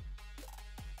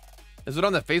 Is it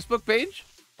on the Facebook page?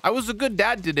 I was a good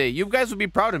dad today. You guys would be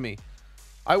proud of me.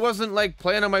 I wasn't like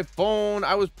playing on my phone.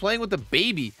 I was playing with the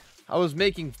baby. I was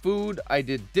making food. I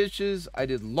did dishes. I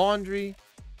did laundry.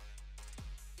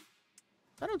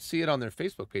 I don't see it on their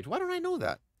Facebook page. Why don't I know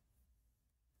that?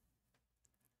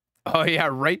 Oh, yeah,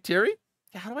 right, Terry?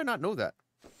 Yeah, how do I not know that?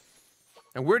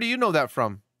 And where do you know that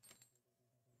from?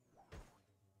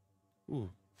 Ooh.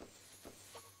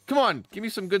 Come on, give me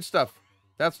some good stuff.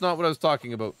 That's not what I was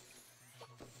talking about.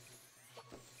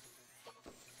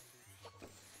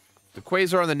 The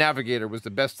Quasar on the Navigator was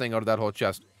the best thing out of that whole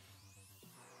chest.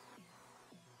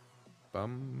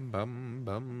 Bum, bum,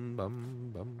 bum,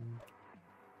 bum, bum.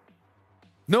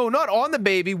 No, not on the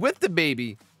baby, with the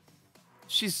baby.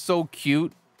 She's so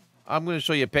cute. I'm going to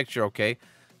show you a picture, okay?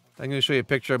 I'm going to show you a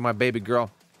picture of my baby girl.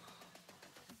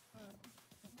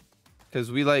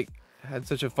 Because we, like, had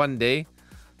such a fun day.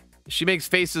 She makes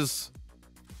faces.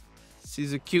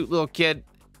 She's a cute little kid.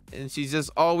 And she's just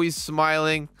always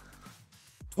smiling.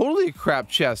 Totally a crap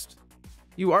chest.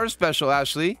 You are special,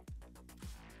 Ashley.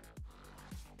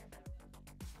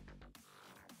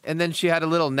 And then she had a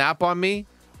little nap on me.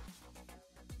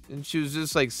 And she was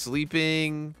just like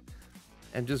sleeping.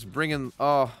 And just bringing...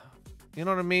 Oh, you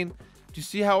know what I mean? Do you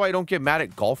see how I don't get mad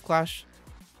at Golf Clash?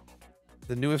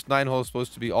 The newest 9-hole is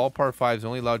supposed to be all par 5s.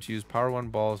 Only allowed to use power 1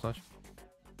 balls. Not...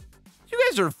 You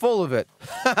guys are full of it.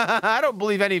 I don't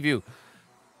believe any of you.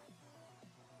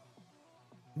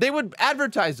 They would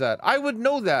advertise that. I would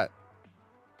know that.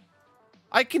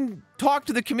 I can talk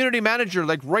to the community manager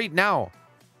like right now.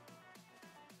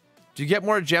 Do you get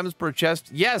more gems per chest?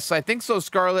 Yes, I think so,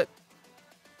 Scarlett.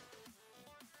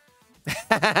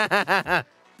 I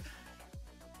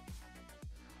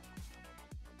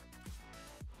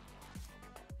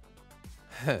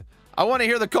want to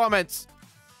hear the comments.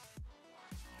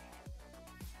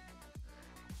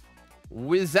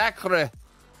 Wizzacre.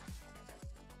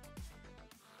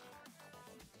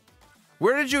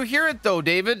 Where did you hear it, though,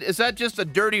 David? Is that just a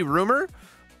dirty rumor?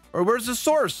 Or where's the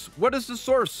source? What is the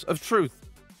source of truth?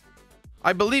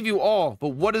 I believe you all, but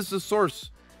what is the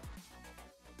source?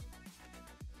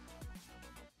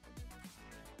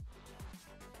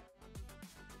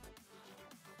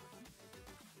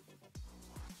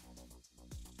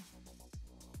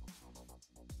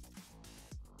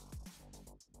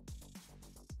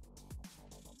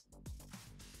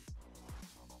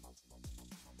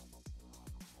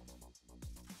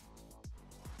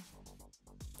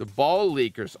 The ball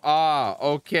leakers. Ah,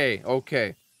 okay,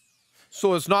 okay.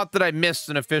 So it's not that I missed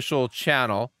an official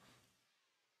channel.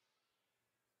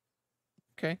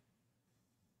 Okay.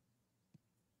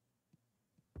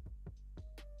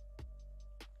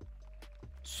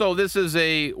 So this is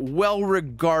a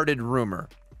well-regarded rumor,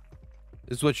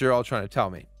 is what you're all trying to tell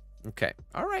me. Okay.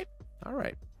 All right. All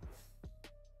right.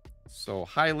 So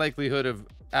high likelihood of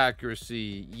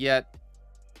accuracy, yet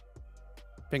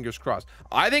fingers crossed.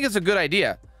 I think it's a good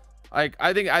idea. I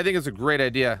think it's a great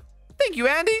idea. Thank you,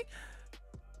 Andy.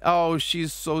 Oh,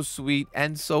 she's so sweet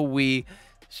and so wee.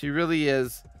 She really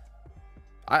is.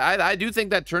 I do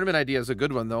think that tournament idea is a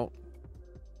good one, though.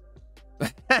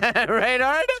 Right,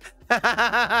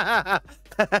 Ard?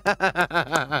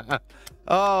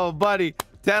 Oh, buddy.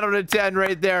 10 out of 10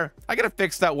 right there. I gotta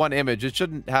fix that one image. It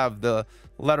shouldn't have the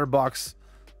letterbox.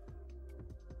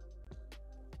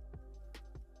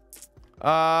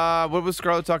 What was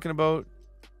Scarlett talking about?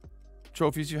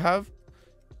 Trophies you have?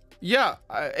 Yeah,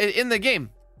 in the game.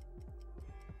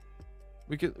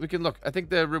 We can look. I think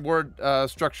the reward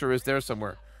structure is there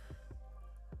somewhere.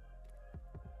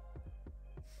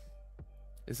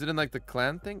 Is it in like the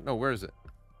clan thing? No, where is it?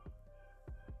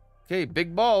 Okay,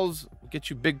 big balls get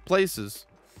you big places.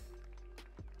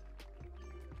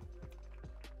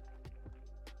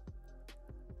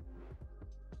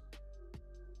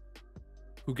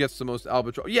 Who gets the most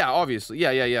albatross? Yeah, obviously.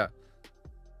 Yeah.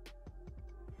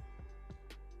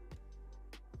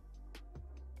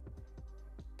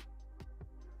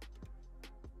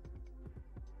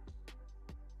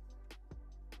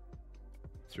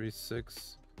 Three,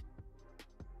 6.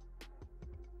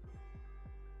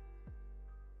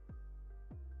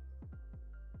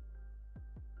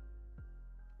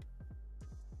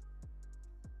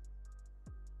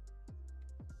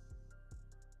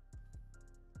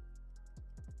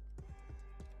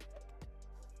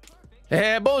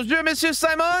 Hey, bonjour, Monsieur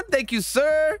Simon. Thank you,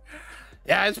 sir.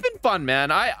 Yeah, it's been fun,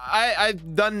 man.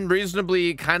 I've done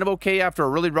reasonably kind of okay after a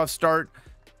really rough start,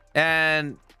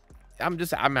 and I'm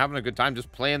having a good time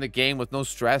just playing the game with no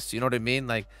stress. You know what I mean?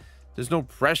 Like, there's no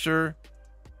pressure.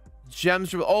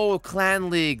 Gems from clan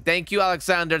league. Thank you,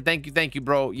 Alexander. Thank you,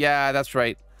 bro. Yeah, that's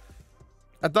right.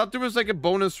 I thought there was like a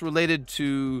bonus related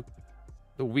to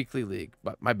the weekly league,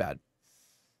 but my bad.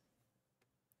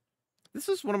 This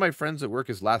is one of my friends at work,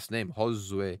 his last name,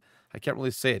 Josue. I can't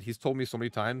really say it. He's told me so many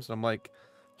times. And I'm like,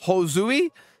 Josue?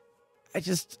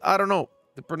 I don't know.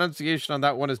 The pronunciation on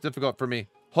that one is difficult for me.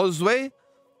 Josue?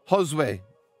 Josue,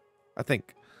 I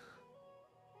think.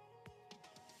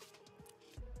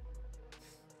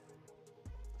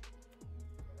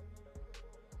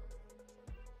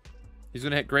 He's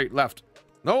going to hit great left.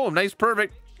 No, nice,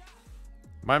 perfect.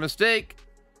 My mistake.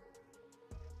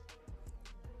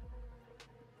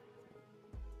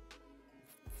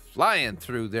 Flying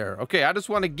through there. Okay, I just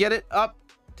want to get it up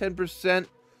 10%.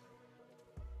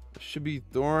 Should be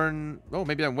thorn. Oh,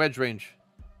 maybe I'm wedge range.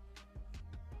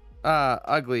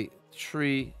 Ugly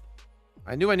tree.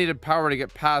 I knew I needed power to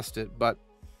get past it, but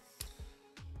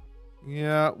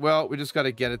yeah, well, we just got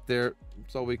to get it there.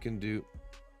 That's all we can do.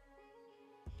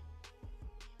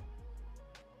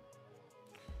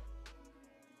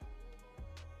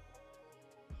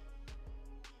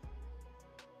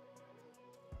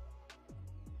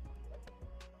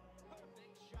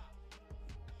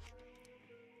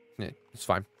 Yeah, it's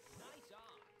fine.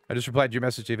 I just replied to your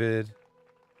message, David.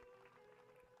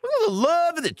 Look at the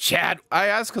love in the chat. I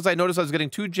asked because I noticed I was getting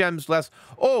 2 gems less.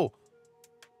 Oh,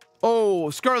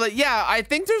 Scarlet. Yeah, I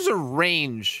think there's a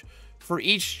range for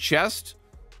each chest.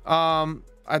 I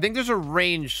think there's a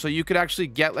range so you could actually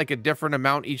get like a different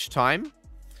amount each time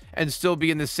and still be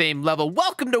in the same level.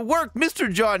 Welcome to work,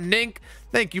 Mr. John Nink.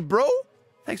 Thank you, bro.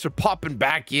 Thanks for popping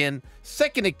back in.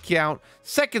 Second account,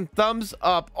 second thumbs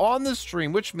up on the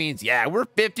stream, which means, yeah, we're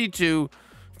 52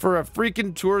 for a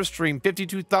freaking tour stream.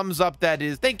 52 thumbs up, that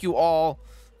is. Thank you all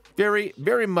very,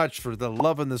 very much for the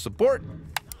love and the support.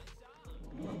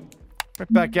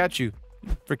 Right back at you.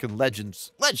 Freaking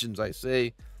legends. Legends, I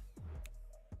say.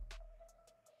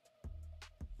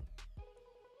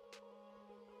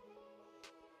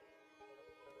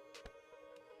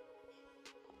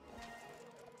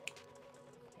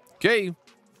 Okay.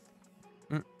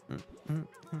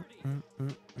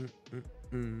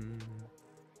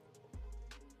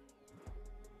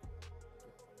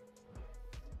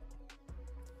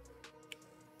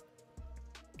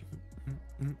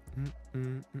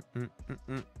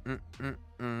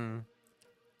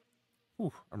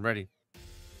 Ooh, I'm ready.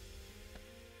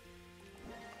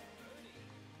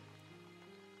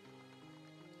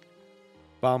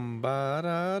 Bum ba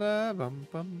da da bum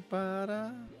bum ba da.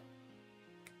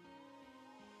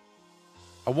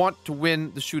 I want to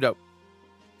win the shootout.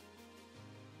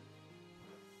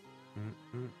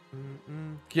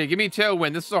 Okay, give me a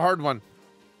tailwind. This is a hard one.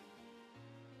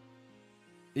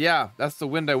 Yeah, that's the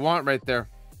wind I want right there.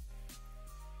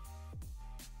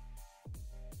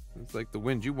 It's like the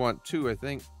wind you want too, I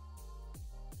think.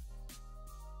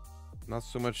 Not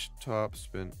so much top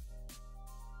spin.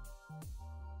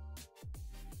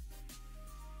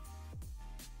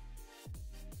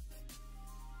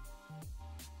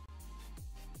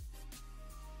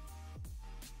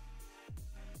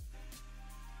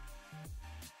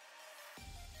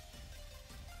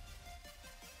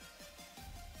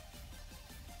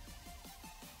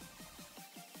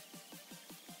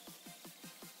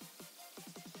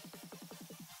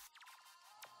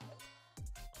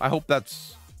 I hope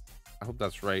that's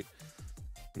right.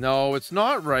 No, it's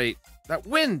not right. That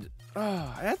wind.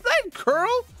 That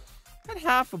curl. That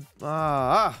half of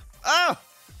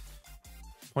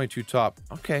 22 top.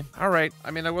 Okay, all right.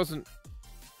 I mean, I wasn't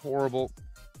horrible,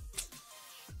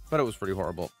 but it was pretty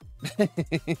horrible.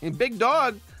 Big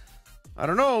dog. I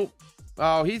don't know.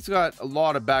 Oh, he's got a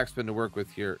lot of backspin to work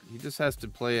with here. He just has to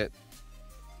play it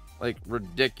like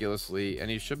ridiculously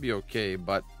and he should be okay,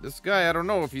 but this guy, I don't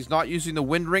know if he's not using the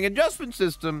wind ring adjustment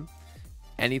system.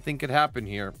 Anything could happen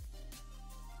here.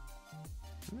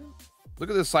 Look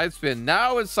at the side spin.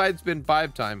 Now it's side spin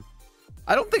 5 time.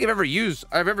 I don't think I've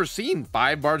ever seen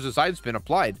 5 bars of side spin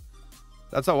applied.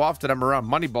 That's how often I'm around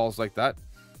money balls like that.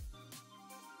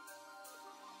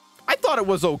 I thought it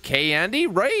was okay, Andy,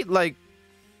 right? Like,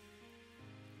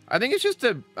 I think it's just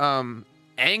a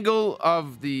angle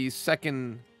of the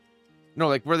second. No,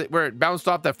 like where it bounced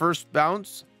off that first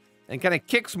bounce and kind of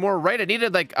kicks more right. It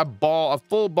needed like a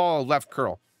full ball of left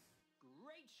curl.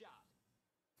 Great shot.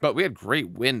 But we had great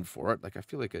wind for it. Like, I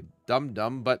feel like a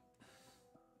dum-dum, but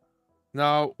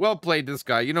no, well played, this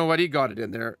guy. You know what? He got it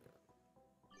in there.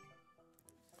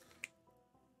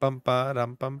 Bum ba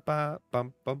dum bum ba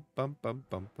bum bum bum bum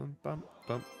bum bum bum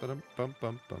bum bum bum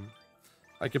bum bum.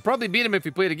 I could probably beat him if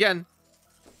he played again.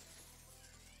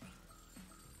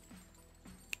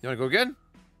 You want to go again?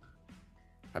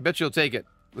 I bet you'll take it.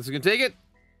 Listen, can take it.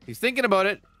 He's thinking about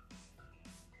it.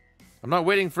 I'm not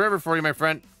waiting forever for you, my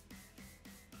friend.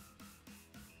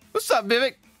 What's up,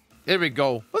 Vivek? There we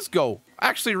go. Let's go.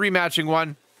 Actually rematching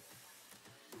one.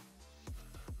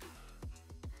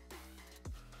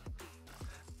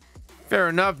 Fair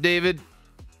enough, David.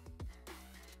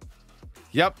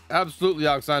 Yep, absolutely,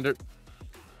 Alexander.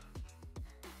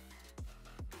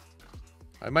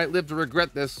 I might live to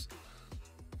regret this.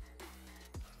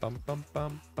 Bum, bum,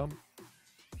 bum, bum.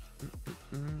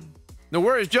 No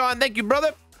worries, John. Thank you,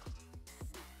 brother.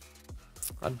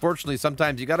 Unfortunately,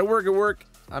 sometimes you gotta work at work.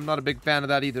 I'm not a big fan of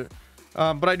that either.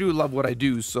 But I do love what I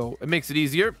do, so it makes it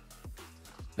easier.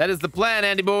 That is the plan,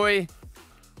 Andy boy.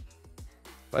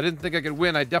 If I didn't think I could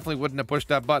win, I definitely wouldn't have pushed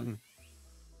that button.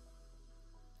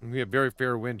 And we have very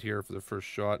fair wind here for the first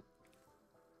shot.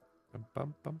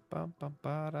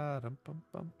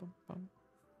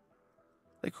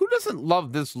 Like, who doesn't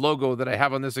love this logo that I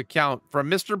have on this account from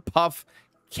Mr. Puff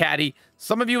Caddy?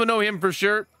 Some of you will know him for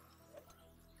sure.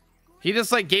 He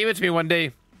just, like, gave it to me one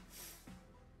day.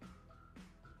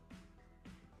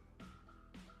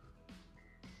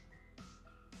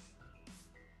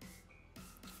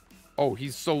 Oh,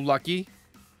 he's so lucky.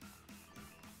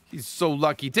 He's so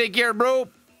lucky. Take care, bro.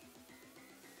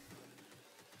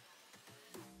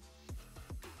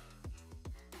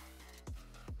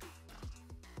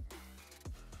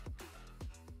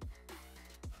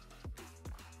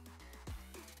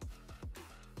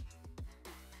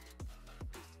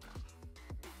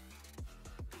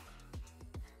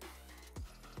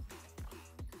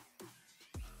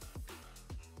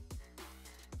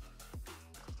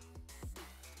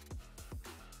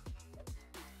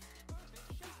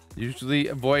 Usually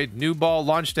avoid new ball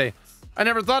launch day. I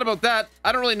never thought about that.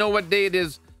 I don't really know what day it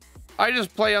is. I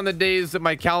just play on the days that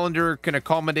my calendar can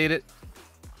accommodate it.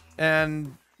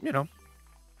 And, you know,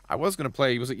 I was going to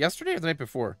play. Was it yesterday or the night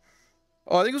before?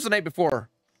 Oh, I think it was the night before.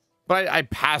 But I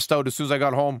passed out as soon as I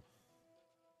got home.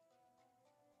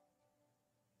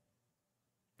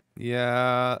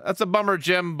 Yeah, that's a bummer,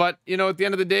 Jim. But, you know, at the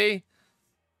end of the day,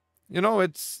 you know,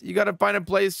 you got to find a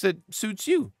place that suits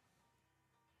you.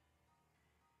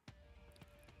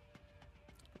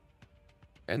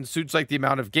 And suits like the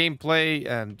amount of gameplay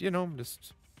and, you know,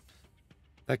 just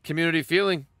that community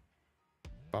feeling.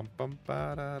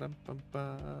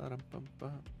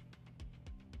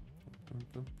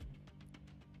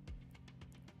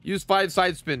 Use 5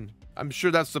 side spin. I'm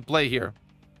sure that's the play here.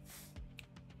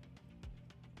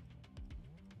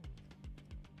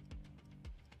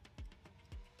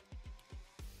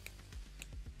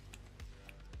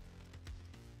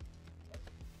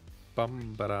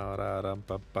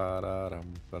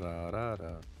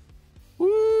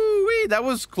 Woo-wee, that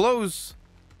was close.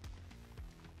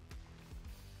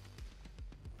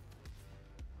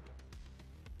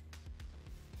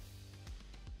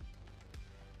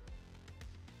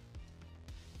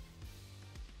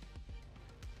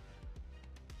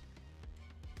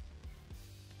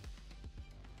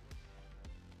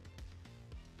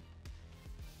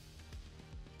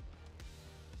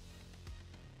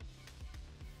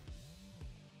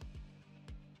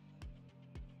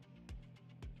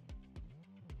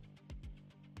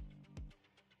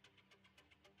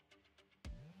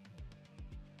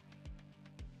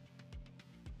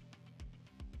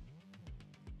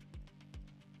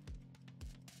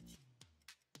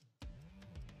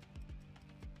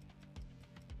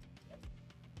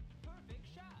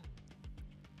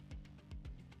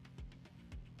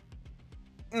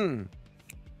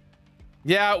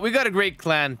 Yeah, we got a great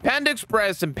clan. Panda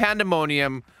Express and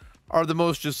Pandemonium are the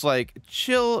most just like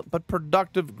chill but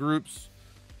productive groups.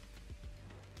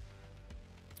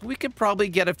 We could probably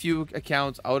get a few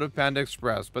accounts out of Panda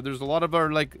Express, but there's a lot of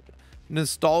our like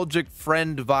nostalgic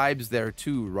friend vibes there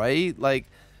too, right? Like,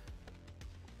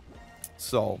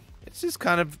 so it's just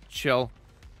kind of chill.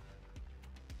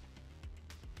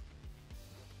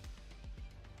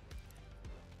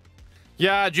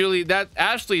 Yeah, Julie, that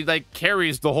Ashley like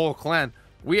carries the whole clan.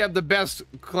 We have the best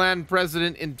clan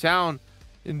president in town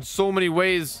in so many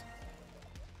ways.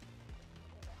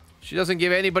 She doesn't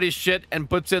give anybody shit and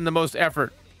puts in the most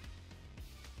effort.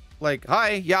 Like,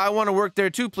 hi, yeah, I want to work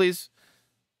there too, please.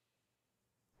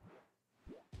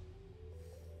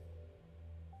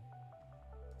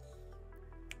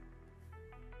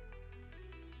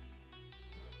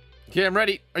 Okay, I'm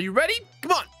ready. Are you ready?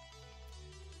 Come on.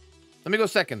 Let me go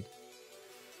second.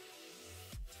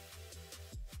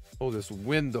 Oh, this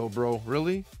wind though, bro.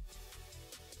 Really?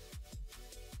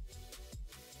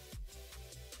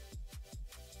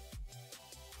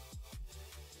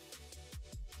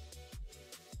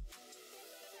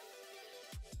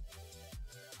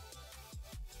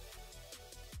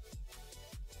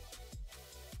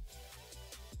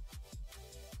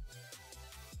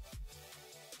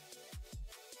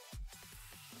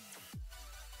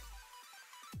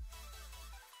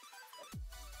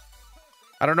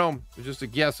 I don't know. It's just a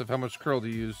guess of how much curl to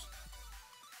use.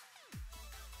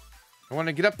 I want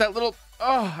to get up that little...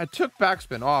 Oh, I took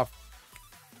backspin off.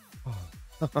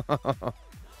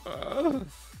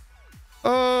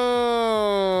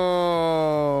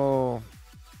 Oh.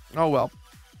 Oh, well.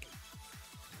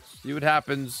 See what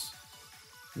happens.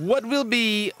 What will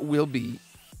be, will be.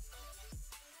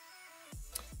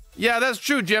 Yeah, that's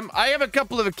true, Jim. I have a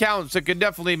couple of accounts that could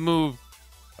definitely move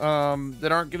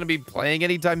that aren't going to be playing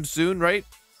anytime soon, right?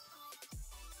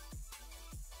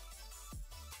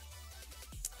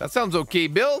 That sounds okay,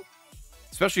 Bill.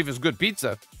 Especially if it's good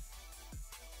pizza.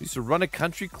 Used to run a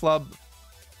country club.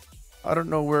 I don't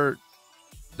know where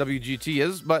WGT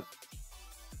is, but...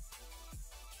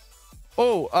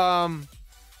 Oh,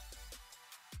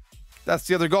 that's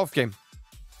the other golf game.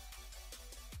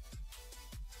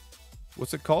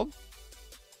 What's it called?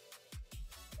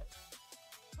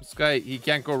 This guy, he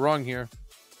can't go wrong here.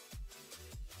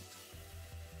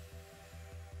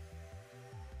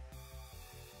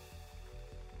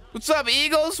 What's up,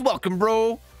 Eagles? Welcome,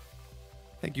 bro.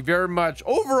 Thank you very much.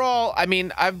 Overall, I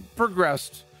mean, I've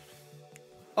progressed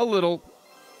a little.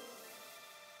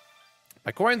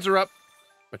 My coins are up.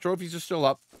 My trophies are still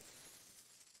up.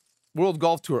 World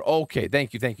Golf Tour. Okay,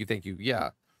 thank you, thank you, thank you. Yeah.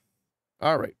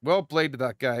 All right. Well played to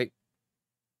that guy.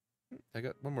 I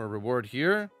got one more reward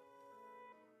here.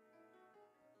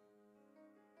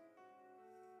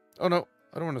 Oh, no.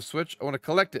 I don't want to switch. I want to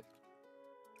collect it.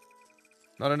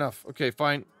 Not enough. Okay,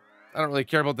 fine. I don't really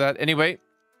care about that. Anyway.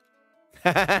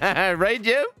 Right,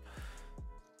 Jim?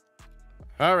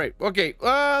 All right. Okay.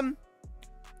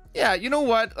 Yeah, you know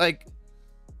what? Like,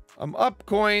 I'm up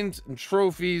coins and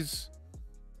trophies.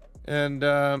 And, get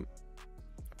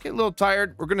a little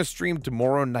tired. We're going to stream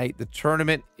tomorrow night, the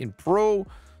tournament in Pro.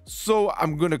 So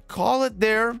I'm going to call it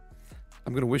there.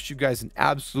 I'm going to wish you guys an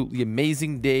absolutely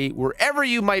amazing day wherever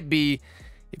you might be.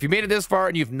 If you made it this far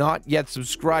and you've not yet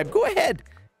subscribed, go ahead.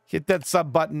 Hit that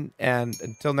sub button. And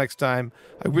until next time,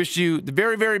 I wish you the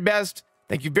very, very best.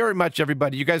 Thank you very much,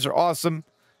 everybody. You guys are awesome.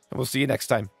 And we'll see you next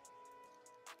time.